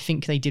 and I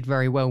think they did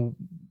very well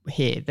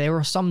here. There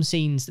are some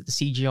scenes that the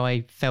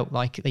CGI felt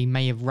like they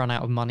may have run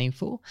out of money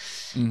for,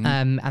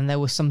 and there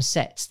were some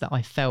sets that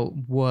I felt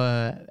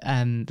were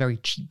very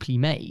cheaply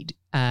made.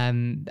 I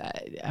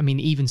mean,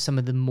 even some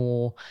of the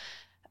more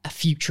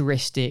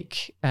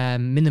futuristic,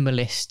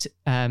 minimalist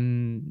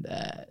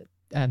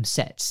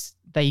sets,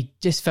 they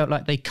just felt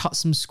like they cut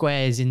some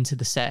squares into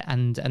the set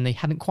and they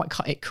hadn't quite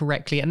cut it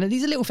correctly. And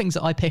these are little things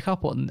that I pick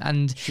up on,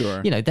 and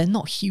Sure. they're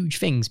not huge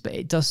things, but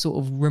it does sort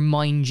of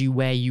remind you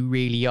where you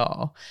really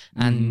are.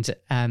 And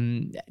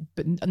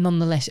but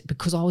nonetheless,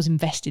 because I was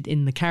invested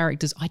in the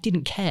characters, I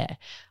didn't care.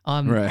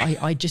 Right.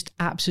 I just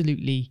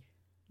absolutely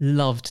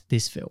loved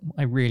this film.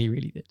 I really,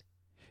 really did.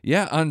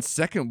 Yeah, on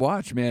second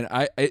watch, man,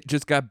 it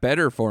just got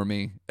better for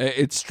me.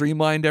 It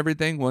streamlined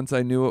everything once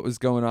I knew what was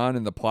going on,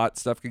 and the plot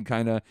stuff can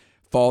kind of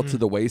fall to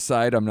the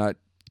wayside. I'm not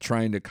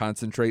trying to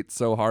concentrate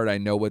so hard. I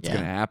know what's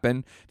going to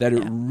happen. That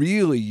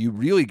you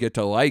really get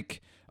to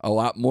like a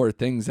lot more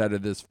things out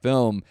of this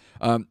film.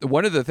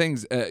 One of the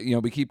things,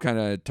 we keep kind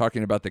of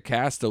talking about the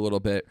cast a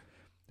little bit.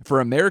 For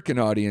American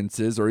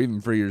audiences, or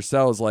even for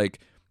yourselves, like,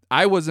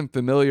 I wasn't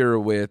familiar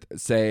with,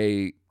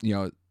 say,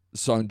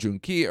 Song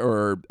Joong-ki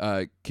or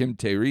Kim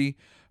Tae-ri,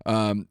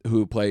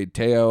 who played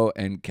Teo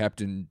and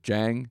Captain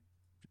Jang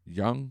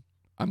Young.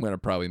 I'm going to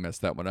probably mess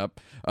that one up.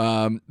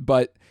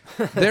 But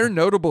they're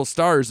notable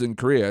stars in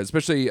Korea,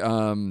 especially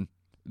the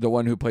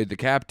one who played the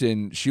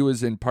captain. She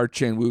was in Park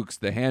Chan-wook's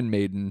The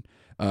Handmaiden.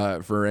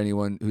 For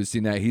anyone who's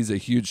seen that, he's a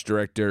huge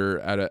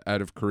director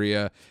out of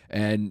Korea.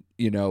 And,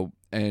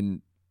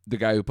 and the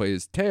guy who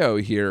plays Teo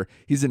here,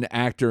 he's an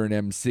actor and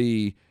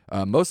MC,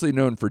 mostly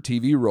known for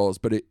TV roles,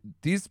 but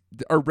these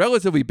are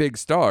relatively big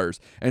stars.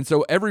 And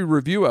so every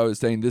review I was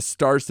saying, this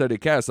star-studded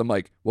cast, I'm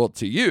like, well,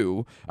 to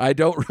you, I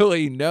don't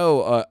really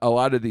know a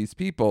lot of these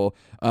people,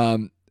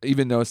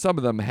 even though some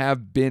of them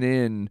have been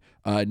in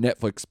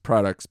Netflix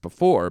products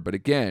before. But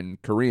again,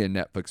 Korean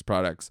Netflix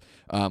products,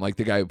 like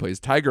the guy who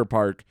plays Tiger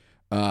Park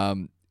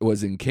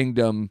was in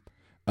Kingdom.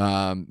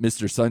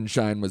 Mr.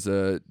 Sunshine was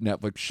a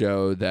Netflix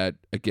show that,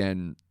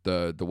 again,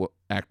 the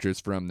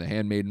actress from The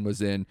Handmaiden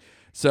was in.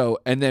 So,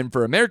 and then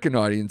for American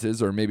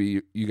audiences, or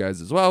maybe you guys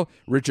as well,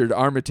 Richard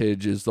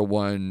Armitage is the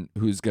one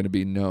who's going to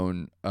be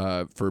known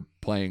for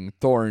playing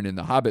Thorin in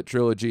the Hobbit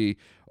trilogy,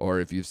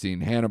 or if you've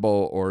seen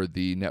Hannibal or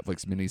the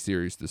Netflix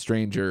miniseries The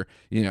Stranger,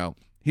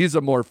 he's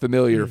a more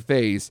familiar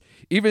face.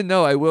 Even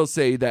though I will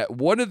say that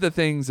one of the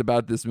things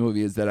about this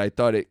movie is that I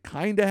thought it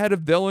kind of had a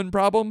villain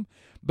problem,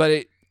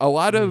 but a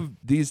lot of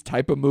these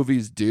type of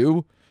movies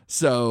do.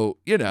 So,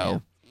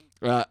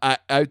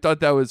 I thought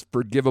that was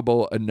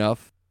forgivable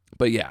enough.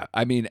 But yeah,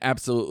 I mean,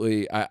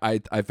 absolutely,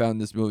 I found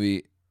this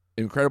movie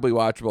incredibly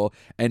watchable.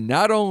 And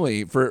not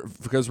only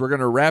because we're going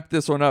to wrap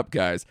this one up,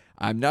 guys,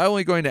 I'm not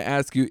only going to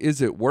ask you,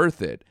 is it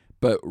worth it?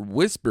 But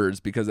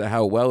whispers, because of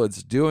how well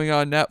it's doing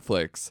on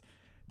Netflix,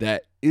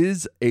 that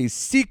is a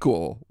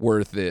sequel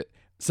worth it?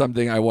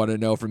 Something I want to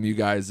know from you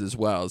guys as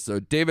well.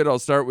 So, David, I'll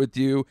start with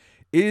you.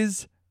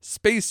 Is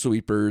Space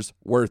Sweepers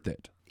worth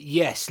it?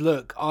 Yes,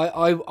 look,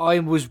 I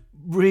was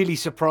really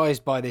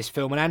surprised by this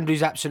film, and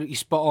Andrew's absolutely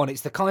spot on.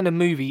 It's the kind of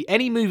movie,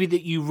 any movie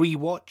that you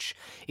rewatch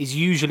is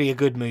usually a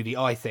good movie,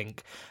 I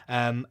think.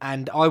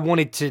 And I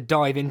wanted to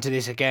dive into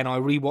this again. I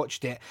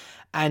rewatched it.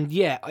 And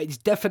yeah, it's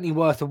definitely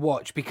worth a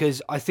watch,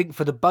 because I think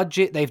for the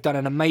budget, they've done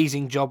an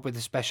amazing job with the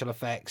special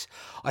effects.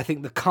 I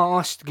think the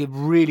cast give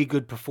really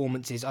good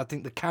performances. I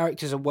think the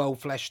characters are well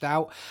fleshed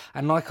out.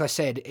 And like I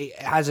said,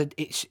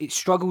 it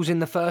struggles in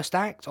the first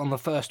act, on the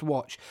first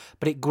watch,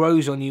 but it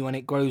grows on you and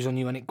it grows on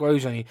you and it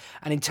grows on you.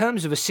 And in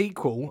terms of a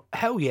sequel,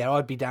 hell yeah,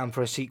 I'd be down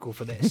for a sequel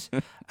for this.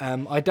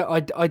 I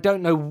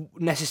don't know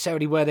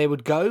necessarily where they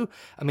would go.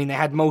 I mean, they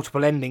had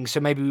multiple endings, so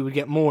maybe we would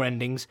get more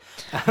endings.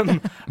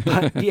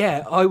 But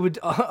yeah, I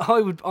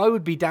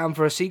would be down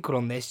for a sequel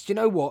on this. Do you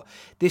know what?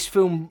 This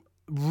film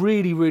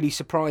really, really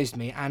surprised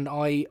me, and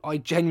I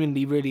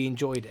genuinely really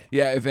enjoyed it.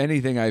 Yeah, if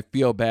anything, I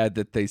feel bad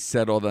that they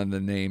settled on the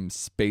name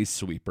Space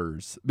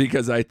Sweepers,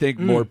 because I think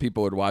more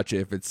people would watch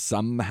it if it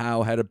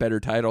somehow had a better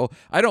title.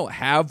 I don't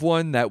have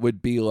one that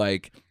would be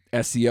like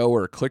SEO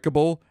or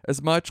clickable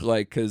as much,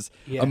 like, because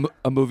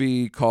a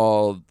movie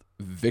called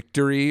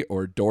Victory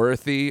or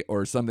Dorothy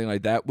or something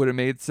like that would have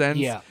made sense.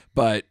 Yeah.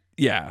 But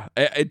yeah,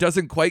 it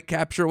doesn't quite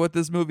capture what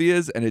this movie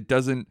is, and it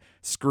doesn't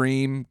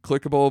scream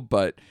clickable,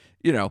 but,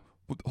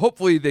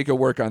 hopefully they could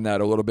work on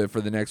that a little bit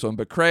for the next one.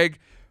 But Craig,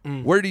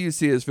 where do you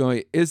see this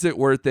film? Is it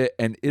worth it,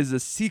 and is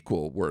a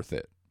sequel worth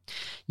it?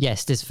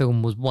 Yes, this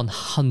film was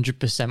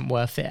 100%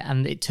 worth it,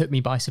 and it took me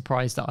by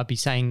surprise that I'd be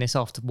saying this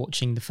after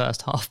watching the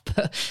first half,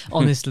 but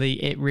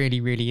honestly, it really,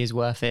 really is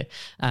worth it.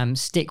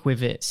 Stick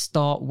with it.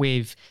 Start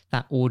with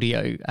that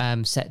audio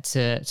set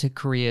to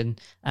Korean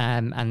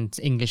and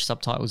English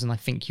subtitles, and I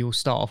think you'll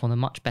start off on a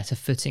much better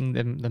footing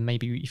than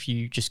maybe if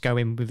you just go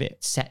in with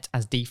it set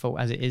as default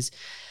as it is.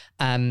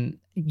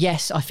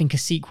 Yes, I think a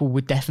sequel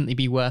would definitely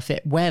be worth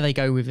it. Where they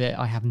go with it,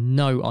 I have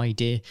no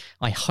idea.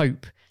 I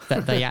hope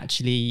that they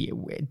actually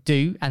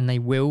do, and they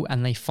will,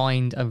 and they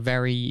find a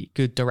very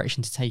good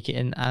direction to take it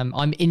in.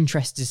 I'm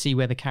interested to see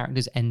where the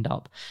characters end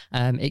up.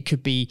 It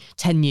could be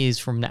 10 years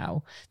from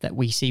now that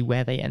we see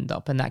where they end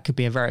up, and that could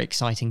be a very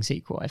exciting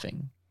sequel, I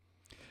think.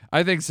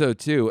 I think so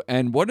too.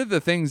 And one of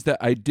the things that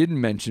I didn't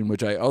mention,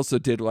 which I also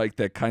did like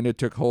that kind of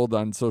took hold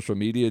on social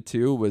media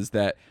too, was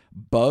that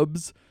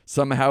Bubs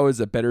somehow is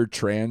a better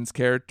trans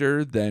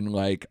character than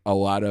like a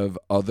lot of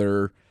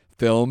other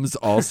films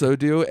also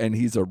do, and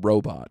he's a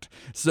robot.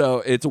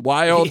 So it's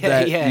wild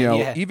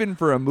that even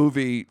for a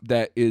movie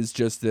that is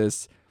just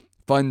this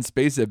fun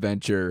space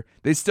adventure,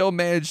 they still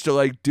managed to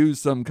like do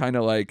some kind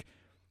of like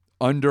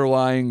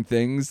underlying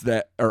things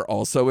that are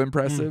also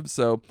impressive.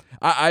 So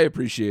I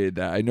appreciated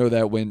that. I know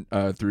that went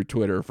through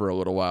Twitter for a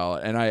little while,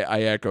 and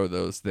I echo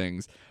those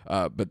things.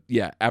 But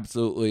yeah,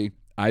 absolutely.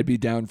 I'd be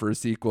down for a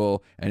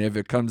sequel, and if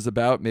it comes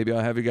about, maybe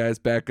I'll have you guys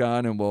back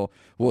on, and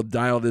we'll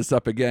dial this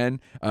up again,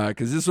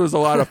 because this was a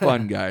lot of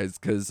fun, guys.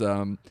 Because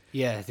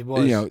yeah, it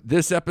was.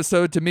 This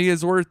episode to me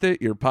is worth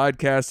it. Your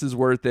podcast is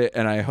worth it,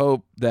 and I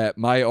hope that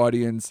my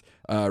audience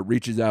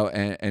reaches out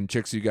and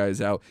checks you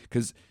guys out,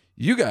 because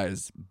you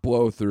guys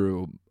blow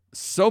through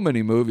so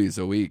many movies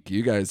a week.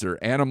 You guys are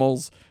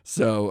animals.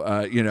 So,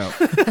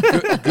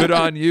 good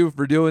on you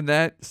for doing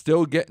that.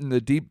 Still getting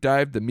the deep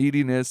dive, the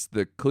meatiness,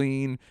 the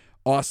clean,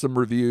 awesome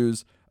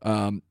reviews.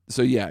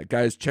 So yeah,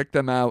 guys, check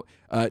them out.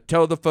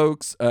 Tell the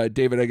folks,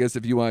 David, I guess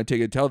if you want to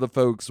take it, tell the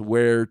folks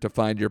where to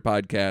find your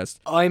podcast.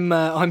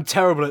 I'm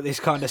terrible at this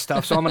kind of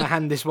stuff, so I'm going to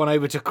hand this one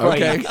over to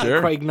Craig. Okay, sure.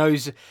 Craig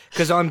knows,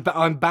 because I'm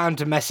bound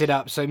to mess it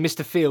up. So,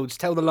 Mr. Fields,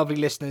 tell the lovely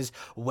listeners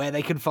where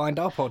they can find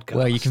our podcast.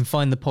 Well, you can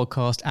find the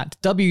podcast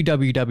at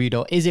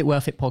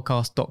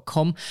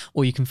www.isitworthitpodcast.com,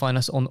 or you can find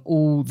us on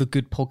all the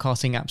good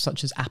podcasting apps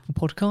such as Apple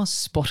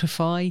Podcasts,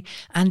 Spotify,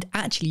 and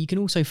actually you can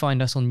also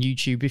find us on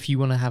YouTube if you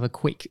want to have a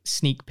quick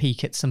sneak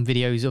peek at some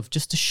videos of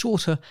just a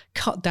shorter,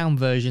 cut down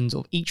versions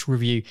of each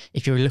review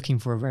if you're looking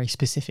for a very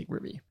specific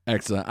review.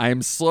 Excellent. I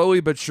am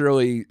slowly but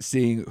surely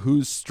seeing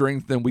whose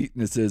strength and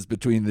weaknesses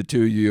between the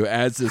two of you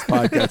as this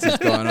podcast is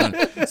going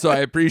on. So I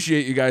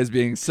appreciate you guys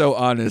being so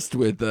honest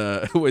with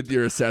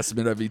your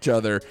assessment of each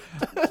other.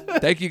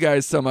 Thank you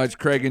guys so much.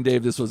 Craig and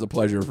Dave, this was a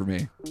pleasure for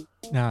me.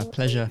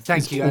 Pleasure.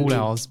 Thank you, all Andrew.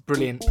 ours.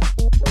 Brilliant.